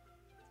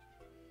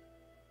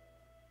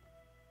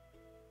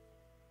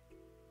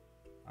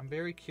 I'm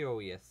very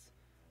curious.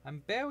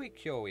 I'm very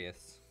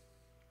curious.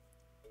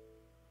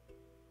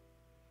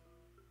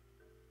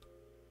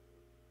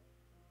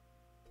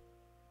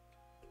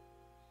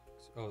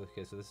 Oh,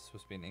 okay, so this is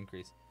supposed to be an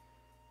increase.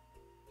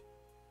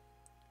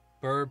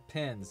 Bird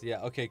pins.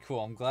 Yeah, okay,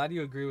 cool. I'm glad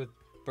you agree with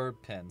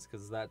bird pins,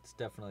 because that's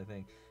definitely a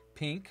thing.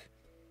 Pink.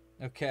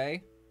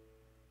 Okay.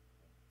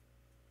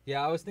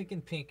 Yeah, I was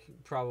thinking pink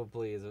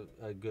probably is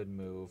a good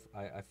move.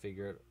 I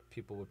figured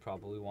people would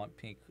probably want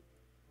pink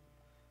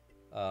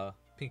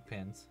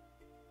pins.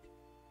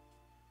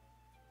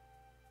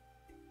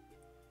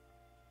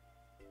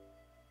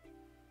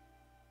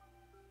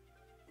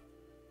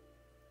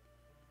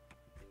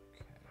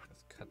 Okay,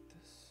 let's cut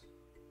this.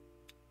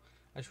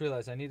 I just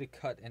realized I need to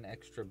cut an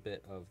extra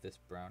bit of this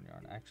brown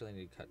yarn. I actually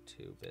need to cut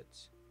 2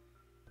 bits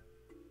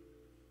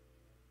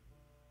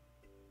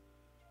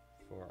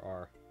for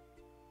our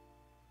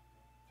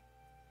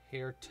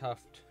hair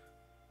tuft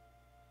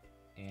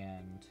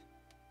and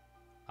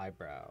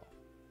eyebrow,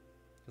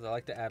 because I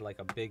like to add like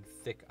a big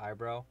thick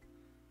eyebrow.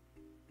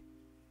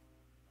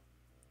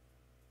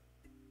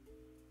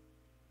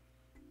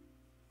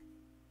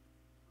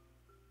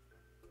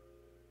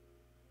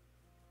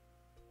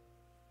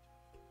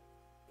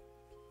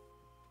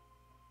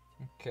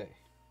 Okay.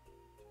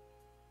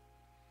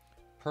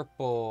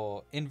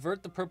 Purple.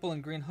 Invert the purple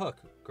and green hook.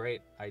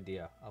 Great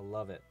idea. I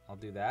love it. I'll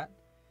do that.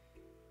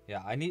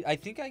 Yeah, I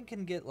think I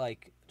can get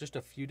like just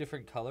a few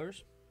different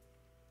colors.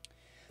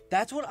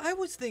 That's what I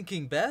was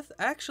thinking, Beth.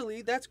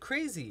 Actually, that's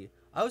crazy.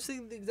 I was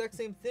thinking the exact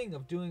same thing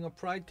of doing a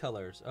pride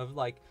colors of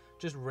like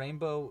just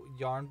rainbow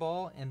yarn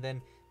ball, and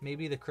then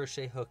maybe the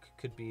crochet hook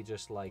could be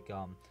just like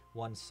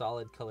one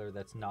solid color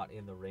that's not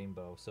in the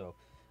rainbow. So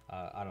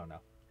I don't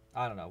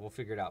know. We'll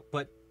figure it out.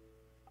 But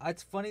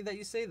it's funny that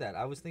you say that.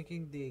 I was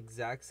thinking the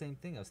exact same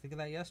thing. I was thinking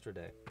that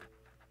yesterday.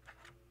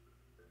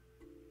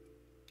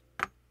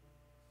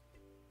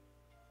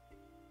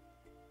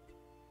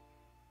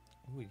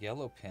 Ooh,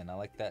 yellow pin. I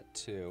like that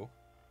too.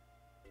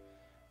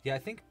 Yeah, I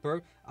think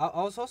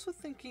I was also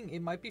thinking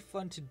it might be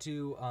fun to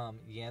do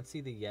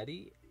Yancey the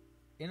Yeti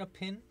in a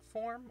pin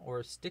form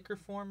or a sticker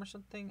form or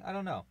something. I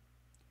don't know.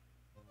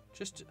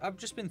 I've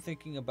just been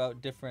thinking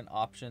about different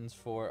options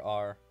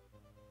for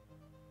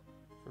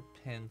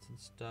pins and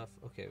stuff.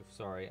 Okay,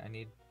 sorry.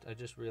 I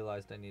just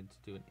realized I need to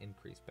do an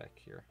increase back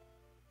here.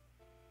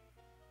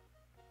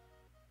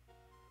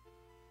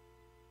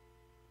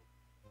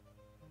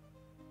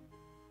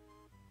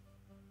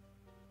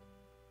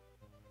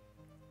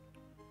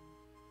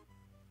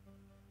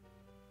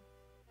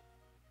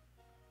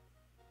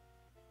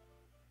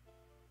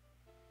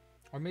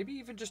 Or maybe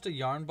even just a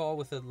yarn ball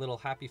with a little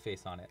happy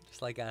face on it.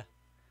 Just like a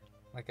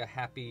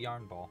happy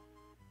yarn ball.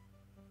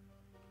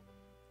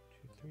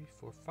 2, 3,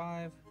 4,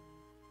 5.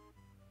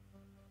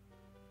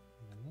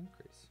 And then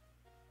increase.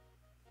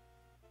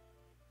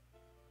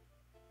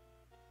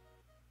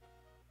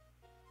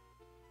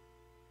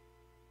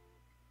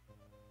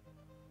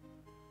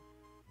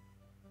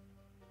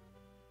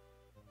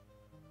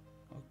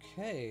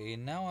 Okay,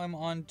 now I'm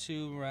on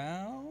to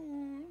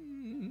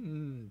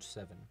round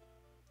 7.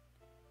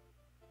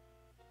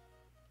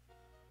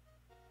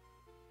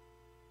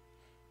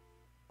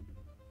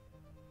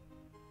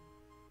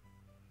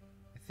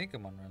 I think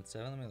I'm on round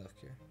 7. Let me look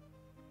here.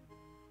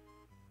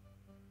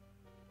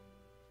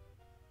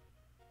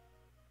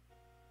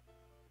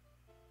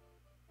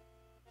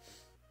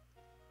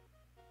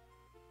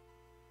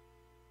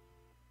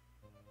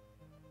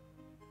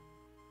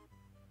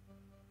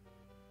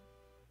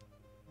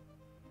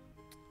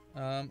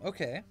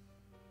 Okay.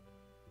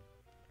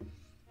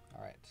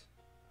 All right.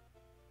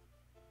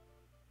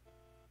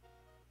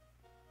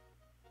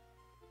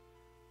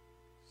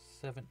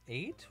 Seven,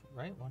 8,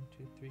 right? 1,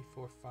 2, 3,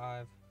 4,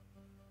 5.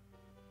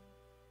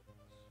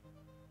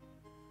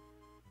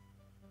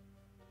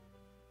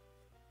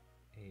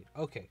 8.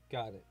 Okay,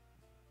 got it.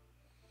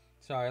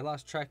 Sorry, I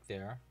lost track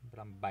there, but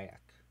I'm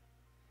back.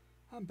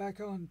 I'm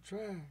back on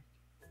track.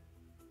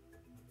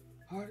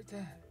 Heart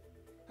attack.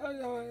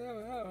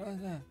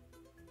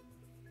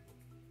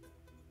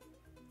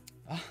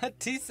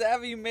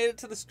 T-Savvy, you made it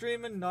to the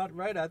stream and not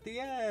right at the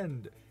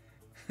end.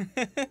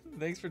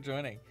 Thanks for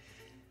joining.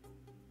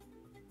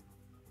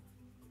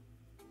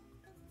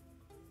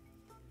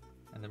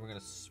 And then we're going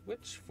to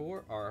switch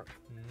for our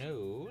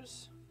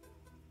nose.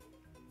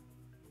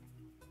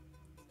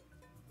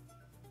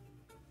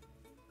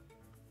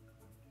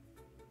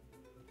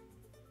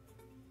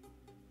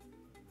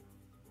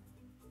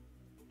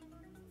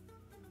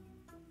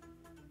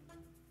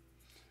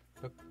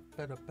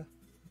 Ba-ba-da-ba.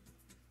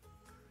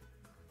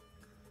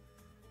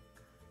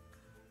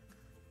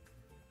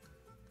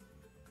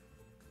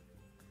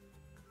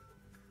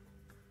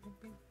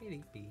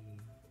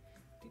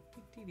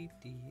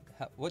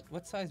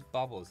 What size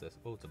bobble is this?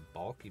 Oh, it's a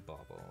bulky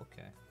bobble.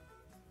 Okay.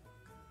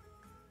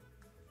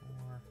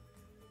 4.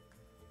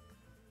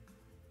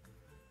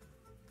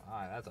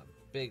 5.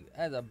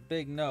 That's a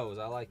big nose.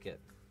 I like it.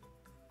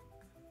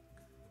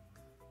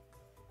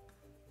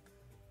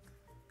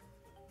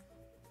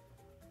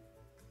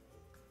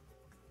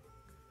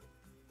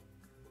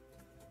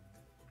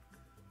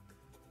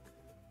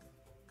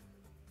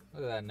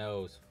 Look at that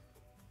nose.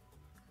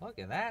 Look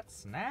at that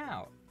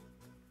snout.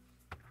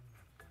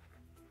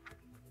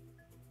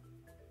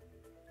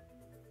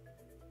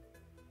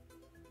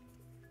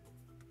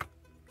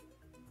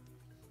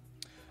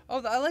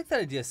 Oh, I like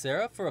that idea,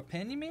 Sarah. For a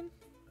pin, you mean?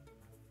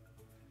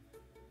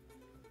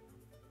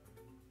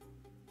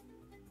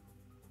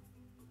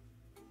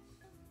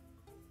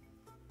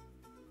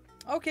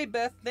 Okay,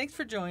 Beth. Thanks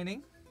for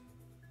joining.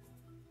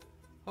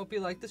 Hope you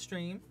like the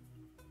stream.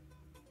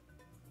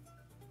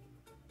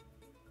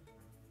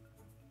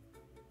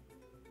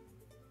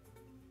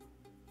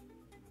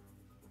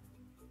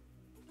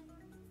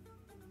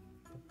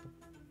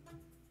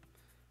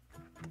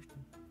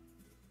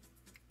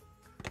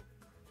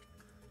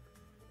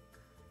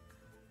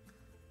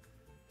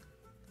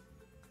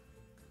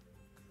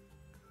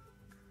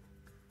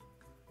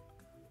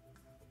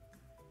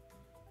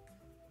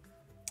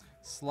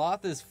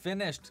 Sloth is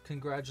finished.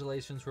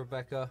 Congratulations,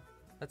 Rebecca.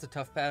 That's a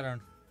tough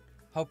pattern.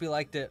 Hope you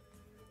liked it.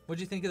 What'd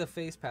you think of the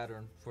face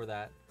pattern for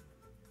that?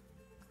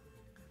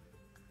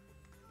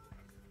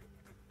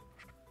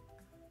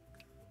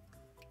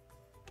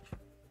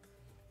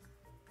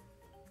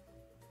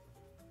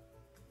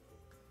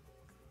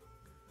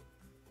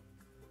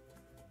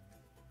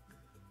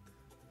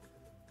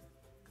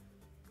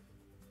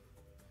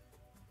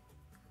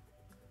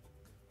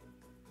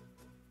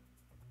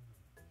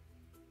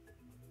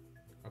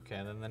 Okay,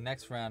 and then the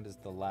next round is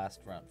the last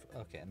round.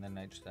 Okay, and then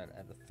I just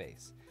add the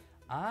face.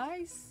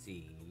 I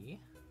see.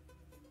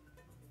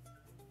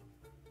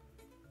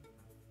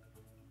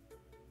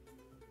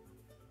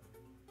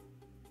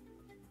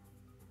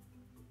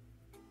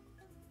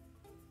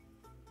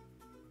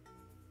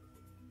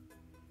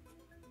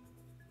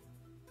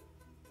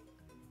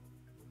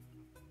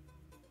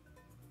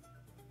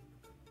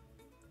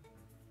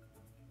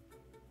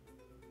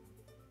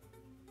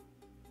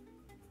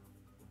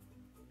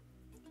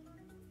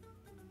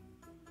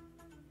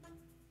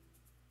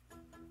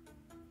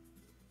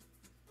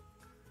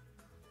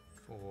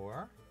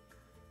 Four.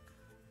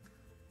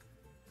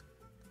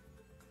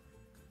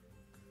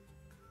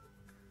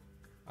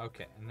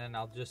 Okay, and then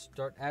I'll just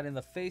start adding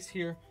the face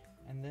here,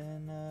 and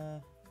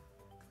then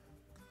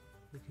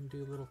we can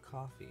do a little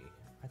coffee.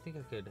 I think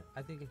I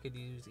could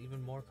use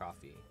even more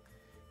coffee.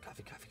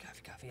 Coffee, coffee,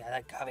 coffee, coffee. I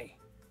like coffee.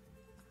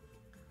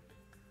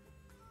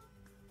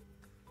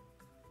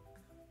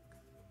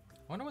 I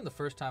wonder when the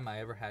first time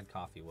I ever had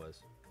coffee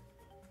was.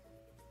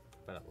 I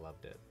bet I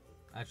loved it.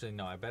 Actually,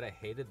 no, I bet I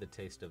hated the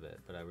taste of it,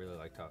 but I really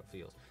liked how it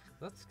feels.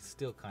 That's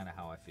still kind of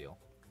how I feel.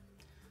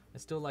 I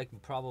still like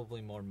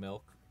probably more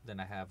milk than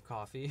I have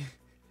coffee.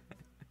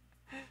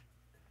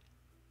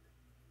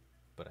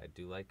 But I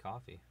do like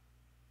coffee.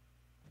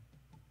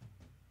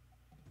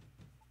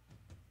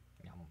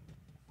 Yum.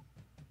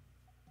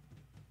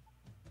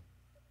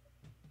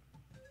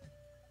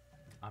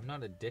 I'm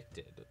not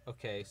addicted.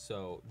 Okay,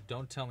 so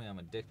don't tell me I'm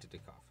addicted to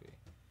coffee.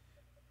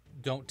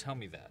 Don't tell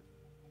me that,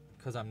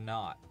 because I'm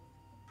not.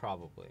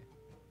 Probably.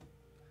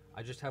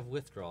 I just have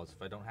withdrawals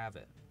if I don't have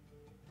it.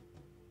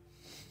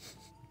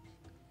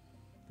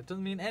 That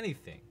doesn't mean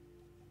anything.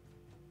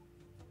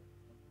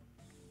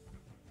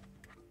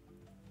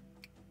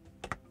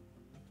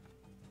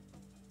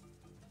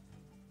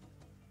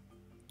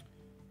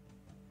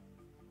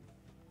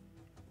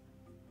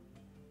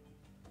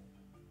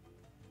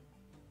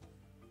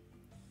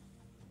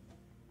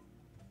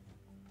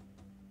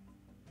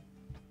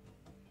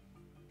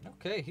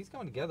 Okay, he's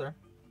going together.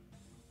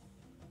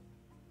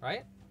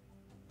 Right?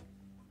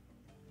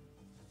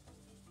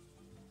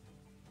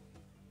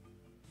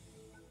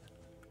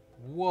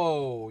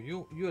 Whoa,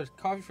 you had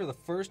coffee for the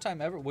first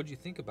time ever? What'd you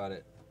think about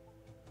it?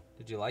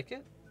 Did you like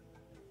it?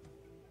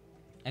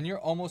 And you're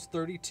almost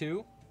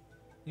 32?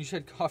 You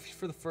had coffee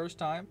for the first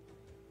time?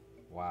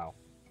 Wow,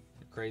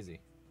 you're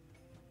crazy.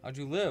 How'd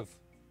you live?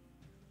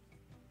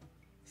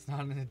 It's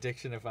not an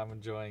addiction if I'm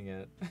enjoying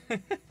it. I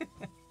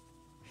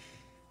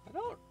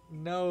don't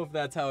know if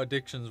that's how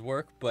addictions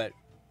work, but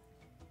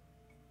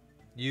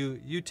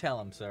you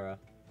tell him, Sarah.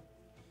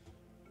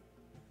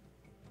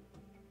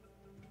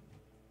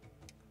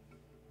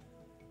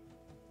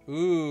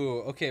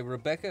 Ooh, okay,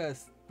 Rebecca,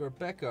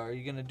 are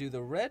you gonna do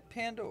the red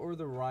panda or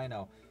the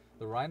rhino?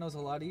 The rhino's a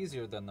lot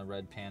easier than the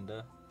red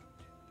panda.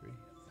 2, 3,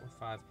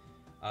 4,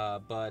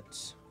 5.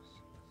 But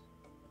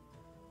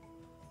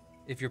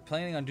if you're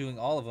planning on doing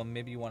all of them,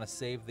 maybe you want to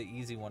save the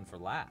easy one for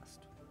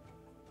last.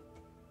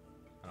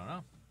 I don't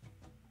know.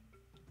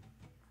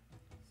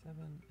 7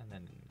 and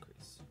then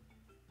increase.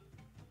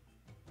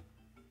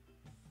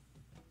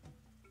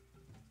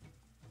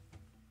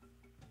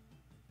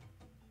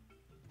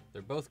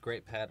 They're both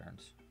great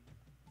patterns.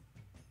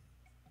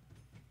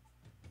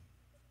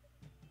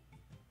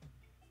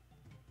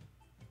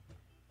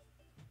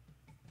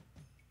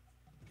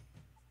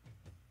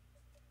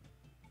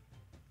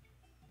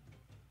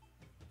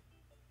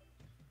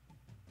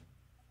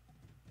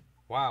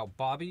 Wow,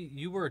 Bobby,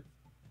 you were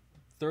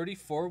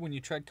 34 when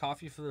you tried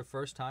coffee for the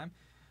first time.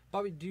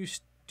 Bobby, do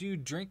you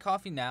drink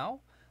coffee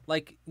now?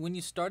 Like when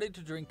you started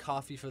to drink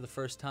coffee for the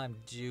first time,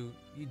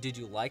 did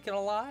you like it a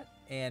lot?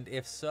 And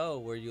if so,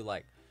 were you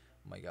like,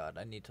 oh my God,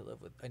 I need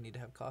to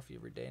have coffee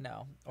every day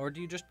now? Or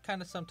do you just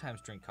kind of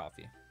sometimes drink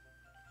coffee?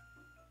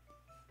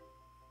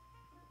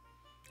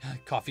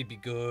 Coffee be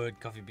good.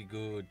 Coffee be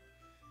good.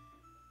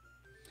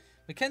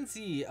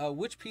 Mackenzie,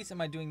 which piece am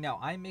I doing now?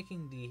 I'm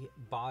making the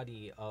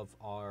body of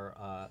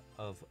our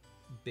of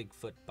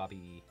Bigfoot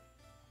Bobby.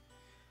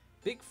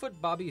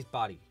 Bigfoot Bobby's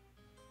body.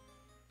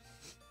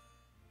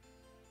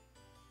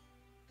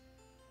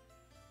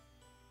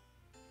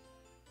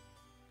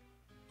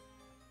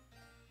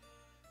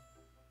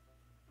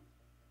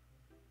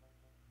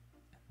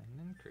 And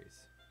then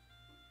increase.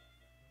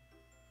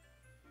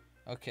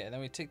 Okay, then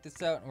we take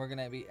this out and we're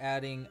gonna be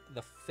adding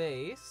the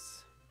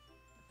face.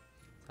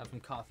 Let's have some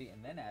coffee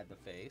and then add the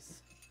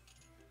face.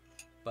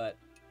 But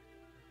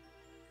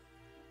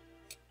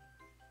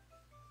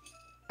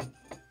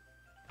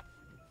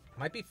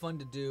might be fun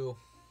to do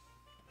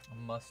a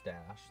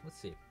mustache. Let's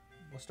see.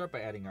 We'll start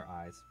by adding our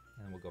eyes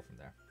and then we'll go from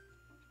there.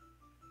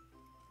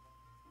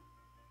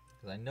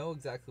 Because I know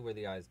exactly where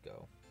the eyes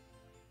go.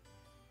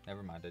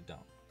 Never mind, I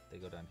don't. They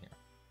go down here.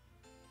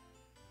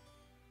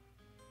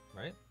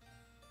 Right?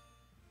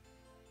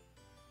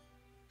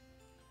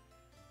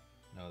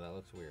 No, that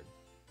looks weird.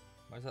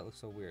 Why does that look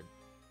so weird?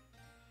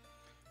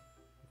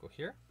 Go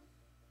here.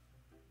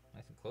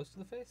 Nice and close to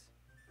the face.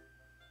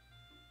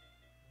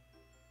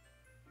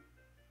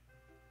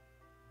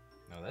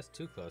 No, that's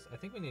too close. I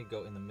think we need to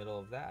go in the middle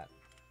of that.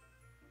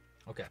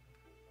 Okay.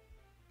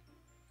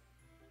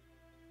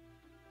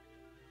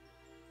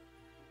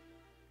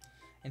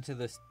 Into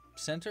the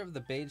center of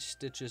the beige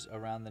stitches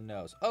around the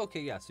nose.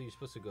 Okay, yeah, so you're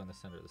supposed to go in the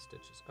center of the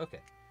stitches.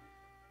 Okay.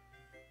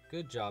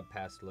 Good job,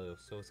 Past Lou.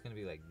 So it's going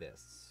to be like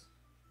this.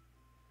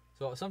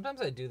 So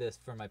sometimes I do this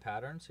for my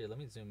patterns. Here, let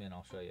me zoom in.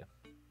 I'll show you.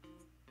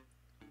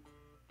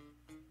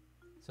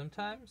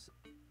 Sometimes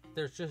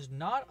there's just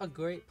not a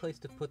great place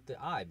to put the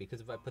eye,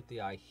 because if I put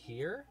the eye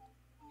here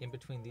in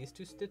between these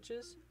two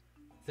stitches,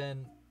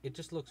 then it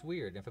just looks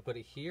weird. If I put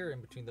it here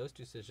in between those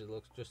two stitches,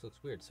 it just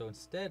looks weird. So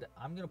instead,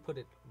 I'm going to put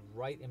it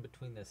right in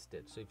between this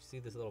stitch. So if you see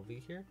this little V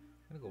here,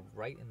 I'm going to go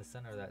right in the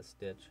center of that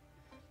stitch,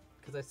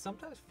 because I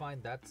sometimes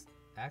find that's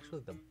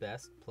actually the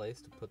best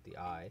place to put the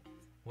eye.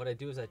 What I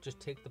do is I just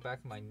take the back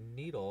of my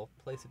needle,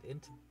 place it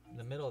into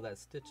the middle of that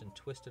stitch and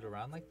twist it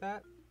around like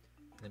that.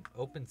 And it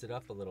opens it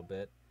up a little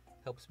bit,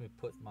 helps me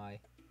put my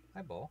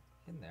eyeball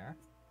in there.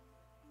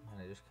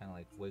 And I just kind of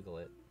like wiggle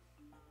it.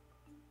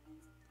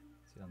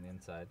 See it on the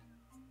inside.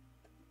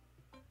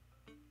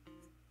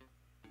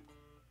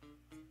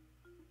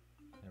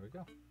 There we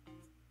go.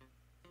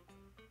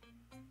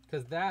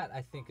 Because that,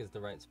 I think, is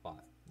the right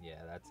spot.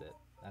 Yeah, that's it.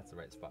 That's the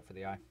right spot for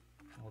the eye.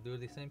 And we'll do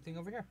the same thing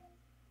over here.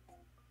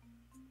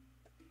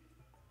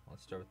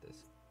 Let's start with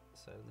this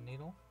side of the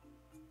needle,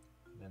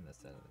 then this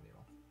side of the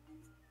needle.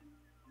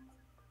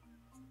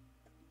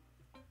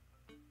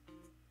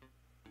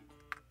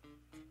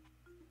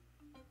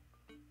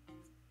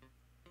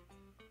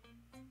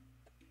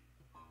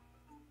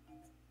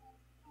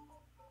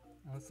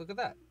 And let's look at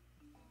that.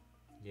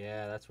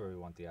 Yeah, that's where we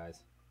want the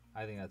eyes.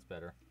 I think that's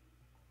better.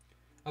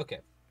 Okay,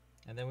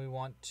 and then we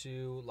want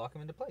to lock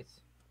them into place.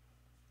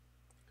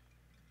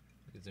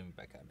 We can zoom it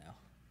back out now.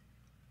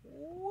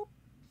 Whoop.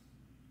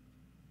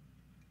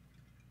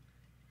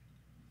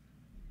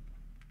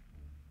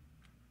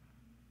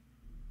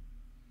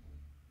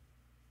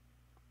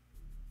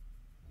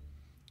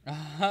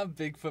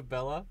 Bigfoot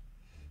Bella.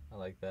 I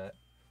like that.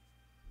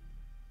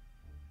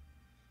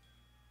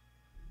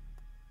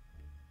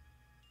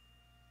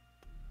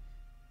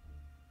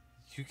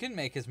 You can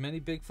make as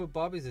many Bigfoot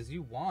Bobbies as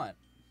you want.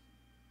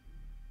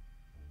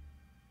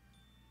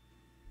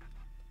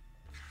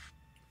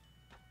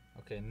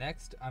 Okay,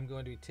 next I'm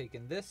going to be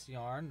taking this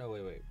yarn. No,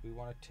 wait. We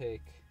want to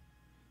take...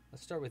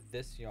 Let's start with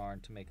this yarn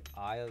to make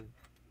eyelids.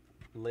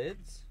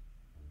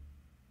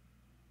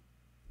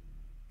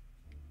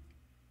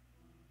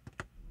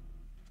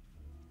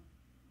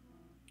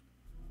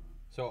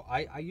 So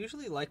I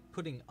usually like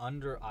putting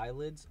under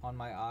eyelids on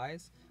my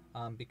eyes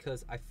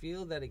because I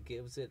feel that it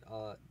gives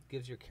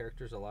your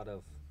characters a lot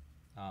of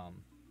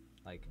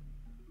like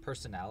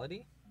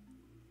personality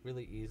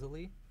really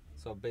easily.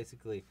 So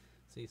basically,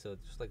 see, so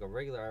it's just like a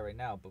regular eye right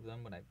now, but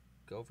then when I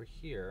go over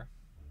here,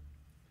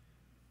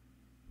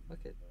 look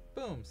at,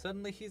 boom,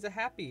 suddenly that's a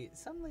happy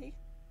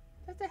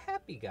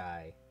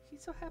guy.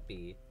 He's so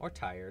happy, or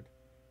tired,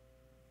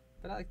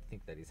 but I like to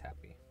think that he's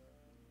happy.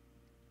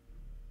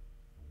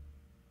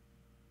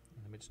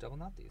 Let me just double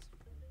knot these.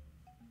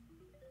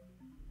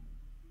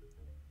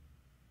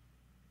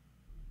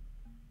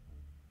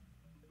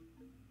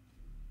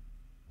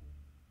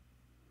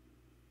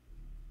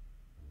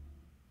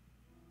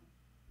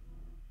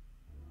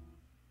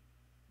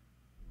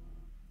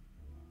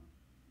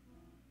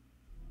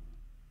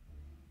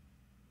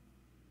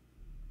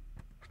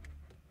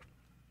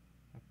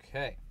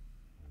 Okay.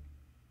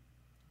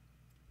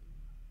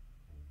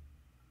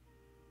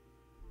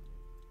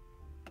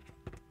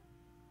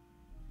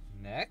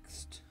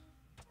 Next,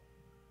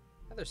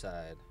 other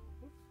side.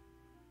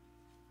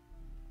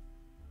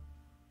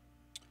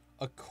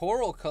 A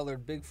coral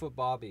colored Bigfoot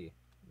Bobby.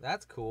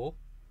 That's cool.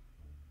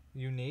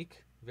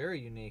 Unique.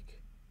 Very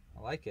unique.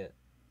 I like it.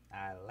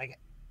 I like it.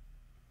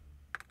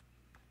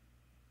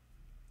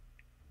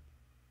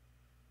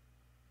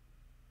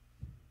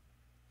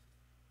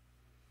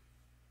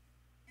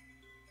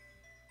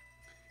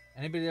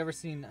 Anybody ever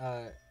seen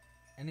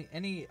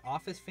any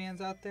Office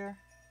fans out there?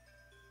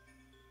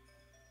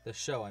 The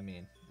show, I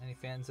mean. Any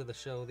fans of the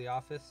show The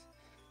Office?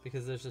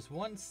 Because there's this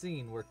one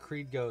scene where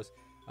Creed goes,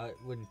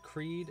 when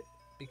Creed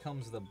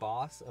becomes the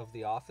boss of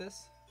the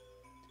office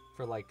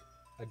for like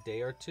a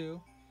day or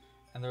two,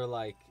 and they're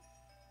like,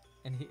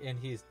 and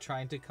he's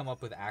trying to come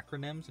up with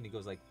acronyms, and he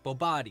goes like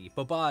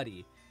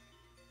Bobati,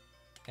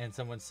 and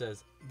someone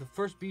says the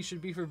first B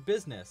should be for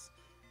business,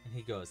 and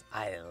he goes,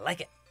 I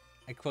like it.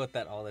 I quote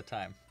that all the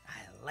time.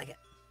 I like it.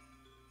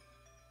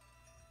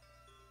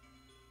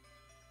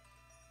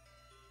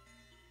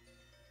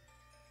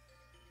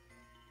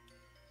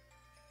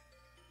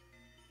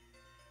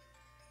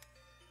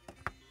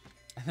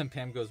 And then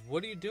Pam goes,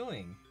 what are you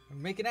doing? I'm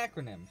making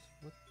acronyms.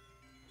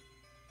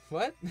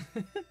 What?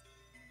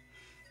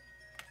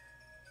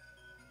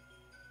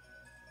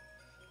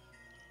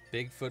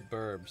 Bigfoot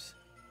burbs.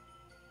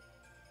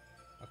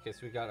 Okay, so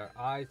we got our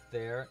eyes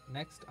there.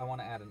 Next, I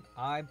want to add an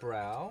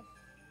eyebrow.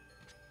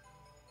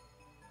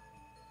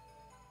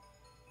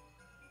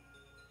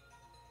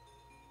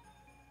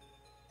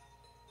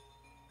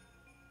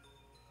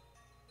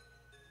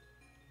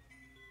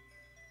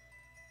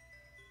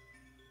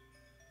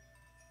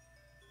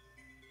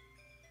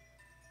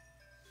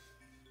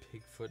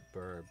 Bigfoot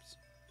burbs.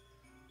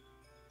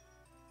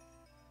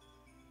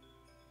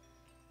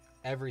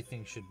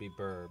 Everything should be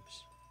burbs.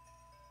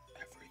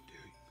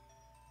 Everything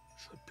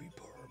should be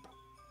burb.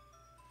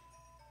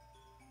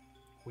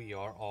 We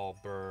are all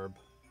burb.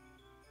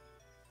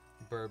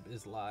 Burb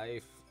is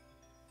life.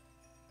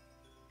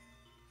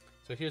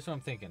 So here's what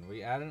I'm thinking.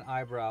 We add an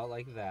eyebrow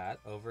like that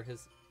over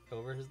his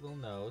little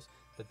nose,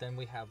 but then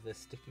we have this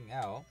sticking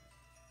out.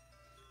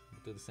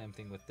 We'll do the same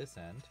thing with this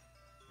end.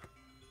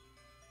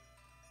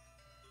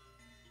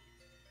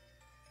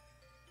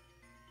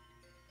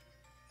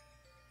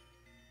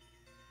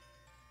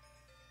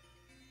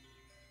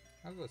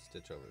 I'll go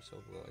stitch over, so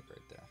we'll go like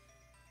right there.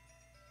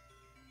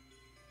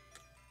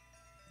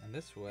 And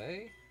this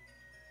way,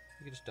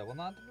 you can just double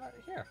knot them right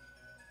here.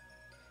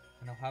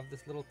 And he'll have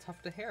this little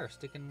tuft of hair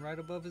sticking right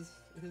above his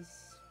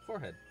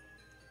forehead.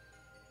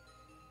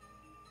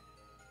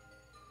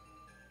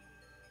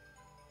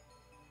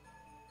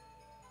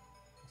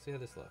 We'll see how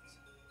this looks.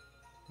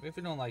 If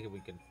we don't like it,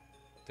 we can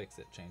fix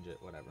it, change it,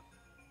 whatever.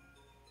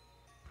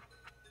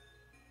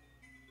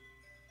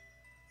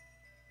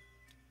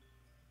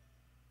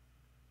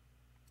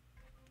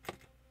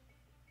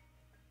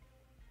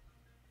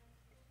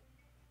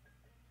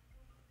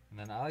 And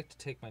then I like to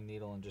take my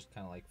needle and just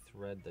kind of like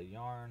thread the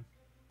yarn,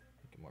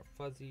 make it more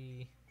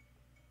fuzzy.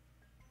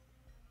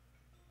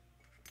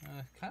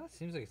 Kind of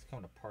seems like it's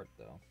coming apart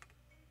though.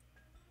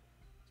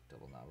 Let's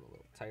double knot it a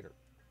little tighter.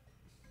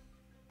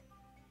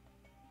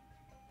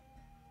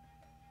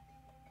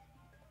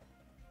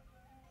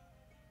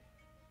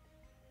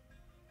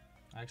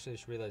 I actually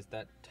just realized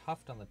that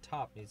tuft on the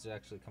top needs to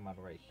actually come out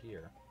right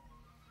here.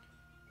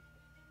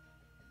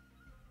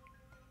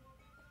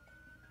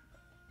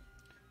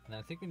 And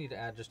I think we need to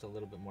add just a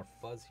little bit more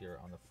fuzz here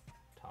on the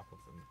top of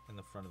him, in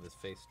the front of his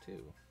face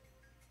too.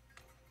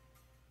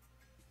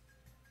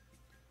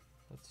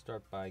 Let's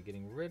start by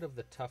getting rid of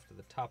the tuft at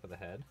the top of the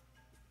head.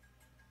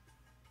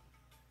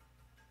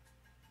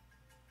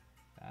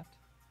 That.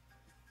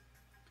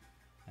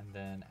 And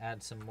then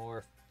add some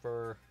more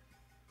fur.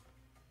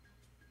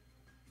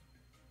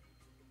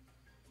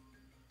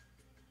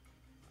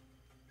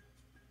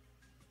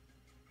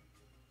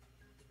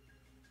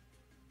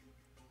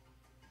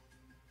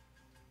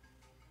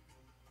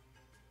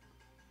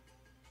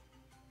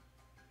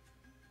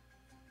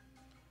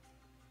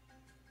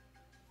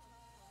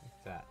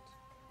 That.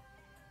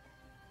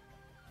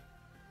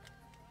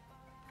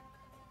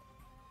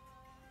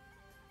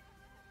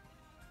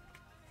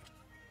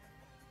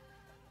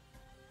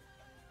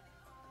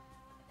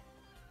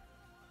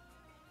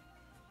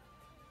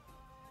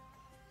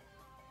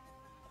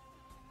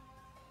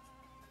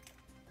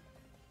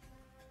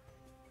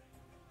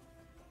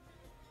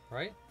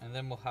 Right? And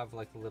then we'll have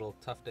like a little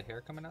tuft of hair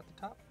coming out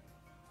the top,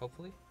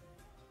 hopefully.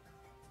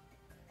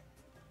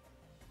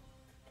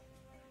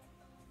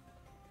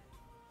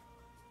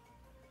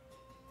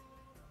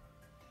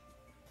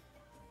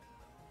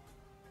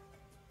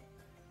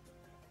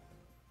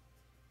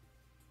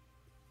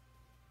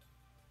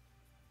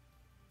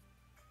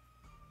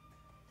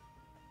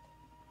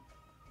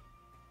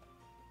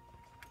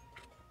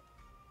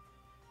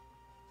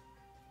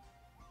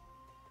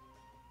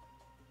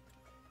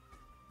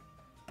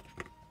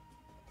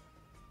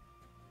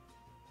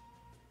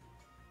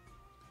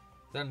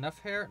 Is that enough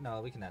hair?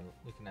 No, we can add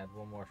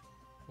one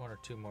or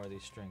two more of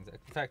these strings.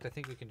 In fact, I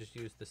think we can just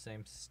use the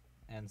same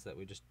ends that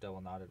we just double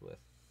knotted with.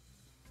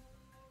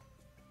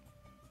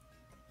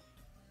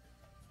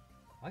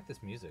 I like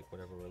this music,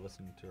 whatever we're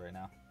listening to right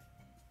now.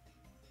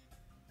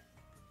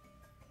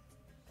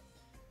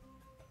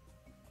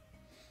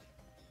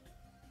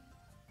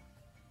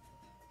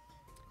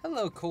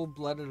 Hello,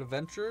 cold-blooded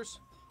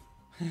adventurers.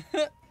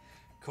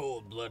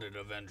 Cold-blooded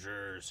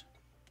adventurers.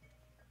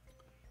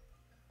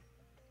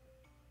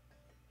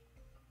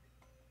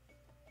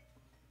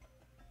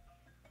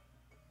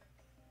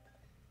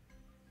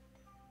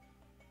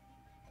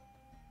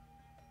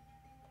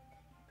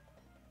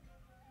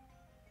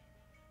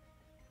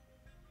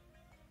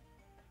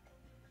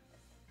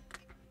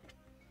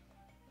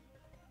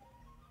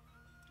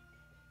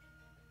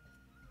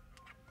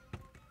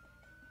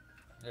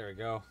 There we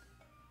go.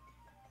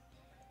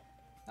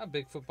 Now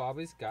Bigfoot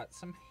Bobby's got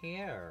some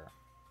hair.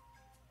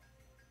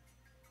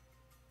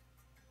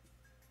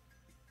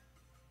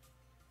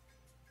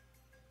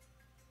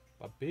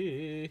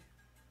 Bobby.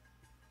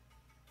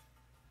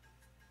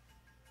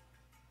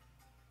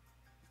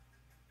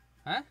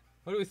 Huh?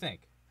 What do we think?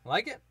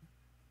 Like it?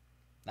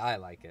 I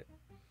like it.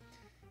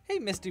 Hey,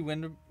 Misty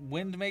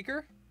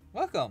Windmaker.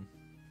 Welcome.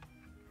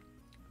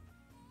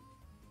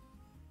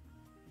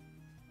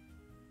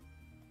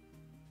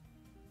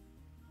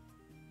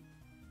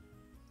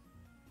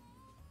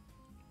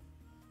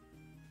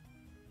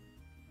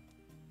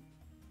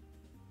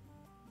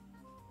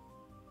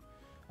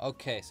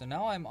 Okay, so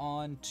now I'm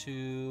on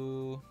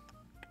to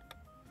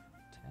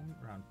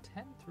around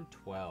 10 through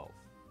 12.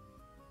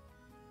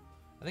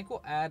 I think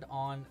we'll add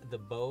on the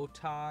bow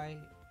tie,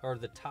 or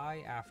the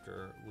tie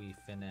after we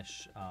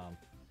finish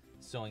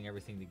sewing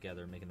everything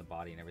together, making the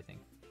body and everything.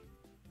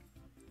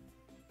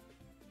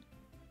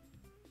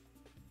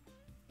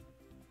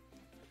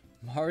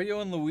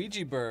 Mario and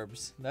Luigi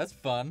burbs. That's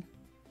fun.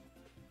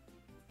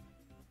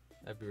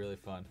 That'd be really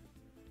fun.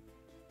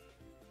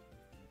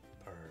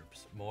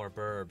 Burbs. More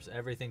burbs.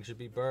 Everything should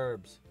be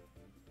burbs.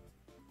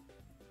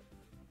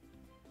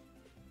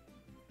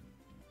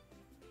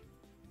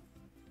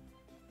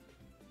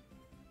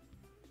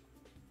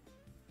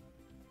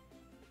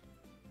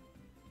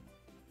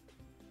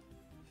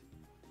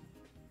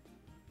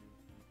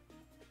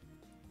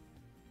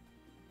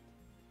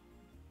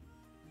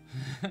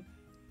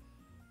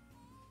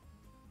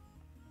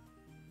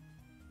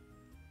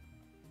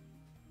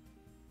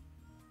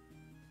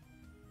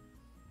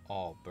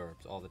 All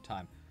burbs all the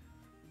time.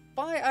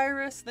 Bye,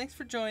 Iris. Thanks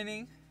for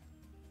joining.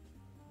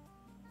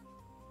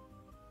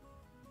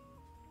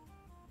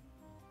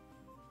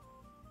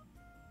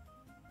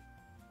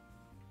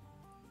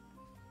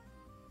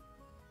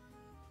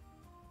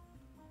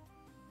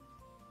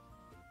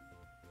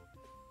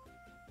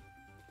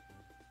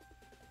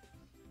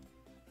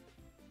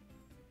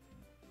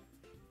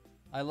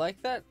 I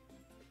like that.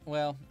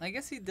 Well, I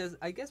guess he does.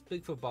 I guess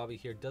Bigfoot Bobby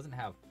here doesn't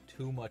have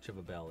too much of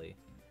a belly.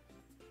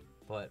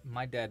 But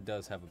my dad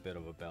does have a bit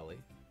of a belly.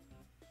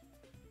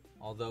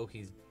 Although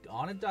he's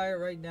on a diet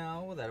right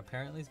now that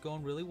apparently is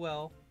going really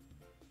well.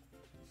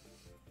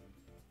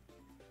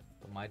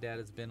 But my dad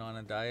has been on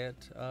a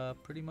diet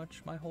pretty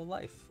much my whole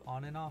life,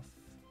 on and off.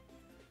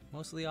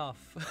 Mostly off.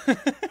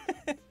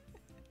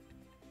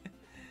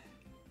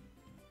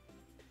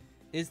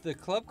 Is the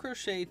club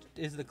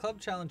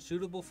challenge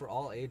suitable for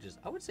all ages?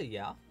 I would say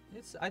yeah.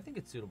 I think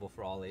it's suitable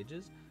for all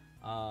ages.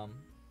 I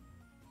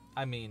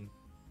mean,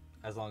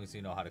 as long as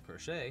you know how to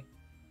crochet.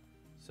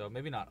 So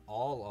maybe not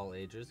all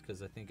ages,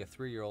 because I think a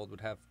 3-year-old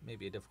would have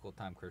maybe a difficult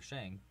time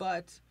crocheting.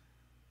 But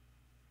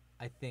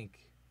I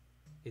think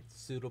it's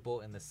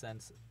suitable in the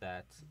sense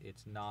that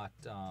it's not,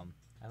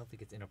 I don't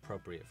think it's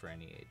inappropriate for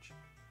any age.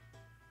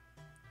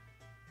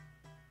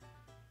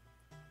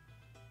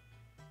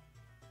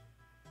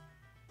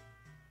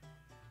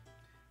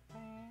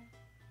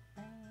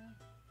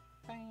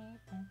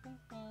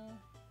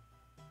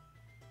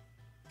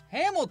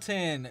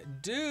 Hamilton,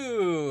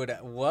 dude,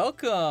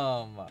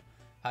 welcome.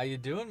 How you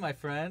doing, my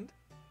friend?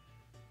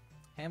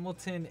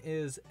 Hamilton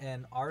is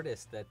an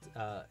artist that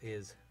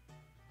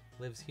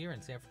lives here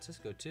in San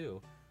Francisco too.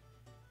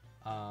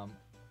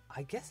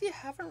 I guess you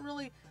haven't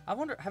really. I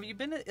wonder, have you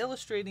been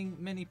illustrating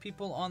many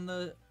people on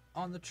the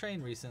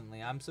train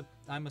recently?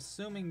 I'm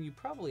assuming you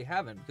probably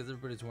haven't, because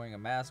everybody's wearing a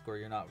mask or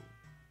you're not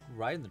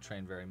riding the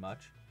train very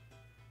much.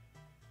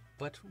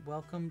 But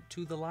welcome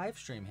to the live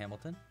stream,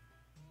 Hamilton.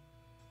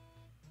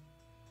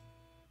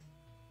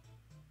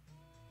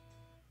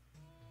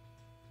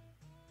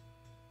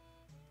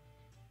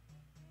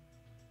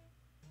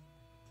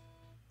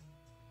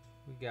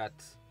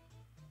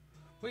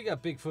 We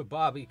got Bigfoot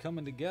Bobby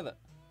coming together.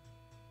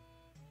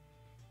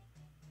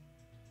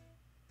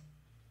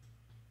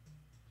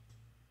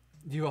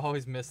 You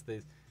always miss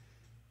these.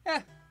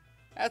 Yeah,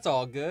 that's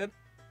all good.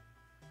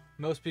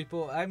 Most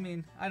people, I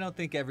mean, I don't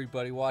think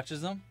everybody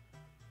watches them.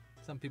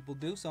 Some people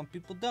do, some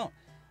people don't.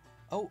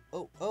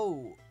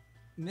 Oh.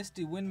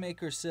 Misty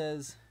Windmaker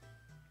says,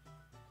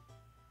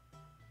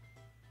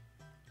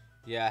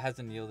 yeah, it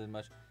hasn't yielded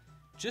much.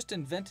 Just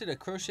invented a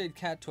crocheted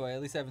cat toy,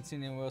 at least I haven't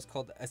seen anywhere else,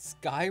 called a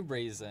sky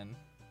raisin.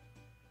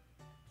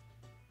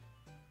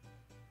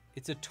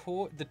 It's a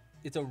toy.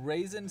 It's a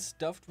raisin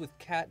stuffed with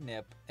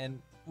catnip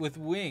and with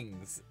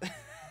wings.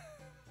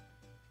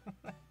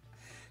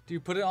 Do you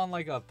put it on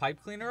like a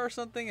pipe cleaner or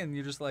something, and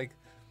you just like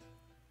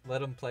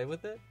let them play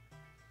with it?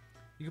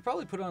 You could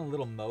probably put it on a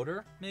little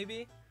motor,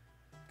 maybe,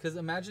 Because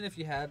imagine if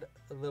you had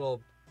a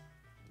little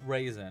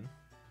raisin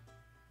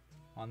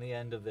on the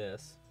end of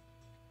this,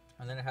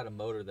 and then it had a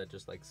motor that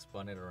just like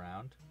spun it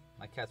around.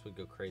 My cats would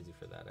go crazy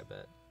for that, I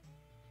bet.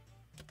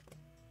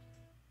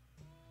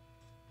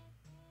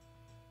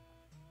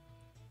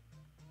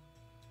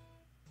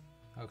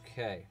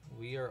 Okay,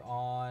 we are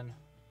on.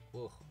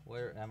 Ugh,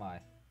 where am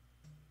I?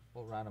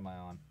 What round am I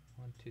on?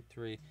 1, 2,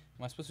 3. Am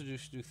I supposed to do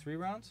 3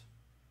 rounds?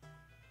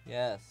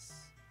 Yes.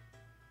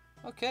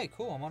 Okay,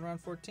 cool. I'm on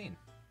round 14.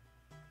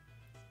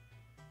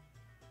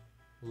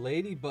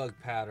 Ladybug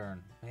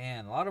pattern.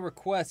 Man, a lot of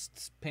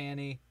requests,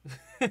 Panny.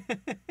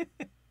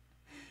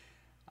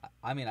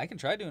 I mean, I can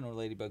try doing a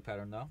ladybug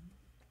pattern, though.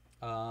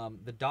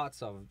 The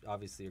dots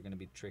obviously are going to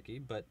be tricky,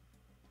 but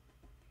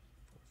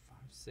 4, 5,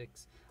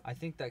 6. I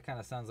think that kind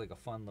of sounds like a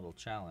fun little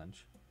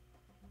challenge.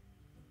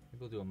 Maybe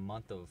we'll do a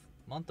month of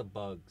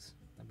bugs.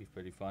 That'd be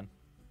pretty fun.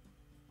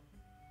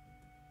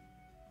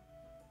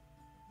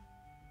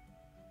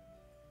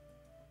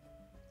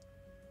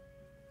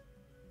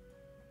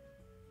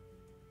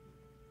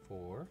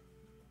 Four,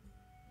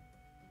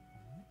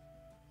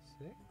 5,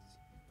 6,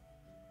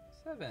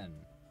 7.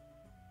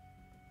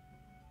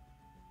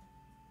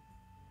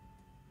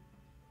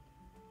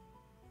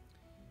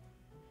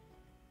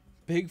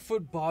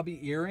 Bigfoot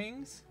Bobby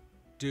earrings?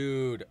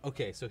 Dude,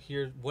 okay, so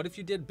here, what if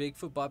you did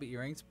Bigfoot Bobby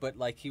earrings, but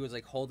like he was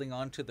like holding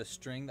on to the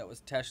string that was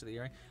attached to the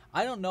earring?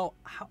 I don't know,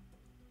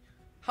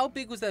 how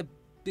big was that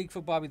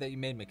Bigfoot Bobby that you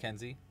made,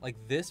 Mackenzie? Like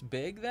this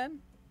big then?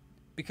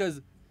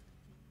 Because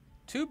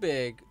too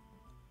big,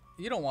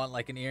 you don't want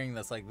like an earring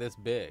that's like this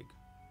big,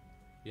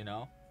 you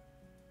know?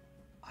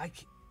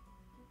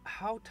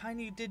 How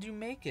tiny did you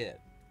make it?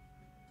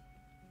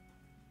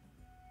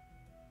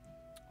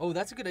 Oh,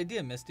 that's a good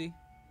idea, Misty.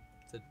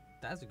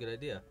 That's a good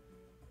idea.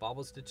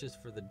 Bobble stitches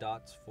for the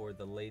dots for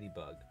the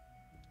ladybug.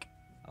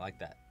 I like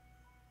that.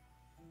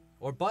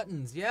 Or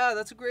buttons. Yeah,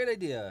 that's a great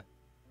idea.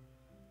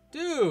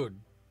 Dude.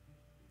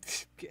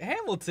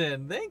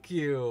 Hamilton, thank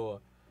you.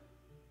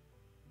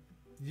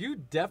 You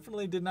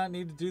definitely did not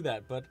need to do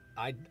that, but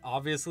I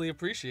obviously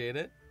appreciate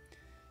it.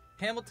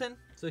 Hamilton,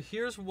 so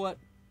here's what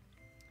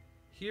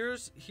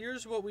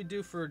we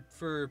do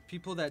for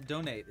people that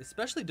donate,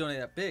 especially donate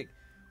that big.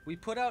 We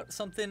put out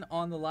something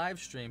on the live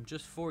stream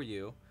just for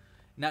you.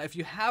 Now, if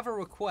you have a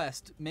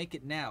request, make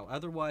it now.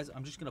 Otherwise,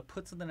 I'm just going to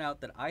put something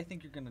out that I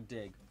think you're going to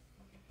dig.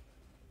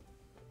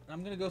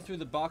 I'm going to go through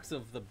the box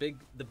of the big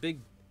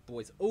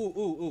boys.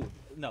 Ooh.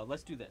 No,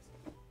 let's do this.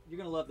 You're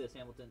going to love this,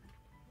 Hamilton.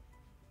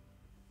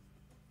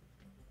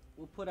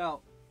 We'll put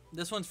out...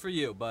 This one's for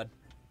you, bud.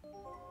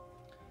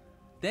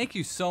 Thank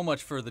you so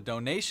much for the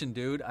donation,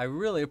 dude. I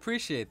really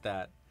appreciate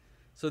that.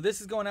 So this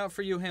is going out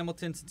for you,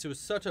 Hamilton, since it was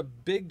such a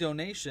big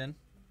donation.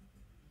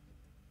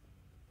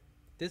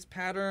 This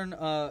pattern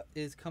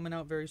is coming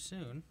out very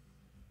soon.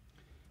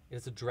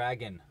 It's a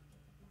dragon.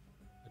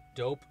 A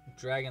dope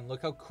dragon.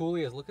 Look how cool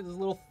he is. Look at his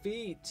little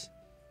feet.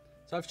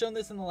 So I've shown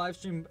this in the live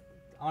stream.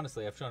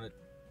 Honestly, I've shown it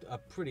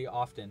pretty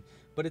often.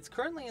 But it's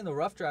currently in the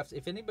rough drafts.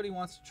 If anybody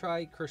wants to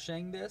try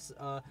crocheting this,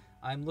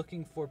 I'm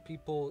looking for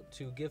people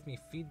to give me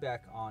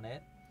feedback on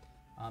it.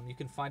 You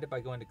can find it by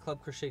going to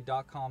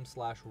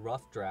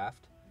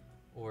clubcrochet.com/roughdraft.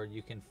 Or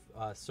you can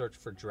search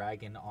for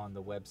dragon on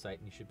the website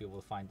and you should be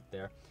able to find it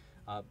there.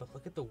 But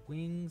look at the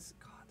wings.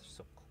 God, they're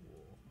so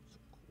cool. So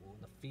cool.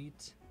 And the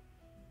feet.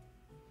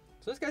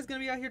 So this guy's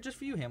going to be out here just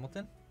for you,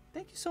 Hamilton.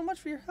 Thank you so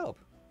much for your help.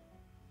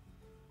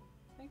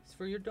 Thanks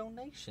for your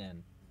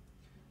donation.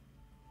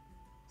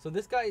 So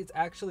this guy is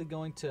actually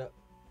going to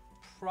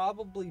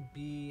probably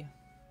be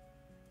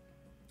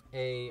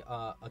a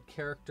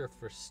character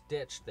for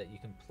Stitch that you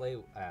can play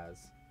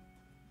as.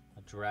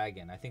 A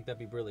dragon. I think that'd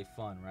be really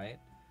fun, right?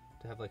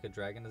 To have like a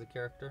dragon as a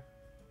character.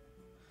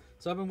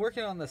 So I've been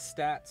working on the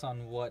stats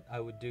on what I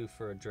would do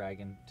for a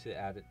dragon to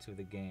add it to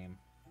the game.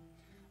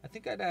 I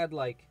think I'd add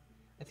like,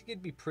 I think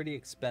it'd be pretty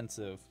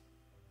expensive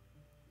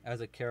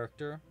as a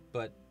character,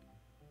 but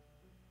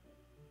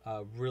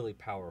really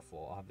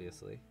powerful,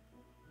 obviously.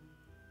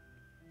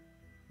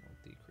 It'll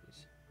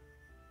decrease.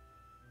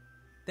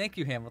 Thank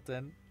you,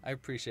 Hamilton. I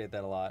appreciate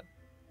that a lot.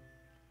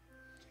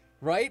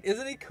 Right?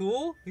 Isn't he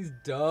cool? He's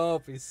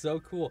dope. He's so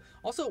cool.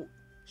 Also,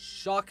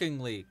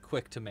 shockingly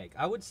quick to make.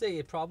 I would say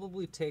it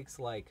probably takes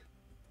like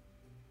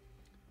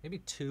maybe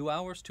 2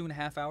 hours,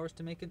 2.5 hours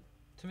to make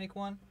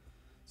one.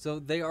 So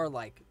they are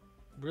like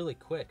really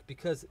quick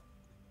because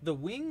the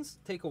wings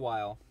take a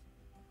while,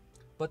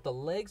 but the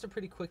legs are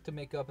pretty quick to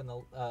make up, and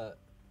the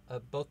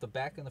both the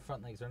back and the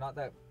front legs are not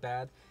that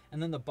bad.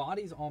 And then the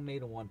body's all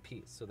made in one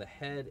piece. So the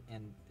head,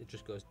 and it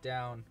just goes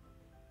down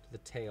to the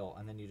tail,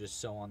 and then you just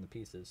sew on the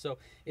pieces. So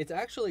it's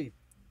actually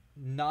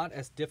not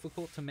as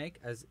difficult to make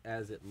as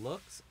it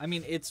looks. I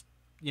mean, it's,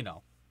 you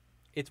know,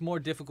 it's more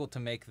difficult to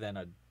make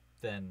than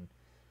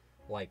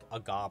like a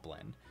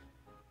goblin,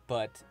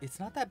 but it's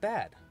not that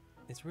bad.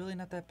 It's really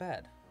not that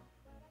bad.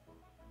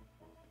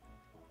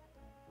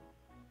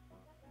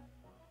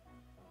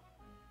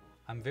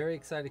 I'm very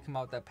excited to come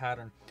out with that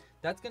pattern.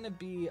 That's gonna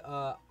be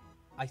I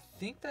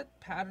think that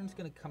pattern's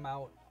gonna come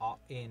out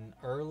in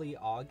early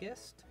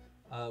August.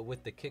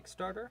 with the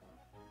Kickstarter.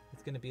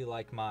 It's going to be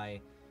like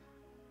my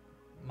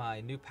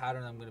new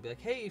pattern. I'm going to be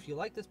like, hey, if you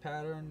like this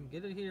pattern,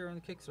 get it here on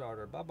the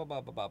Kickstarter. Blah, blah,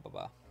 blah, blah, blah, blah,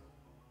 blah.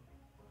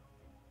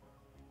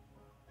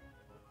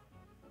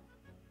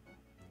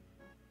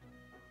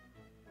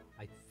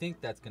 I think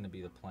that's going to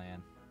be the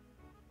plan.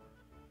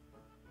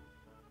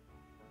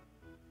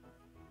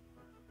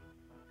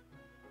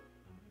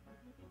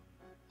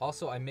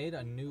 Also, I made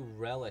a new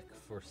relic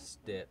for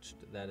Stitched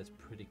that is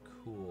pretty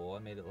cool. I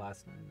made it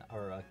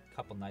a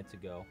couple nights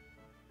ago.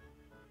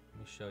 Let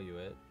me show you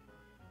it.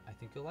 I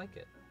think you'll like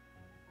it.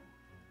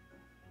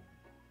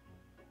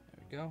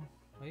 There we go.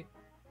 Wait.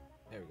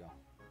 There we go.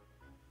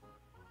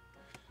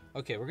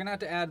 Okay, we're gonna have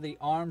to add the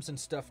arms and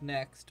stuff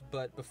next,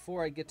 but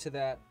before I get to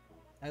that,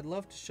 I'd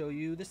love to show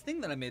you this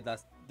thing that I made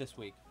this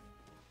week.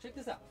 Check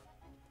this out.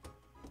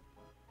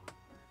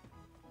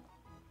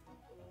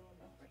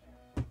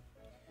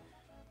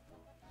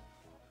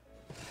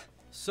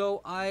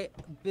 So I've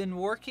been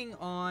working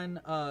on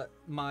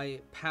my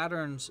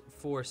patterns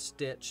for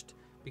Stitched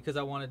because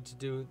I wanted to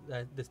do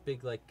this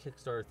big like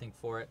Kickstarter thing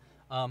for it.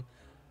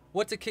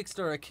 What's a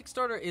Kickstarter? A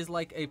Kickstarter is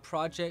like a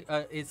project.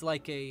 It's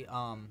like a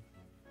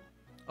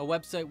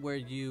website where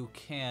you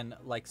can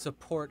like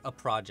support a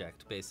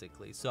project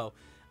basically. So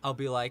I'll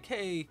be like,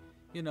 hey,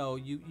 you know,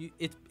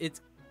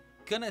 it's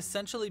gonna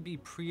essentially be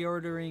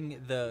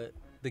pre-ordering the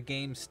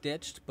game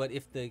Stitched, but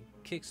if the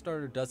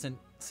Kickstarter doesn't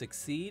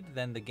succeed,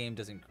 then the game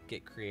doesn't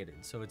get created.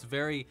 So it's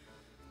very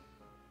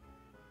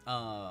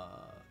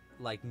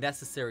like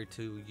necessary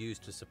to use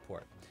to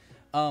support.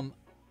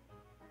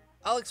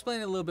 I'll explain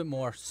it a little bit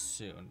more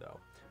soon though.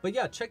 But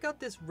yeah, check out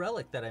this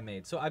relic that I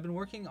made. So I've been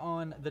working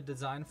on the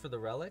design for the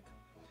relic.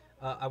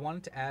 I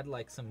wanted to add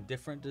like some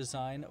different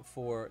design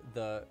for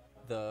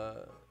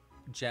the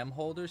gem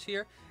holders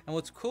here. And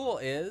what's cool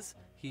is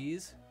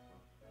he's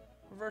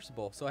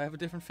reversible. So I have a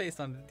different face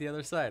on the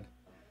other side.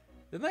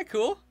 Isn't that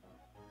cool?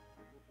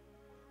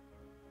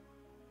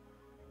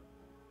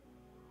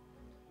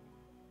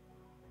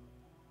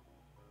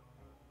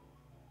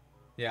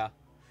 Yeah.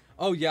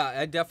 Oh yeah,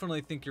 I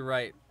definitely think you're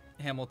right,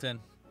 Hamilton.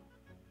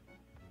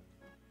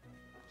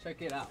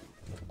 Check it out.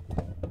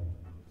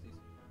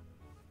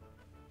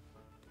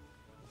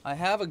 I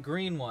have a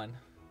green one.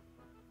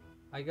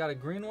 I got a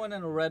green one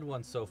and a red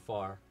one so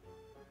far.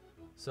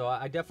 So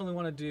I definitely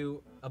want to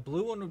do a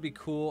blue one would be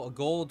cool. A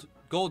gold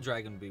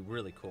dragon would be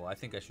really cool. I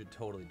think I should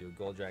totally do a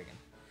gold dragon.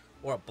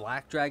 Or a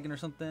black dragon or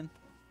something.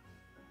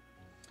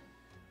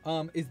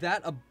 Is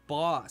that a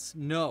boss?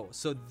 No.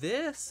 So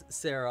this,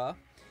 Sarah,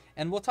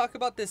 and we'll talk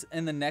about this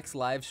in the next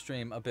live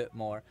stream a bit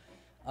more.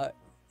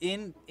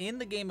 In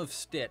the game of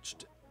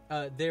Stitched,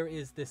 there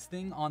is this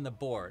thing on the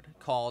board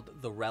called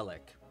the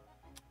relic.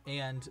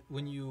 And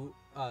when you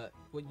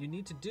what you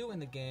need to do in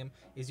the game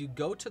is you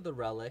go to the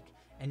relic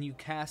and you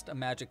cast a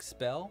magic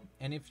spell.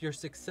 And if you're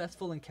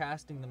successful in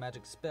casting the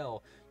magic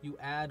spell, you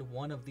add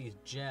one of these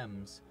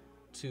gems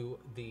to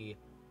the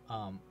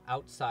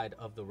outside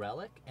of the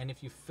relic. And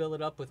if you fill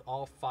it up with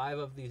all 5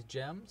 of these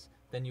gems,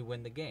 then you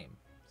win the game.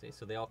 See,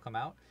 so they all come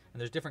out, and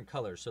there's different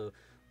colors. So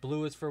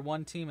blue is for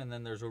one team, and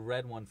then there's a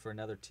red one for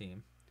another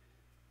team.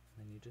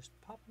 And then you just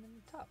pop them in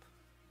the top,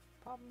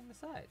 pop them in the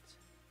sides.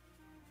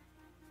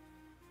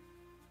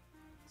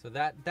 So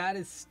that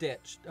is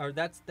Stitched, or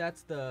that's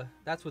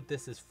what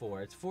this is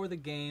for. It's for the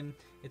game.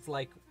 It's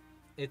like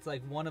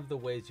one of the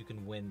ways you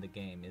can win the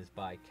game is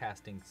by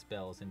casting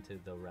spells into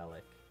the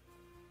relic.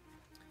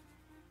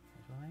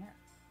 There's one right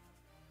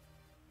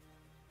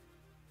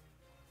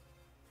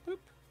here. Boop.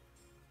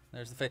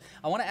 There's the face.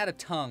 I want to add a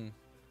tongue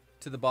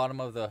to the bottom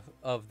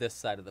of this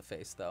side of the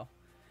face though,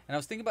 and I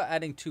was thinking about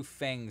adding 2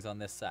 fangs on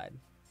this side,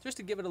 just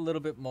to give it a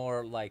little bit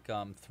more like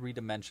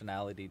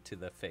 3-dimensionality to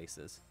the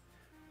faces.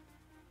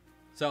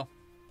 So,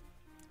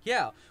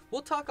 yeah,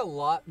 we'll talk a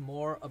lot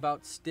more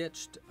about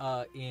Stitched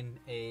in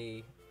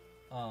the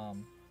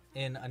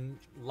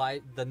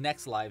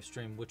next live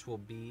stream, which will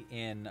be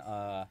in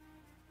I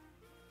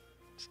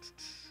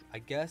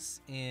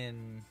guess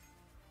in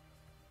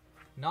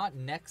not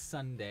next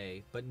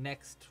Sunday, but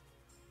next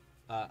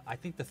I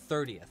think the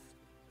 30th.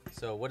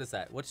 So what is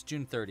that? What's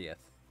June 30th?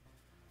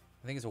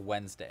 I think it's a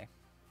Wednesday.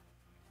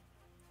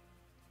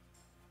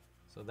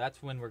 So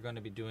that's when we're going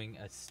to be doing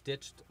a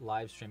Stitched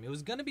live stream. It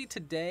was going to be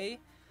today,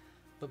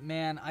 but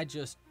man, I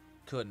just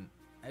couldn't.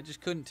 I just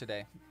couldn't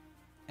today.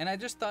 And I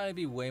just thought it'd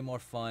be way more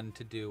fun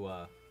to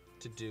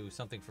do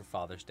something for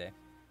Father's Day.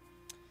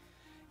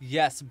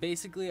 Yes,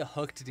 basically a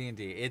hooked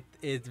D&D.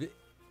 It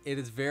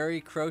is very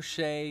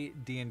crochet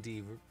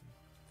D&D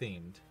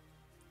themed.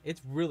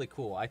 It's really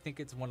cool. I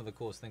think it's one of the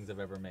coolest things I've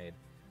ever made.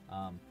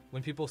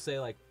 When people say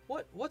like,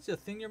 what's the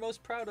thing you're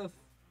most proud of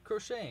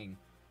crocheting?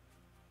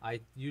 I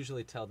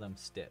usually tell them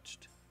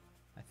Stitched.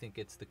 I think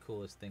it's the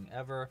coolest thing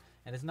ever,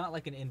 and it's not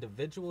like an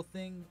individual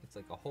thing. It's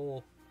like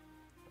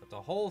it's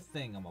a whole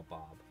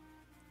thingamabob.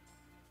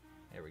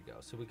 There we go.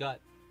 So we got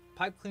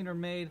pipe cleaner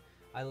made.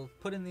 I'll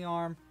put in the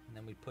arm, and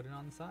then we put it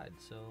on the side.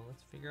 So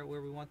let's figure out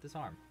where we want this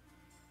arm.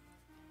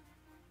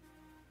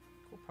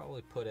 We'll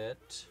probably put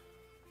it.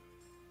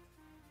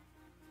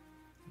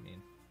 I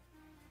mean,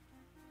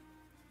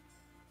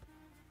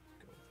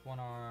 one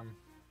arm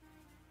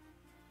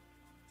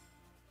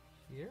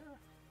here.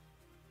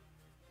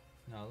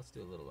 No, let's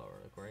do a little lower,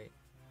 like right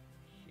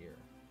here.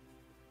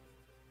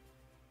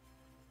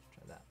 Let's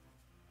try that.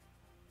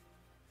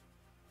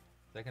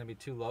 Is that going to be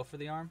too low for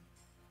the arm?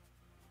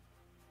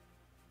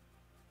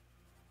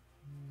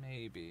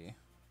 Maybe.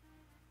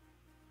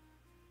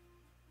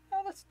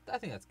 Oh, I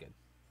think that's good.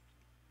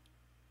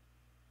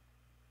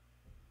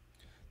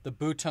 The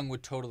Bootung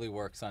would totally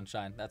work,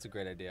 Sunshine. That's a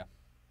great idea.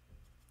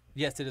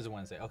 Yes, it is a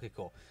Wednesday. Okay,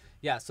 cool.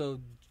 Yeah, so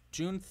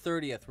June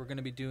 30th, we're going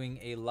to be doing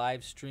a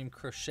live stream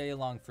crochet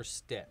along for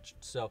Stitch.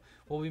 So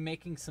we'll be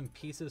making some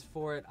pieces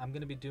for it. I'm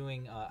going to be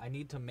doing, I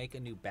need to make a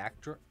new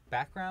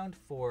background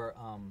for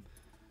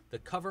the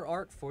cover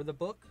art for the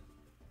book.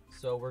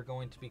 So we're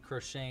going to be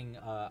crocheting,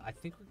 I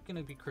think we're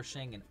going to be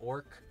crocheting an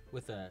orc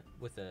with a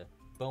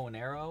bow and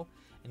arrow,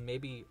 and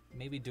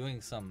maybe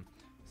doing some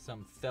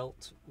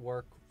felt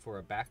work for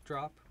a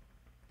backdrop.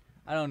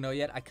 I don't know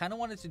yet. I kind of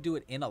wanted to do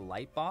it in a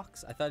light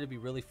box. I thought it'd be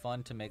really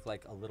fun to make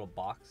like a little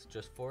box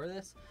just for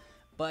this.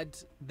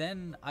 But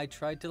then I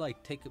tried to like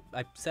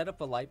I set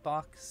up a light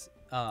box.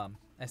 I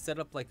set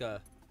up like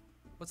a,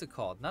 what's it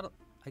called?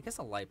 I guess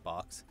a light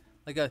box.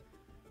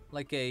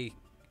 Like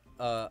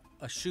a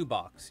shoe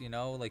box, you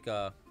know, like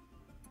a,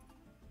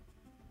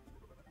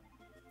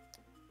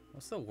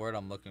 what's the word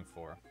I'm looking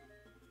for?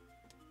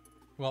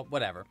 Well,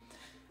 whatever.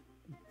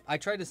 I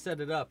tried to set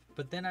it up,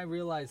 but then I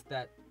realized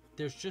that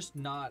there's just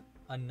not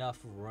enough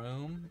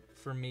room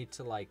for me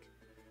to like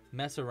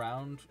mess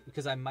around,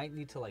 because I might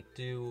need to like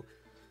do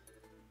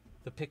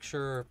the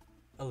picture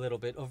a little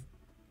bit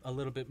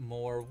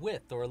more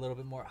width or a little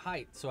bit more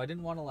height. So I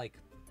didn't want to like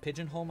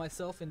pigeonhole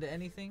myself into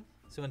anything.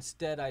 So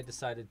instead I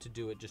decided to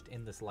do it just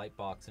in this light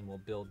box, and we'll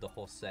build the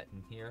whole set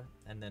in here,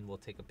 and then we'll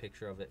take a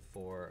picture of it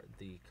for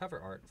the cover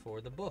art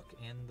for the book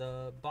and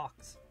the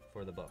box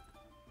for the book,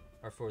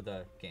 or for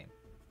the game.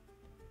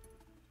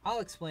 I'll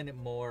explain it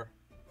more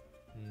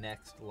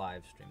next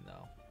live stream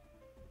though.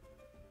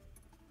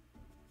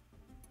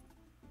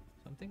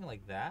 So I'm thinking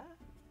like that.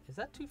 Is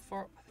that too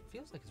far? It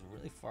feels like it's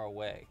really far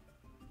away.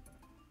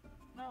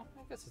 No,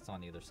 I guess it's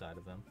on either side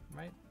of him,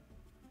 right?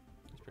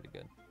 That's pretty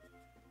good.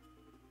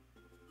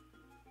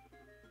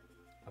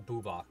 A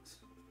boo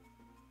box.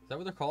 Is that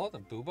what they're called? A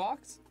boo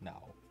box?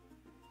 No.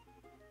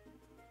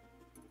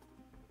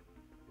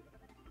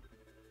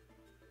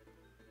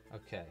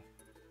 Okay.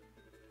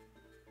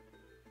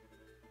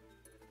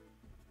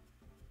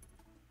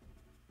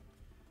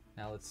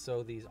 Now let's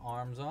sew these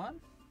arms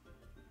on.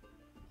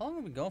 How long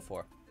have we been going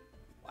for?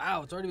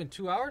 Wow, it's already been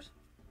 2 hours?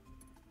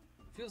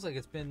 Feels like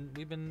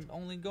we've been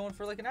only going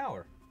for like an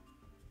hour.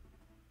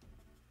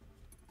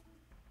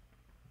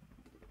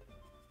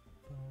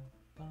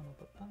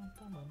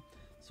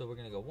 So we're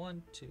gonna go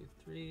 1, 2,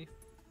 3,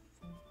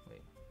 4,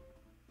 wait.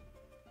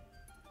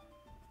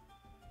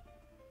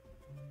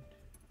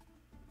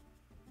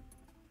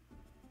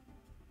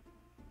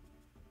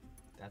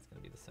 That's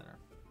gonna be the center.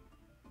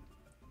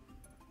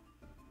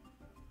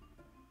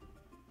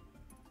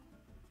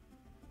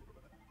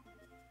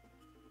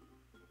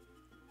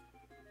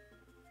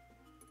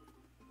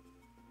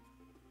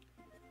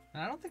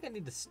 And I don't think I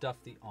need to stuff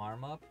the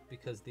arm up,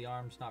 because the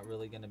arm's not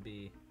really going to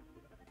be,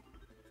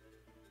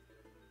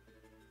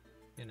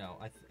 you know,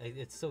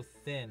 it's so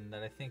thin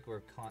that I think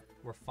we're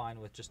fine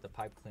with just the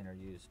pipe cleaner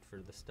used for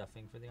the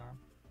stuffing for the arm.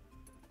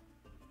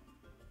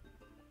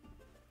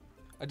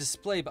 A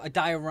display, a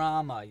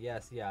diorama.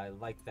 Yes, yeah, I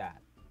like that.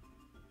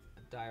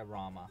 A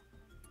diorama.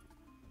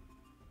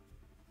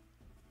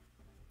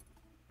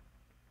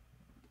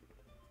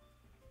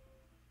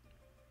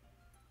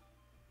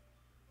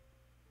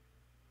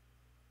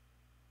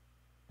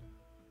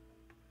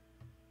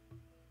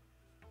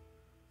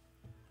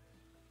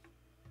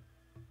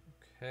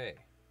 Okay.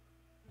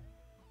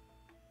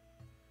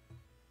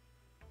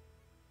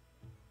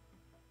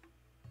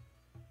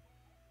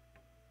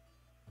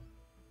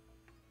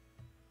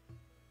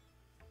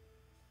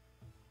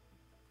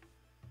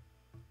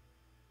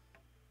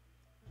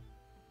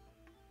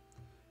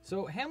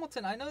 So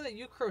Hamilton, I know that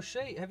you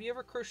crochet. Have you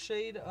ever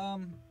crocheted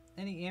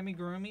any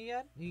amigurumi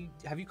yet?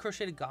 Have you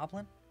crocheted a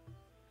goblin?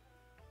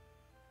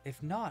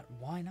 If not,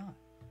 why not?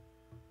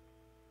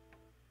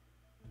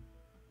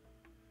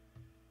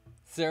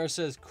 Sarah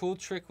says, cool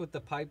trick with the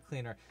pipe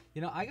cleaner.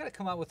 You know, I got to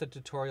come out with a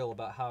tutorial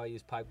about how I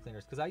use pipe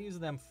cleaners, because I use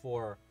them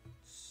for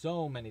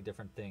so many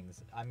different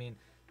things. I mean,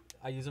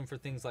 I use them for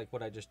things like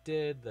what I just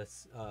did,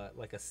 this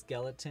like a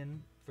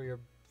skeleton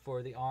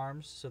for the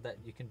arms so that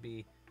you can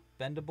be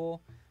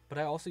bendable. But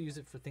I also use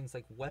it for things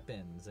like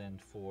weapons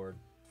and for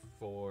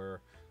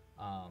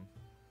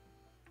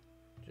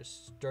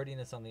just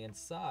sturdiness on the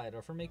inside,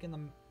 or for making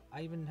them.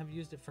 I even have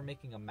used it for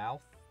making a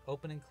mouth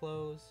open and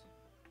close.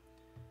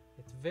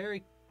 It's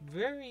very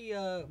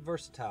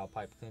versatile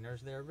pipe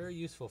cleaners. They're very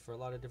useful for a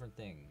lot of different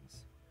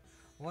things.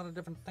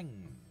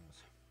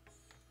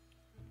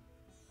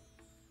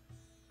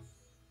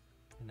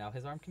 And now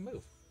his arm can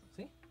move.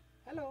 See?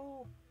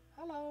 Hello.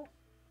 Hello.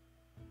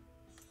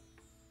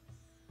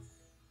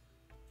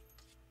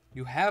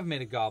 You have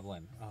made a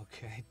goblin.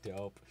 Okay,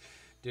 dope.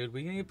 Dude,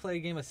 we need to play a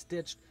game of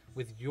Stitched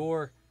with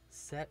your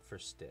set for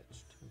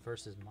Stitched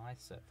versus my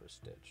set for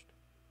Stitched.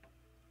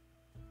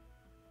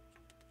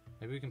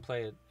 Maybe we can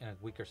play it in a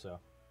week or so.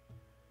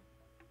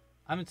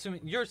 I'm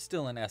assuming you're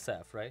still in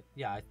SF, right?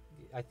 Yeah,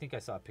 I think I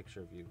saw a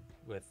picture of you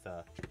with,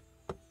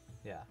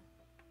 yeah.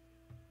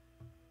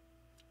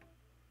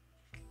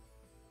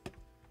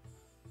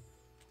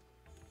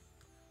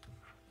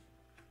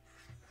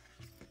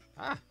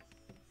 Ah!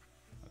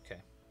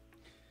 Okay.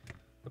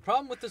 The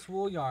problem with this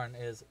wool yarn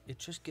is it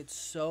just gets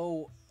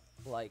so,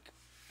 like,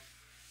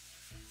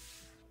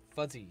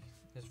 fuzzy.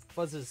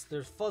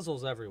 There's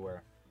fuzzles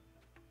everywhere.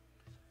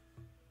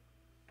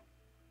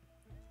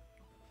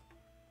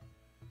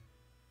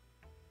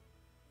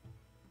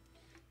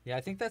 Yeah,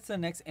 I think that's the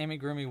next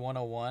Amigurumi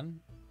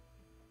 101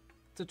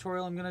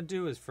 tutorial I'm going to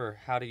do is for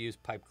how to use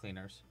pipe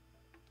cleaners.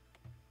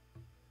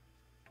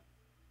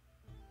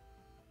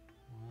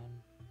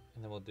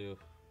 And then we'll do...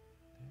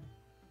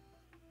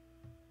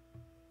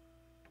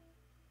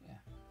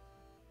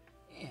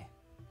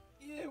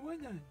 Yeah, why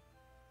not?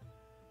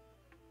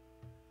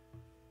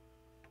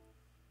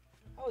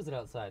 How is it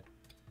outside?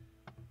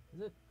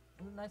 Is it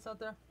nice out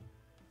there?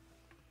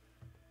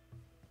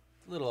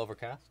 It's a little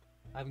overcast.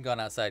 I haven't gone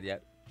outside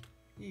yet.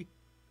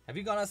 Have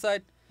you gone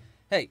outside?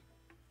 Hey,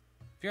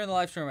 if you're in the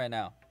live stream right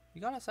now,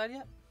 you gone outside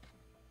yet?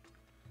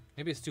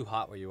 Maybe it's too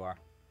hot where you are.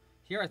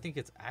 Here, I think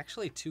it's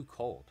actually too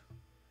cold.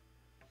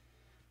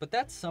 But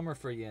that's summer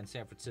for you in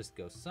San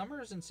Francisco.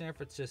 Summers in San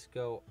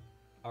Francisco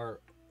are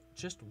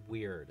just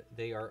weird.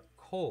 They are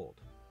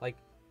cold, like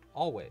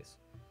always.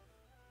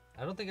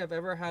 I don't think I've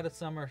ever had a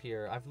summer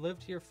here. I've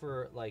lived here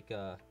for like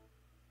for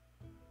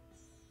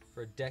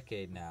a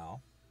decade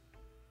now.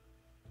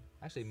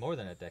 Actually, more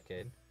than a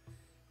decade.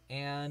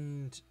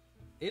 And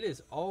it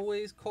is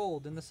always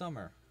cold in the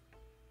summer.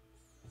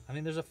 I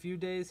mean, there's a few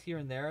days here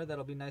and there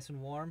that'll be nice and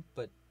warm,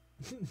 but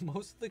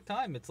most of the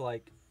time it's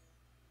like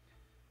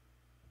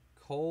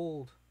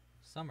cold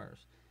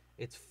summers.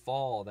 It's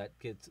fall that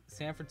gets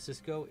San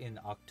Francisco in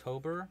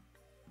October.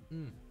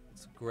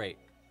 It's great.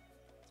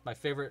 It's my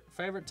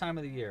favorite time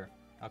of the year.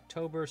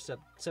 October,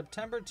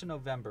 September to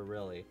November,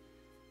 really,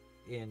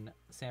 in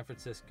San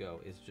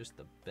Francisco is just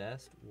the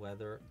best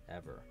weather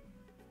ever.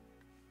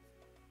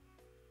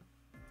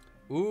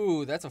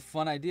 Ooh, that's a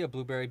fun idea,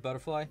 Blueberry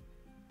Butterfly.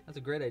 That's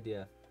a great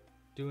idea.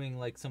 Doing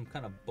like some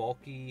kind of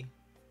bulky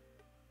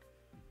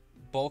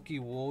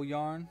wool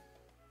yarn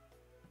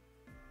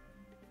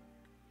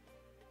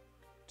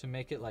to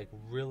make it like a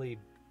really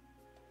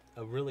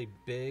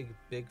big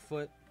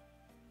Bigfoot.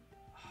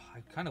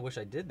 I kind of wish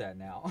I did that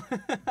now.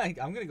 I'm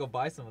gonna go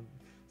buy some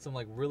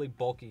like really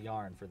bulky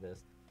yarn for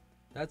this.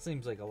 That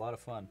seems like a lot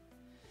of fun.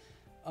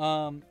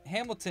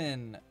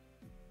 Hamilton,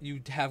 you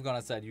have gone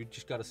outside. You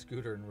just got a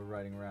scooter and we're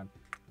riding around.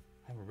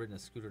 I haven't ridden a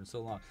scooter in so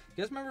long.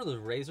 You guys remember those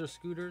Razor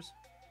scooters?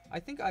 I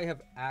think I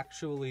have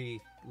actually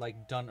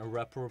like done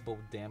irreparable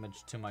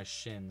damage to my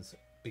shins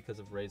because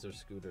of Razor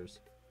scooters.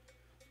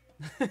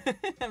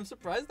 I'm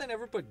surprised they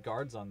never put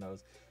guards on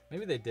those.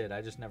 Maybe they did.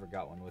 I just never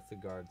got one with the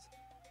guards.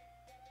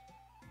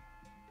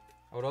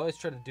 I would always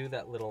try to do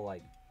that little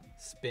like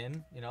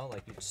spin, you know,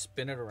 like you'd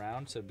spin it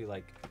around, so it'd be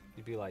like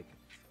you'd be like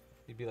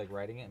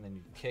riding it and then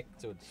you'd kick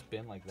so it'd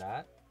spin like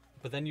that.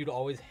 But then you'd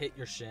always hit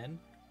your shin.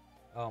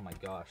 Oh my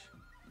gosh.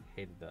 I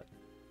hated that.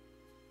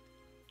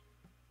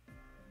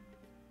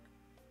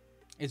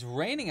 It's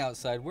raining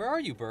outside. Where are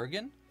you,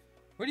 Bergen?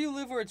 Where do you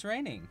live where it's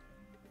raining?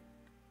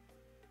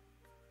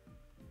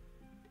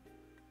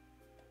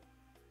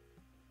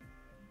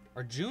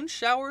 Are June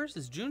showers?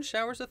 Is June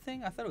showers a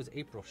thing? I thought it was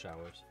April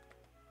showers.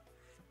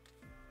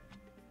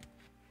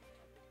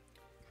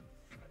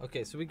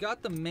 Okay, so we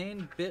got the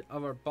main bit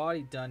of our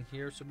body done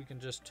here, so we can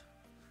just...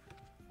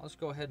 I'll just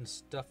go ahead and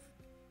stuff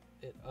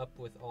it up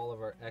with all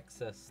of our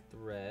excess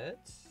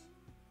threads.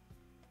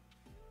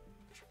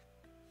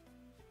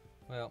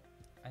 Well,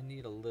 I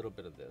need a little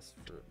bit of this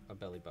for a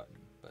belly button,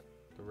 but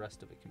the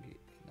rest of it can be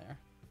in there.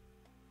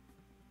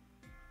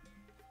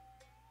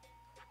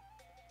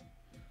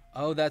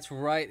 Oh, that's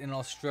right. In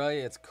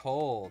Australia, it's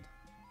cold.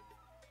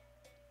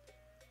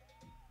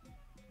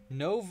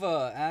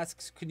 Nova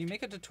asks, could you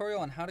make a tutorial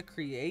on how to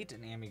create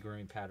an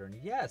amigurumi pattern?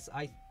 Yes,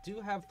 I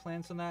do have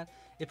plans on that.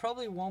 It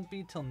probably won't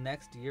be till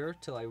next year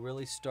till I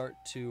really start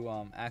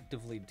to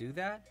actively do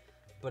that.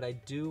 But I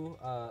do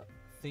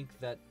think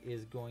that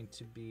is going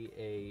to be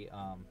a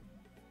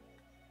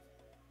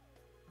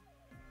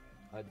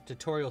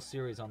tutorial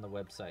series on the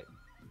website.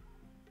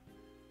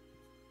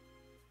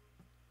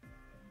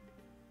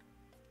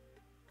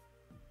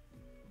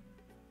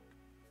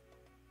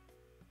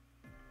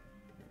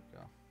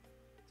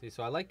 See,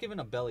 so I like giving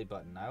a belly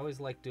button. I always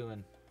like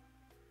doing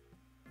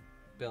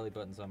belly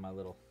buttons on my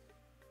little...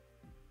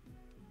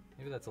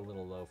 Maybe that's a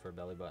little low for a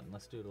belly button.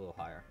 Let's do it a little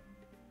higher.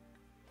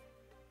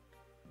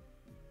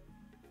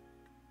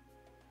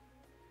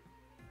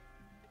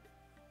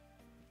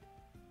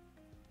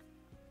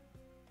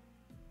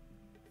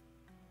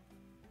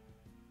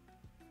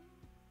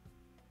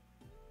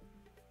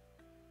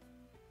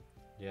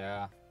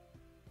 Yeah.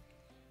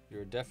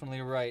 You're definitely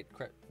right.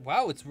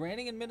 Wow, it's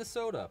raining in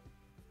Minnesota.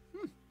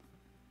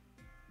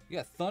 You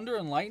got thunder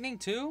and lightning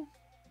too?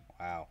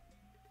 Wow.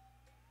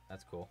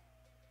 That's cool.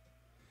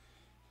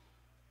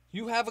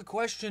 You have a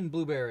question,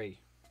 Blueberry.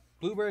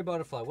 Blueberry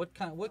Butterfly.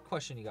 What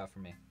question you got for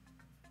me?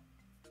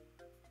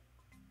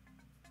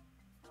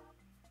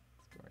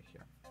 Let's go right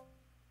here.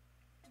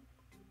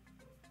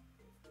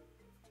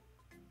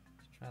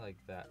 Let's try like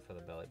that for the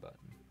belly button.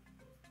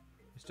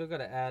 We still got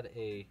to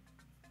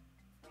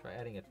try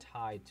adding a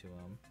tie to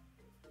him.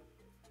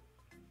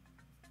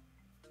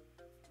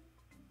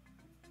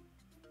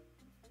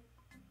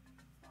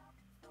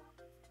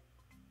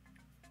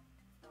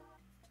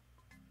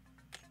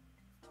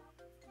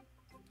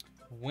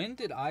 When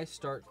did I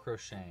start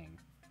crocheting?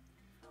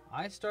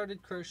 I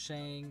started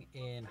crocheting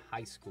in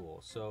high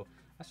school. So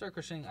I started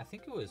crocheting, I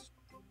think it was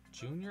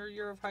junior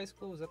year of high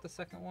school. Was that the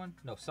second one?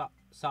 No,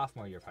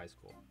 sophomore year of high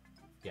school.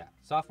 Yeah,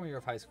 sophomore year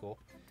of high school.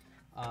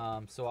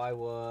 So I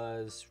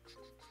was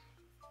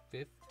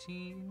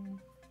 15,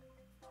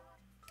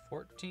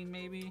 14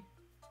 maybe.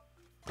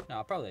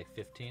 No, probably like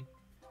 15.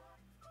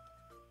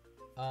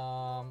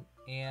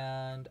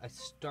 And I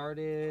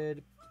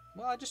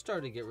just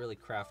started to get really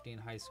crafty in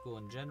high school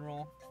in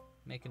general,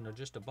 making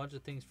just a bunch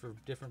of things for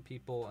different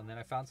people. And then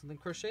I found something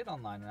crocheted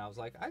online, and I was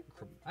like,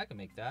 I can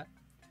make that.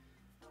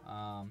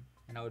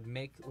 And I would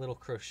make little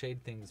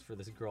crocheted things for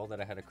this girl that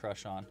I had a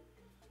crush on.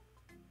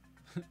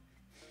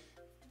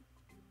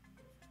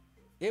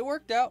 It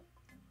worked out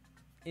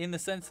in the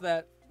sense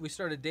that we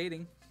started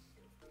dating.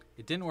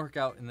 It didn't work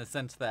out in the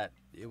sense that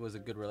it was a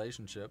good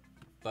relationship,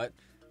 but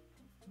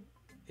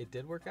it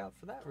did work out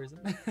for that reason.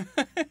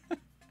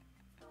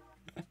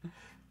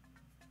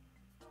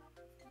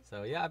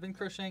 So yeah, I've been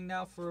crocheting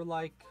now for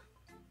like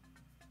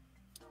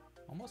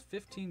almost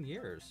 15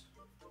 years.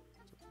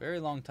 It's a very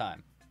long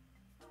time.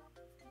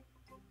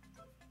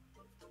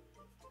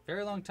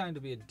 Very long time to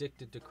be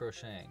addicted to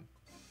crocheting.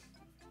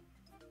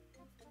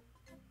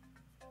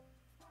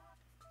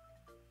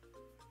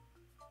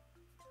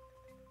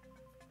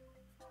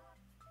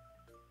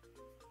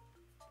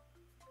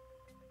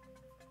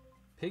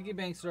 Piggy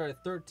Bank started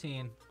at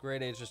 13.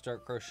 Great age to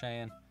start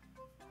crocheting.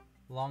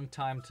 Long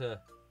time to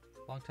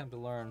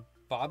learn.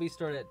 Bobby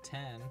started at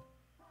 10.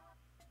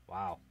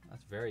 Wow,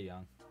 that's very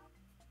young.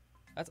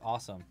 That's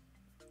awesome.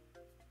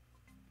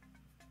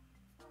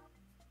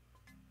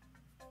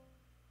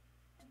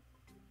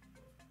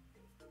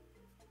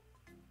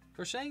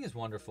 Crocheting is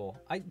wonderful.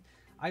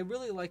 I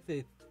really like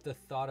the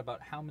thought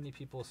about how many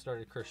people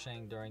started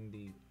crocheting during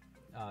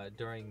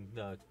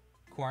the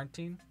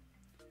quarantine,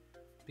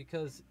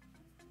 because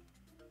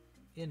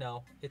you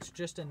know, it's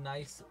just a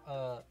nice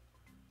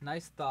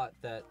thought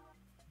that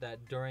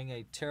during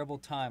a terrible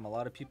time, a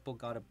lot of people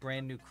got a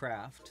brand new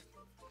craft,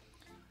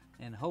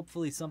 and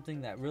hopefully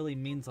something that really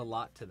means a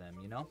lot to them,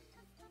 you know?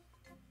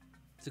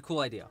 It's a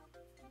cool idea.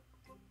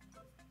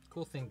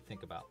 Cool thing to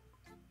think about.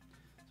 So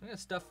I'm going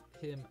to stuff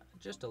him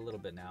just a little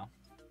bit now.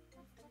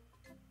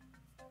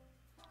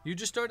 You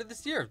just started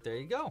this year. There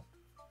you go.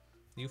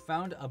 You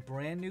found a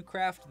brand new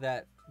craft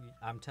that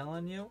I'm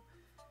telling you,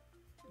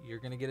 you're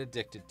going to get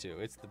addicted to.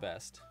 It's the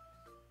best.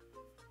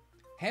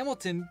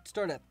 Hamilton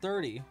started at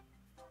 30.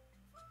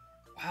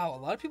 Wow,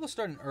 a lot of people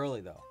starting early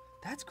though.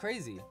 That's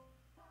crazy.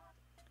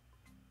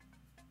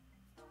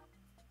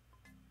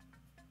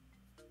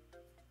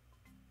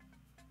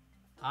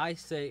 I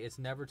say it's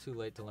never too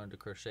late to learn to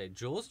crochet.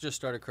 Jules just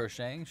started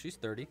crocheting. She's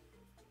 30.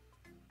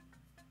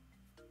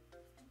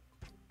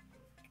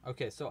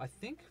 Okay, so I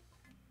think,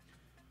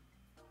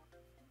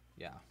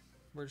 yeah,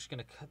 we're just going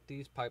to cut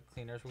these pipe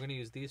cleaners. We're going to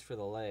use these for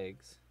the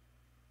legs.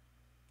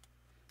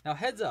 Now,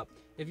 heads up,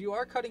 if you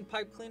are cutting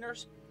pipe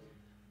cleaners,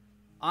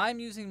 I'm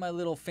using my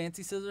little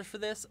fancy scissors for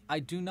this. I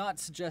do not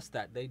suggest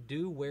that. They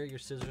do wear your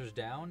scissors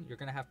down. You're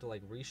going to have to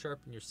like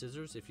resharpen your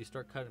scissors if you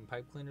start cutting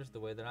pipe cleaners the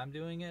way that I'm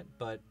doing it,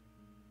 but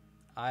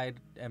I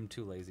am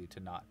too lazy to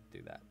not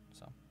do that.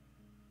 So,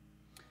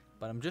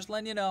 but I'm just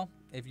letting you know,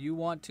 if you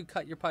want to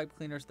cut your pipe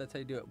cleaners, that's how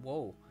you do it.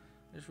 Whoa,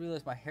 I just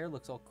realized my hair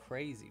looks all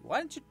crazy. Why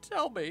didn't you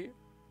tell me?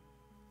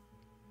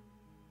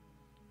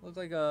 Looks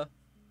like a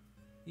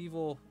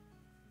evil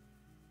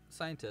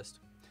scientist.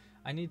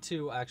 I need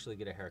to actually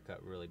get a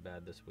haircut really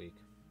bad this week.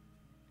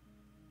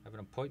 I have an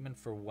appointment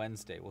for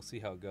Wednesday. We'll see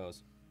how it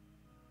goes.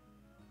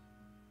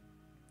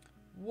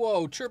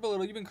 Whoa, Chirp a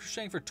Little, you've been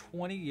crocheting for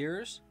 20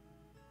 years?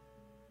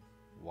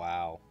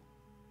 Wow.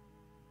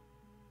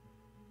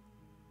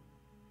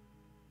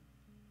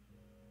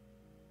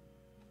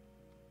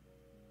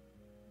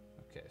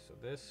 Okay, so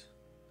this,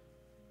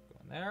 go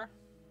in there.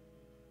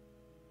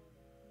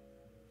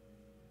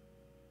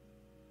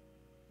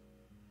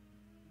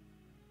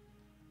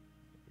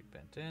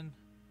 Bent in.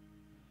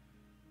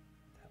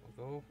 That will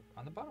go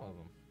on the bottom of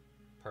them.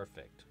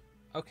 Perfect.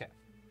 Okay.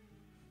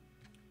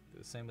 Do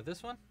the same with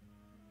this one.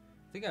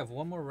 I think I have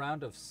one more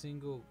round of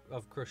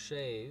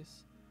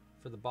crochets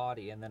for the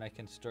body, and then I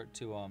can start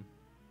to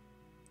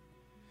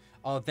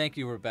Oh, thank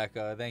you,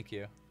 Rebecca. Thank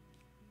you.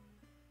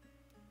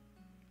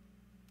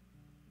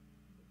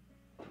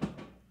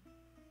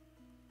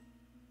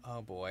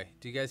 Oh boy.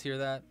 Do you guys hear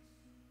that?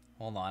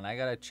 Hold on, I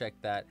gotta check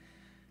that.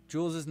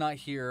 Jules is not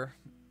here,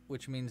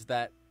 which means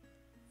that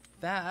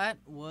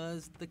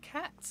was the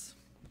cats.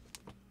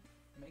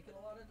 Making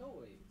a lot of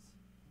noise.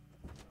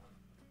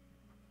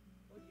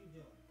 What are you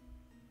doing?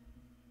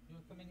 You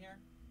wanna come in here?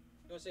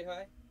 You wanna say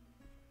hi?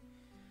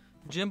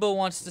 Jimbo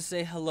wants to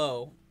say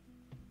hello.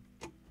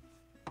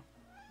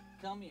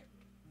 Come here.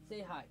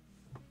 Say hi.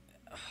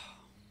 You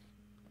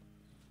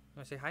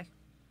wanna say hi?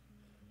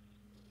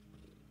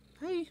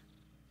 Hi.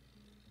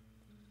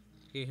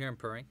 Can you hear him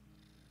purring?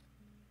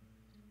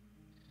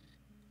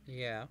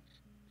 Yeah.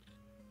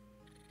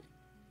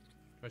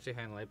 Want to say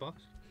hi in the light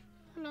box?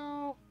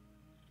 Hello.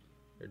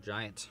 You're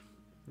giant.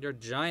 You're a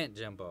giant,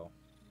 Jimbo.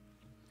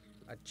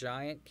 A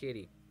giant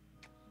kitty.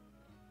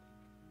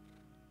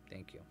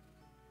 Thank you.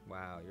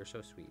 Wow, you're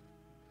so sweet.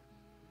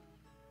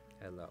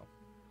 Hello.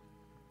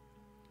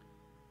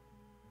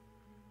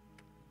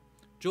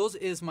 Jules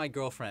is my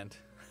girlfriend.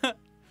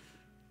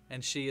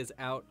 And she is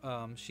out,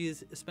 she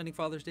is spending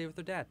Father's Day with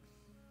her dad.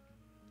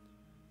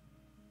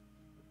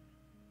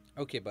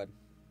 Okay, bud.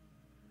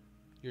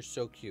 You're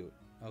so cute.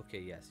 Okay,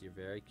 yes, you're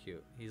very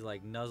cute. He's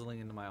like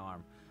nuzzling into my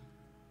arm.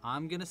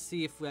 I'm gonna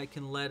see if I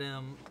can let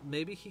him,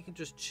 maybe he can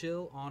just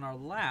chill on our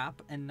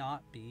lap and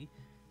not be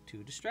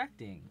too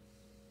distracting.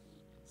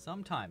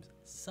 Sometimes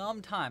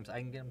I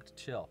can get him to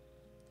chill.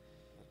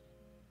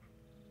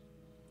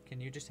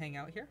 Can you just hang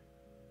out here?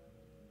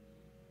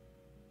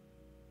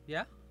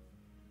 Yeah?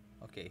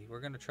 Okay, we're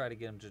gonna try to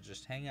get him to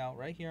just hang out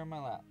right here on my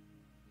lap.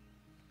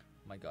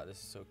 Oh my god, this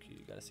is so cute.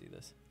 You gotta see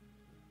this.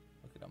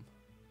 Look at him.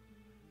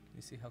 Can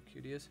you see how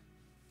cute he is?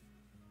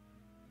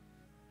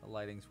 The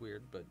lighting's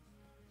weird, but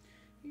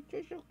he's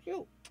just so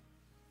cute.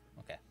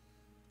 Okay.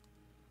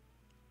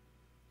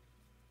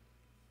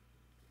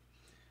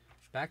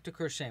 Back to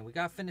crocheting. We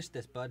gotta finish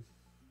this, bud.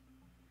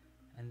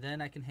 And then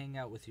I can hang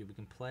out with you. We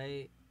can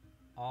play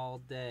all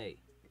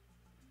day.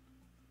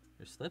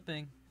 You're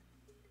slipping.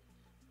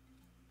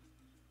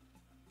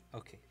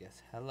 Okay,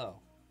 yes,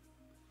 hello.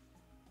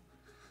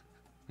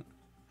 What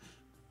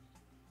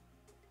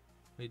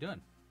are you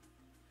doing?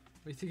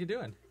 What do you think you're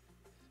doing?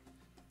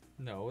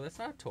 No, that's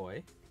not a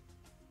toy.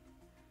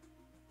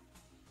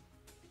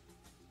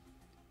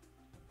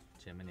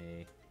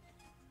 Jiminy.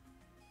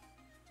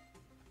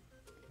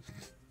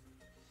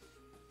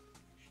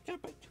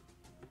 Stop it.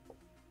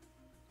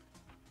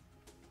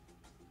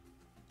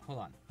 Hold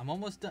on, I'm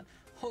almost done.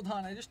 Hold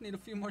on, I just need a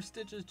few more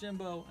stitches,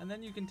 Jimbo, and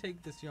then you can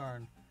take this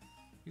yarn.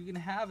 You can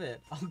have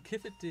it. I'll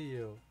give it to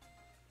you.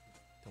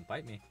 Don't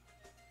bite me.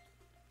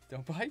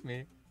 Don't bite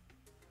me.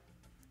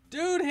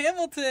 Dude,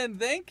 Hamilton,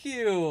 thank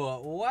you.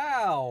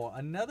 Wow,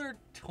 another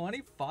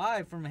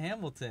 25 from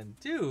Hamilton.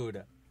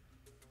 Dude,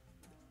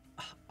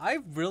 I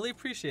really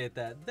appreciate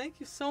that. Thank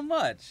you so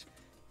much.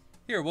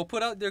 Here, we'll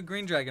put out their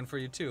green dragon for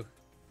you too.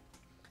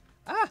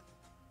 Ah!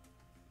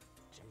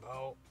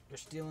 Jimbo, you're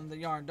stealing the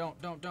yarn. Don't.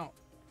 Hold on.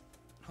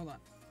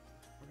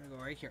 We're gonna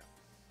go right here.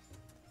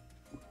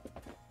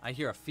 I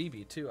hear a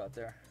Phoebe too out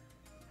there.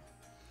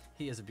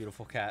 He is a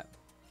beautiful cat.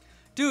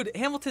 Dude,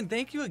 Hamilton,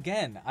 thank you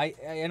again. I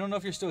don't know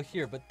if you're still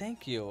here, but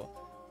thank you.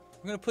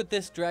 I'm gonna put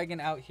this dragon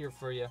out here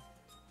for you.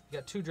 You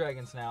got 2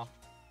 dragons now.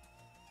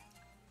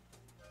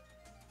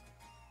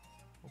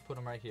 We'll put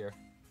them right here.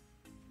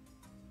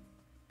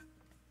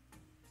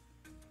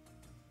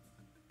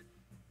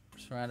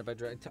 Surrounded by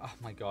dragons. Oh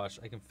my gosh,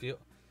 I can feel.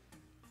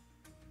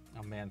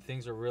 Oh man,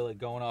 things are really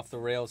going off the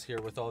rails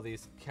here with all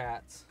these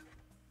cats.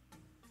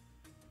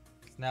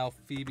 Now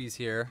Phoebe's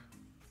here.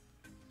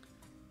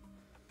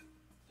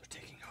 They're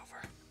taking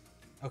over.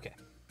 Okay.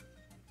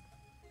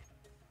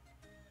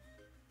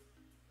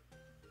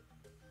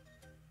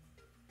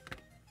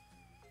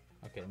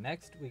 Okay,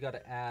 next we got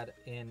to add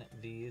in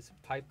these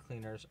pipe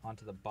cleaners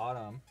onto the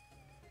bottom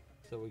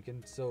so we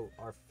can sew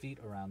our feet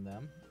around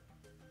them.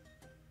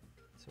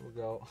 So we'll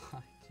go,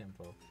 hi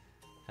Jimbo,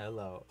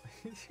 hello.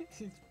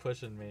 He's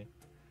pushing me.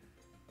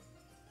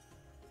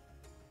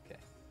 Okay.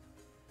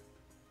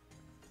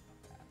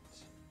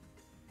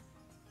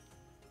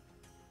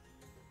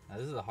 Now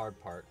this is the hard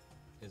part,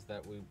 is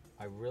that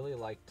I really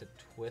like to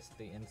twist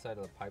the inside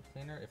of the pipe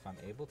cleaner if I'm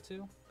able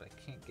to, but I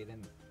can't get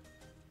in.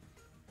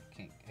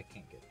 I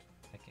can't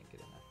get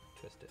in there.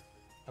 Twist it.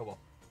 Oh well.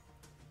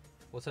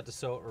 We'll just have to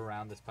sew it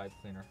around this pipe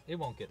cleaner. It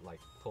won't get like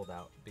pulled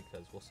out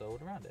because we'll sew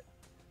it around it.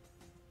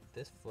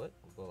 This foot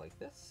will go like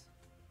this.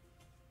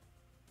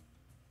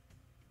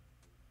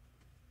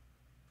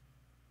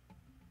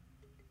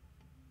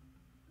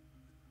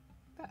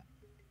 That.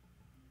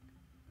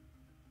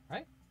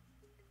 Right?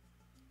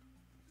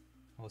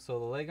 We'll sew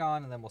the leg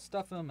on and then we'll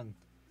stuff him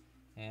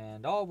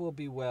and all will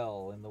be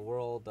well in the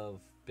world of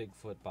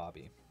Bigfoot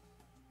Bobby.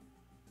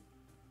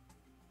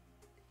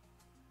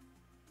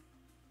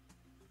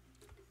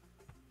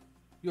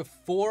 You have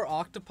 4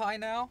 octopi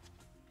now?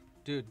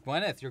 Dude,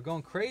 Gwyneth, you're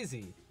going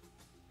crazy.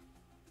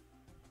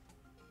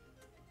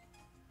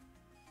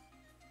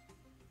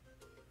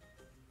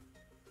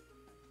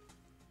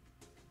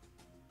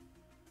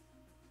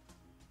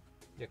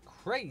 You're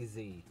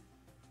crazy.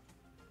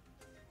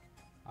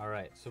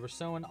 Alright, so we're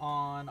sewing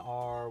on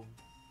our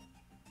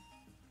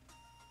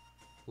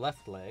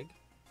left leg.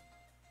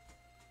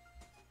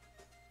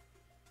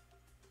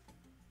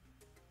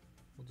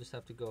 We'll just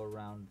have to go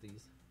around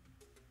these.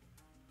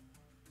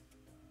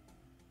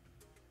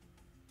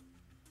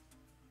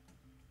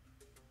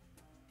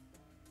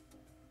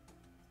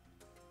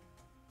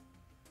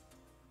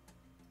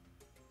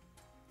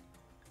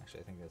 Actually,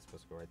 I think that's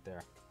supposed to go right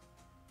there.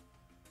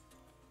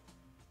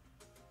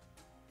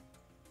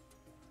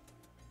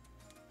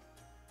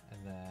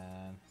 And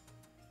then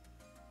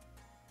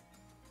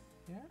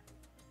here.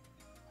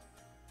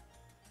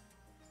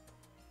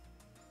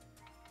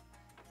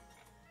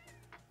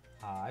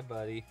 Hi,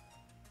 buddy.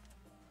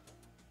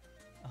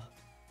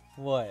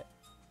 What?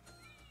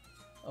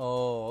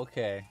 Oh,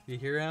 okay. Do you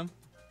hear him?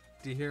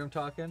 Do you hear him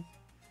talking?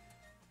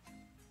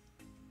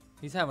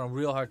 He's having a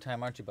real hard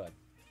time, aren't you, bud?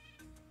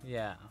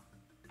 Yeah.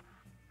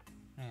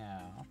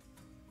 Yeah.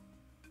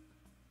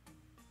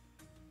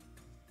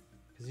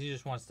 Because he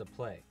just wants to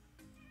play.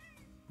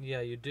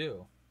 Yeah, you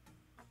do.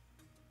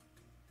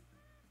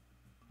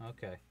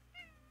 Okay.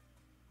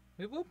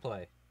 We will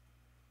play.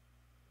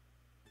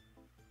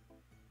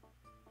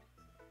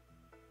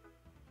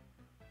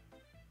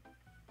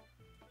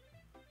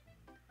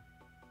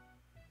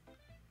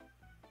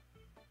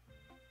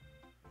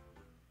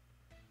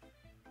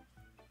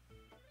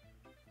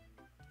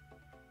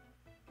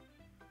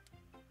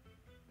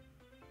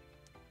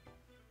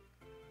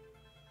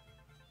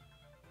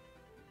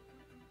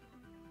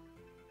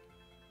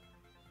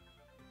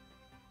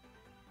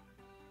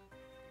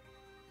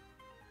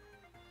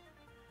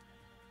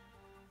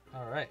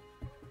 All right.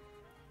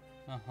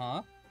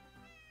 Uh-huh.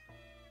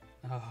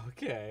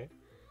 Okay.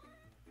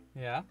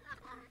 Yeah.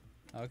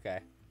 Okay.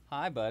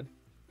 Hi, bud.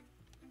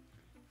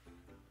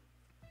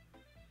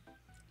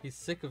 He's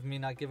sick of me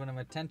not giving him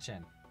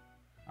attention.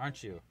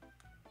 Aren't you?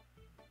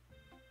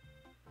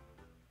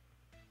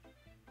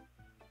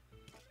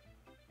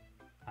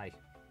 Hi.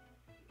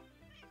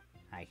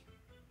 Hi.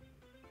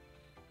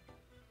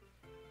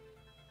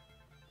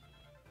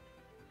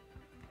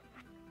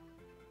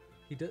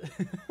 He does.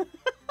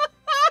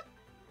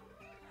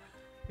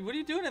 What are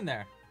you doing in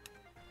there?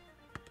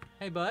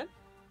 Hey, bud.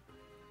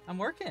 I'm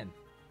working.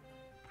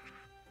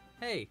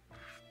 Hey.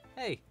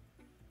 Hey.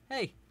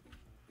 Hey.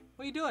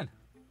 What are you doing?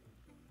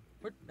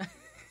 We're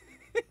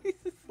He's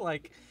just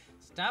like,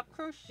 stop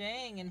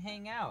crocheting and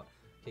hang out.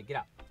 Okay, get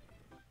out.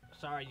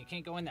 Sorry, you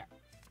can't go in there.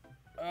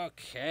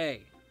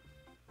 Okay.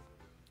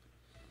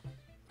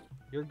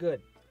 You're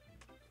good.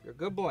 You're a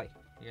good boy.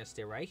 You're gonna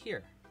stay right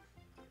here.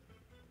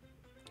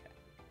 Okay.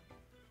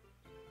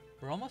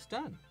 We're almost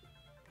done.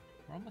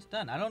 We're almost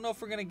done. I don't know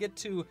if we're gonna get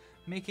to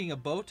making a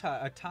bow tie,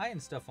 a tie and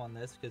stuff on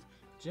this because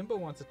Jimbo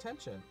wants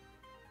attention.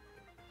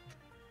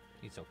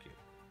 He's so cute.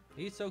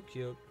 He's so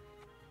cute.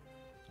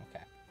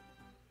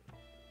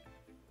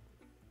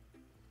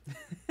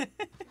 Okay.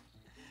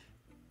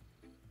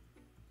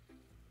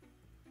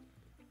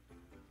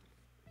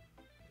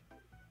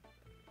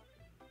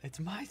 It's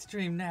my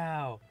stream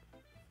now.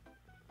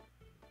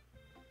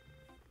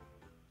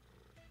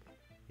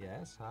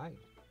 Yes, hi.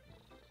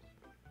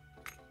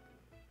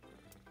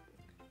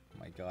 Oh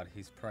my god,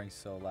 he's purring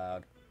so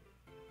loud.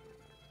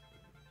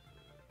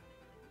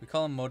 We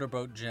call him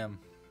Motorboat Jim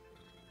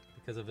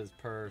because of his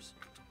purrs.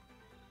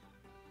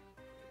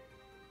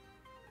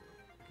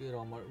 Good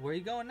old motor. Where are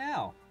you going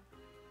now?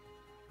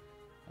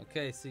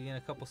 Okay, see you in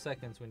a couple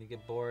seconds when you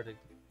get bored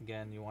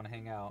again. You want to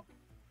hang out.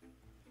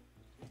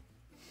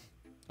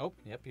 Oh,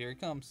 yep, here he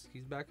comes.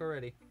 He's back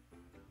already.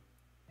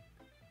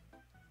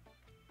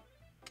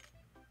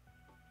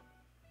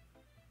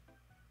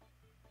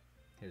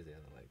 Here's the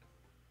other leg.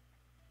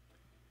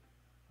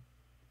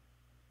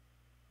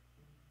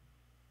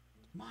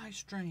 My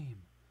stream.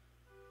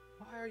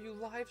 Why are you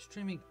live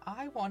streaming?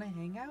 I want to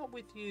hang out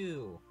with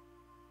you.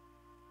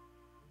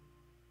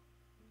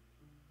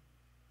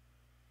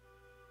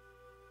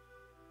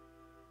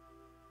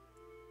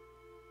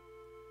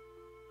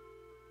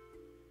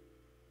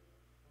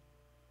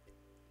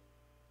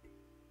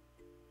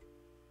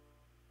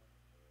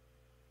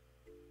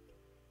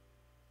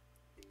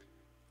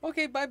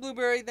 Okay, bye,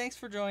 Blueberry. Thanks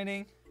for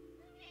joining.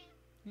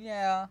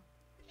 Yeah.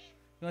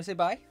 You want to say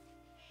bye?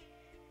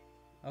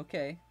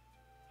 Okay.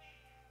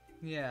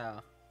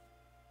 Yeah.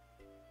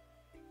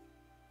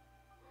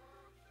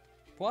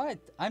 What?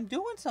 I'm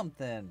doing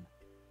something.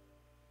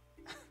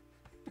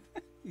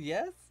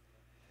 Yes?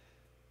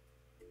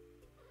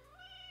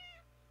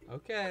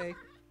 Okay.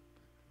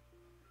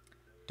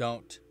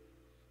 Don't.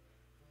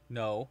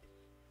 No.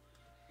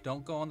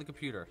 Don't go on the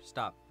computer.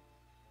 Stop.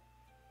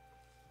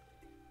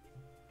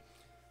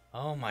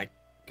 Oh my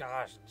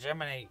gosh,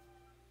 Jiminy.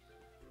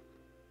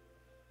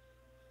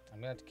 I'm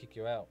gonna have to kick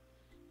you out.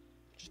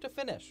 Just to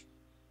finish.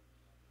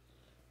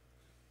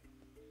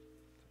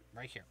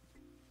 Right here.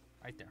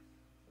 Right there.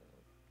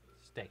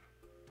 Stay.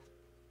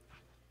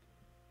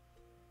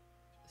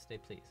 Stay,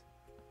 please.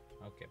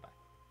 Okay,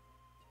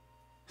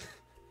 bye.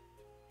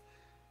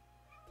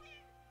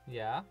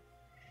 Yeah?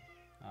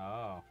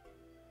 Oh.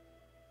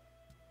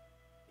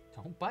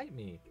 Don't bite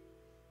me.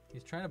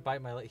 He's trying to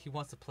bite my leg. He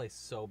wants to play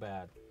so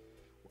bad.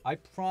 I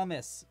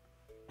promise.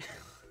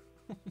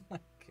 Oh my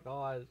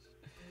gosh.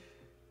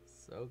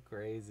 So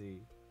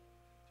crazy.